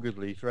fairly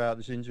doggedly throughout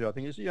this interview, I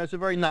think it's a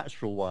very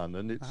natural one,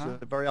 and it's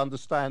very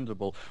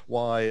understandable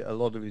why a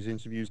lot of these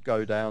interviews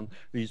go down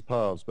these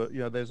paths. But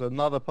there's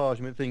another part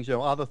of it, things,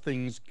 other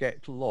things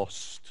get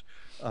lost.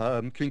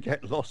 Can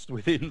get lost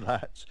within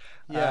that.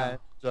 Yeah.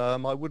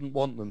 And I wouldn't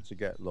want them to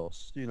get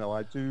lost.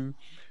 I do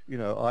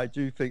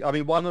think, I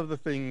mean, one of the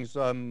things,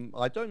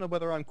 I don't know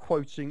whether I'm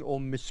quoting or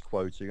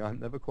misquoting, I'm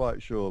never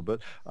quite sure,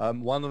 but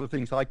one of the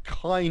things I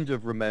kind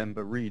of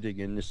remember reading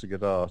in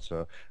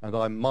Nisargadatta, and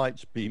I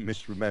might be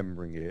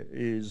misremembering it,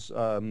 is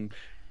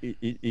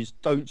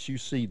don't you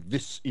see,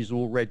 this is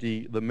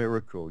already the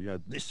miracle.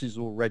 This is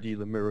already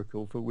the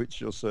miracle for which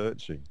you're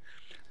searching.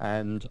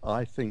 And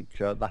I think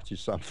that is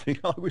something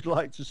I would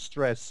like to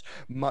stress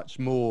much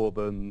more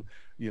than,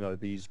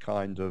 these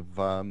kind of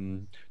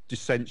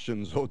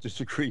dissensions or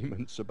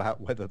disagreements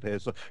about whether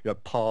there's a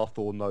path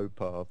or no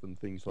path and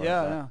things like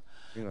that.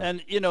 Yeah.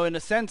 And, in a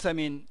sense, I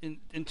mean,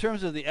 in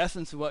terms of the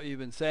essence of what you've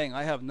been saying,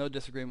 I have no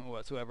disagreement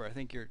whatsoever. I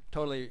think you're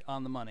totally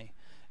on the money.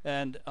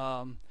 And,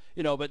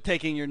 but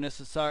taking your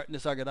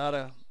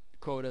Nisargadatta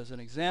quote as an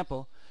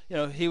example,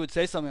 he would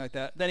say something like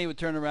that. Then he would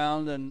turn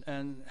around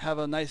and have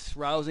a nice,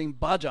 rousing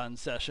bhajan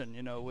session,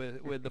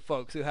 with the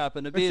folks who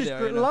happen to be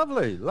there.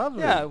 Lovely.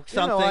 Yeah,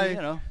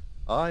 something,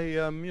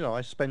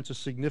 I spent a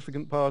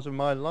significant part of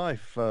my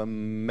life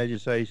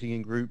meditating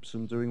in groups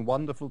and doing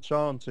wonderful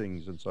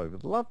chantings and so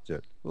forth. Loved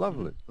it.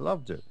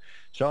 Loved it.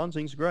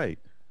 Chanting's great.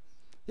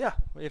 Yeah,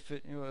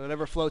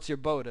 whatever floats your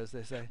boat, as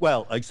they say.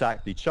 Well,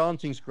 exactly.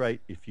 Chanting's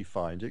great if you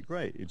find it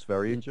great. It's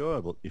very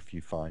enjoyable if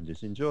you find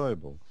it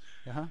enjoyable.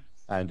 Uh-huh.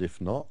 And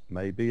if not,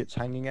 maybe it's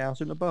hanging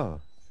out in a bar.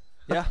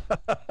 Yeah.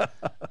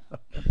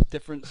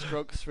 Different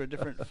strokes for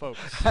different folks.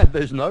 And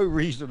there's no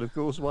reason, of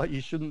course, why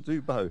you shouldn't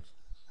do both.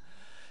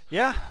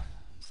 Yeah,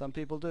 some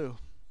people do.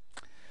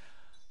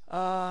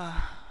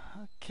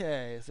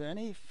 Okay, is there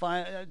any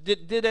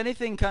did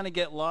anything kind of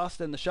get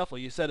lost in the shuffle?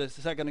 You said a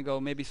second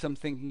ago maybe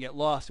something can get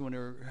lost when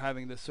we're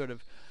having this sort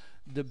of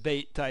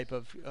debate type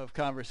of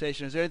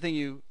conversation. Is there anything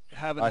you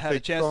haven't had a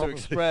chance to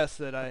express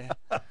that I...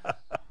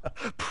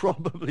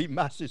 Probably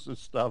masses of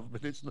stuff,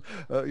 but it's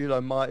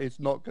it's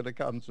not going to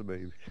come to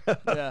me.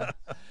 Yeah.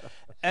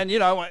 And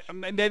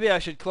maybe I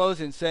should close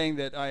in saying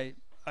that I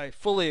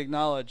fully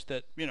acknowledge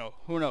that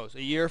who knows,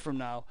 a year from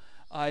now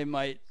I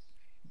might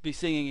be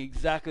singing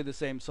exactly the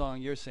same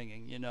song you're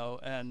singing,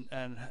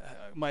 and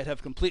might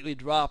have completely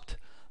dropped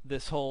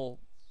this whole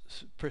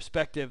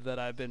perspective that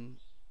I've been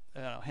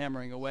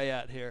hammering away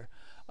at here.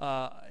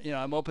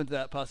 I'm open to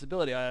that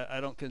possibility.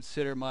 I don't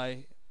consider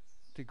my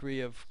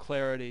degree of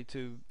clarity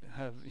to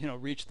have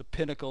reached the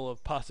pinnacle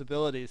of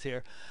possibilities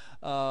here.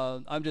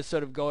 I'm just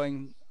sort of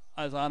going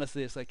as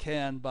honestly as I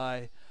can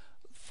by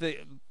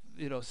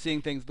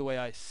seeing things the way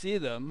I see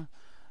them,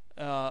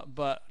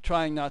 but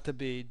trying not to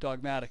be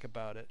dogmatic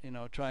about it,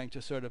 trying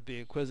to sort of be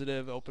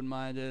inquisitive,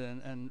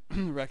 open-minded, and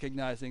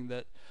recognizing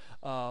that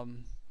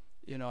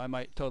I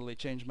might totally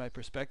change my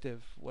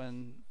perspective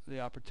when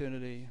the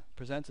opportunity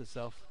presents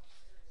itself.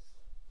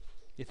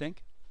 You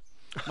think?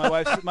 My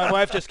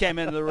wife just came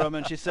into the room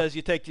and she says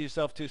you take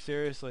yourself too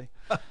seriously.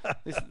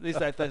 At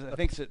least I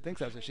think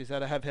that's what she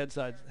said. I have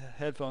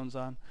headphones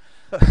on.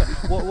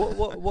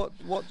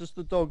 What does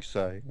the dog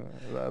say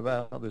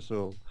about this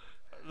all?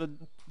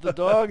 The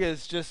dog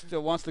is just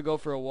wants to go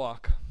for a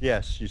walk.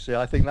 Yes, you see,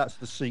 I think that's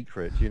the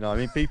secret. I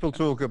mean, people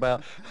talk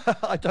about.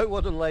 I don't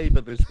want to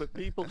labour this, but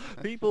people.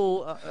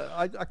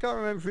 I can't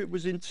remember if it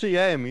was in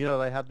TM.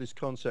 They had this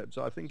concept.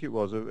 I think it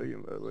was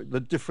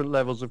the different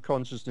levels of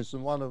consciousness,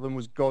 and one of them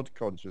was God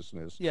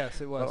consciousness. Yes,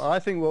 it was. I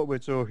think what we're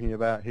talking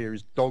about here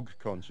is dog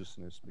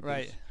consciousness.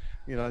 Because,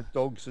 right.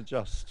 Dogs are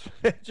just.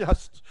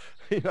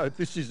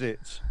 This is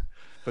it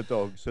for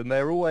dogs, and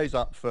they're always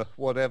up for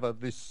whatever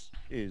this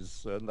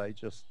is, and they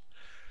just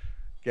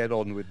get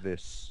on with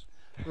this.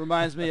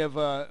 Reminds me of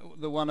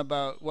the one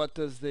about what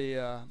does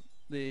the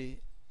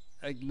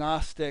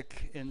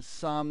agnostic,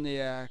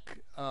 insomniac,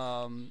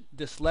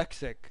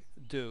 dyslexic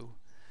do?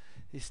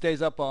 He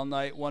stays up all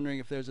night wondering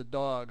if there's a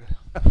dog.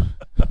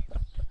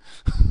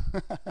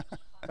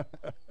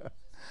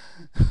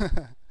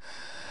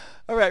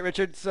 All right,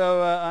 Richard.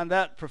 So on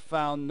that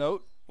profound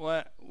note,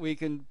 we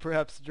can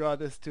perhaps draw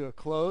this to a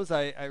close.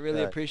 I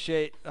really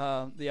appreciate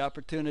the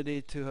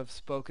opportunity to have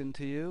spoken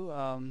to you.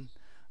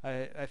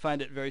 I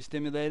find it very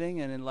stimulating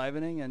and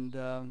enlivening, and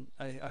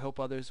I hope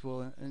others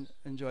will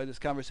enjoy this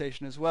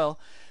conversation as well.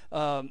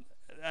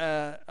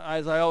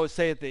 As I always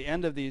say at the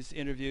end of these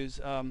interviews,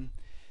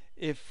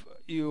 if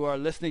you are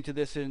listening to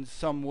this in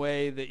some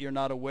way that you're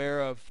not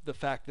aware of the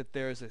fact that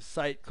there's a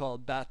site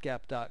called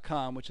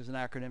batgap.com, which is an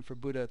acronym for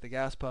Buddha at the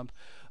Gas Pump,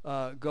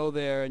 go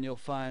there and you'll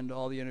find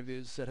all the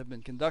interviews that have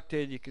been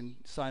conducted. You can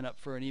sign up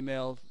for an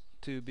email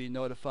to be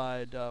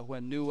notified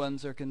when new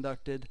ones are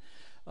conducted.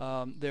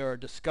 There are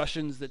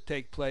discussions that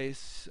take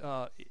place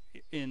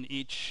in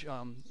each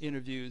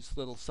interview's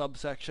little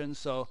subsection.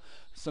 So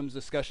some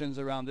discussions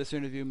around this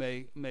interview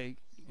may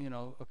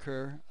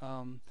occur.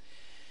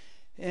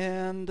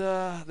 And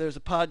there's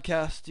a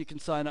podcast you can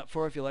sign up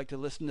for if you like to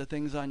listen to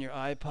things on your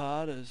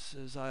iPod,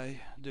 as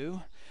I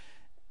do.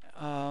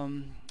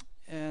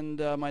 And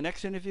my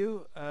next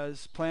interview,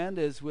 as planned,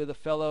 is with a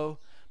fellow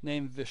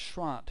named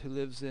Vishrant who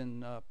lives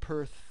in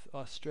Perth,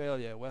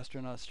 Australia,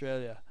 Western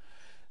Australia.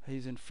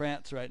 He's in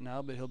France right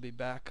now, but he'll be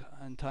back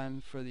on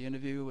time for the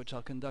interview, which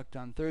I'll conduct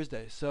on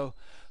Thursday. So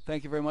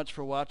thank you very much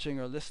for watching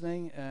or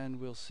listening, and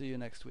we'll see you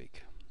next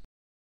week.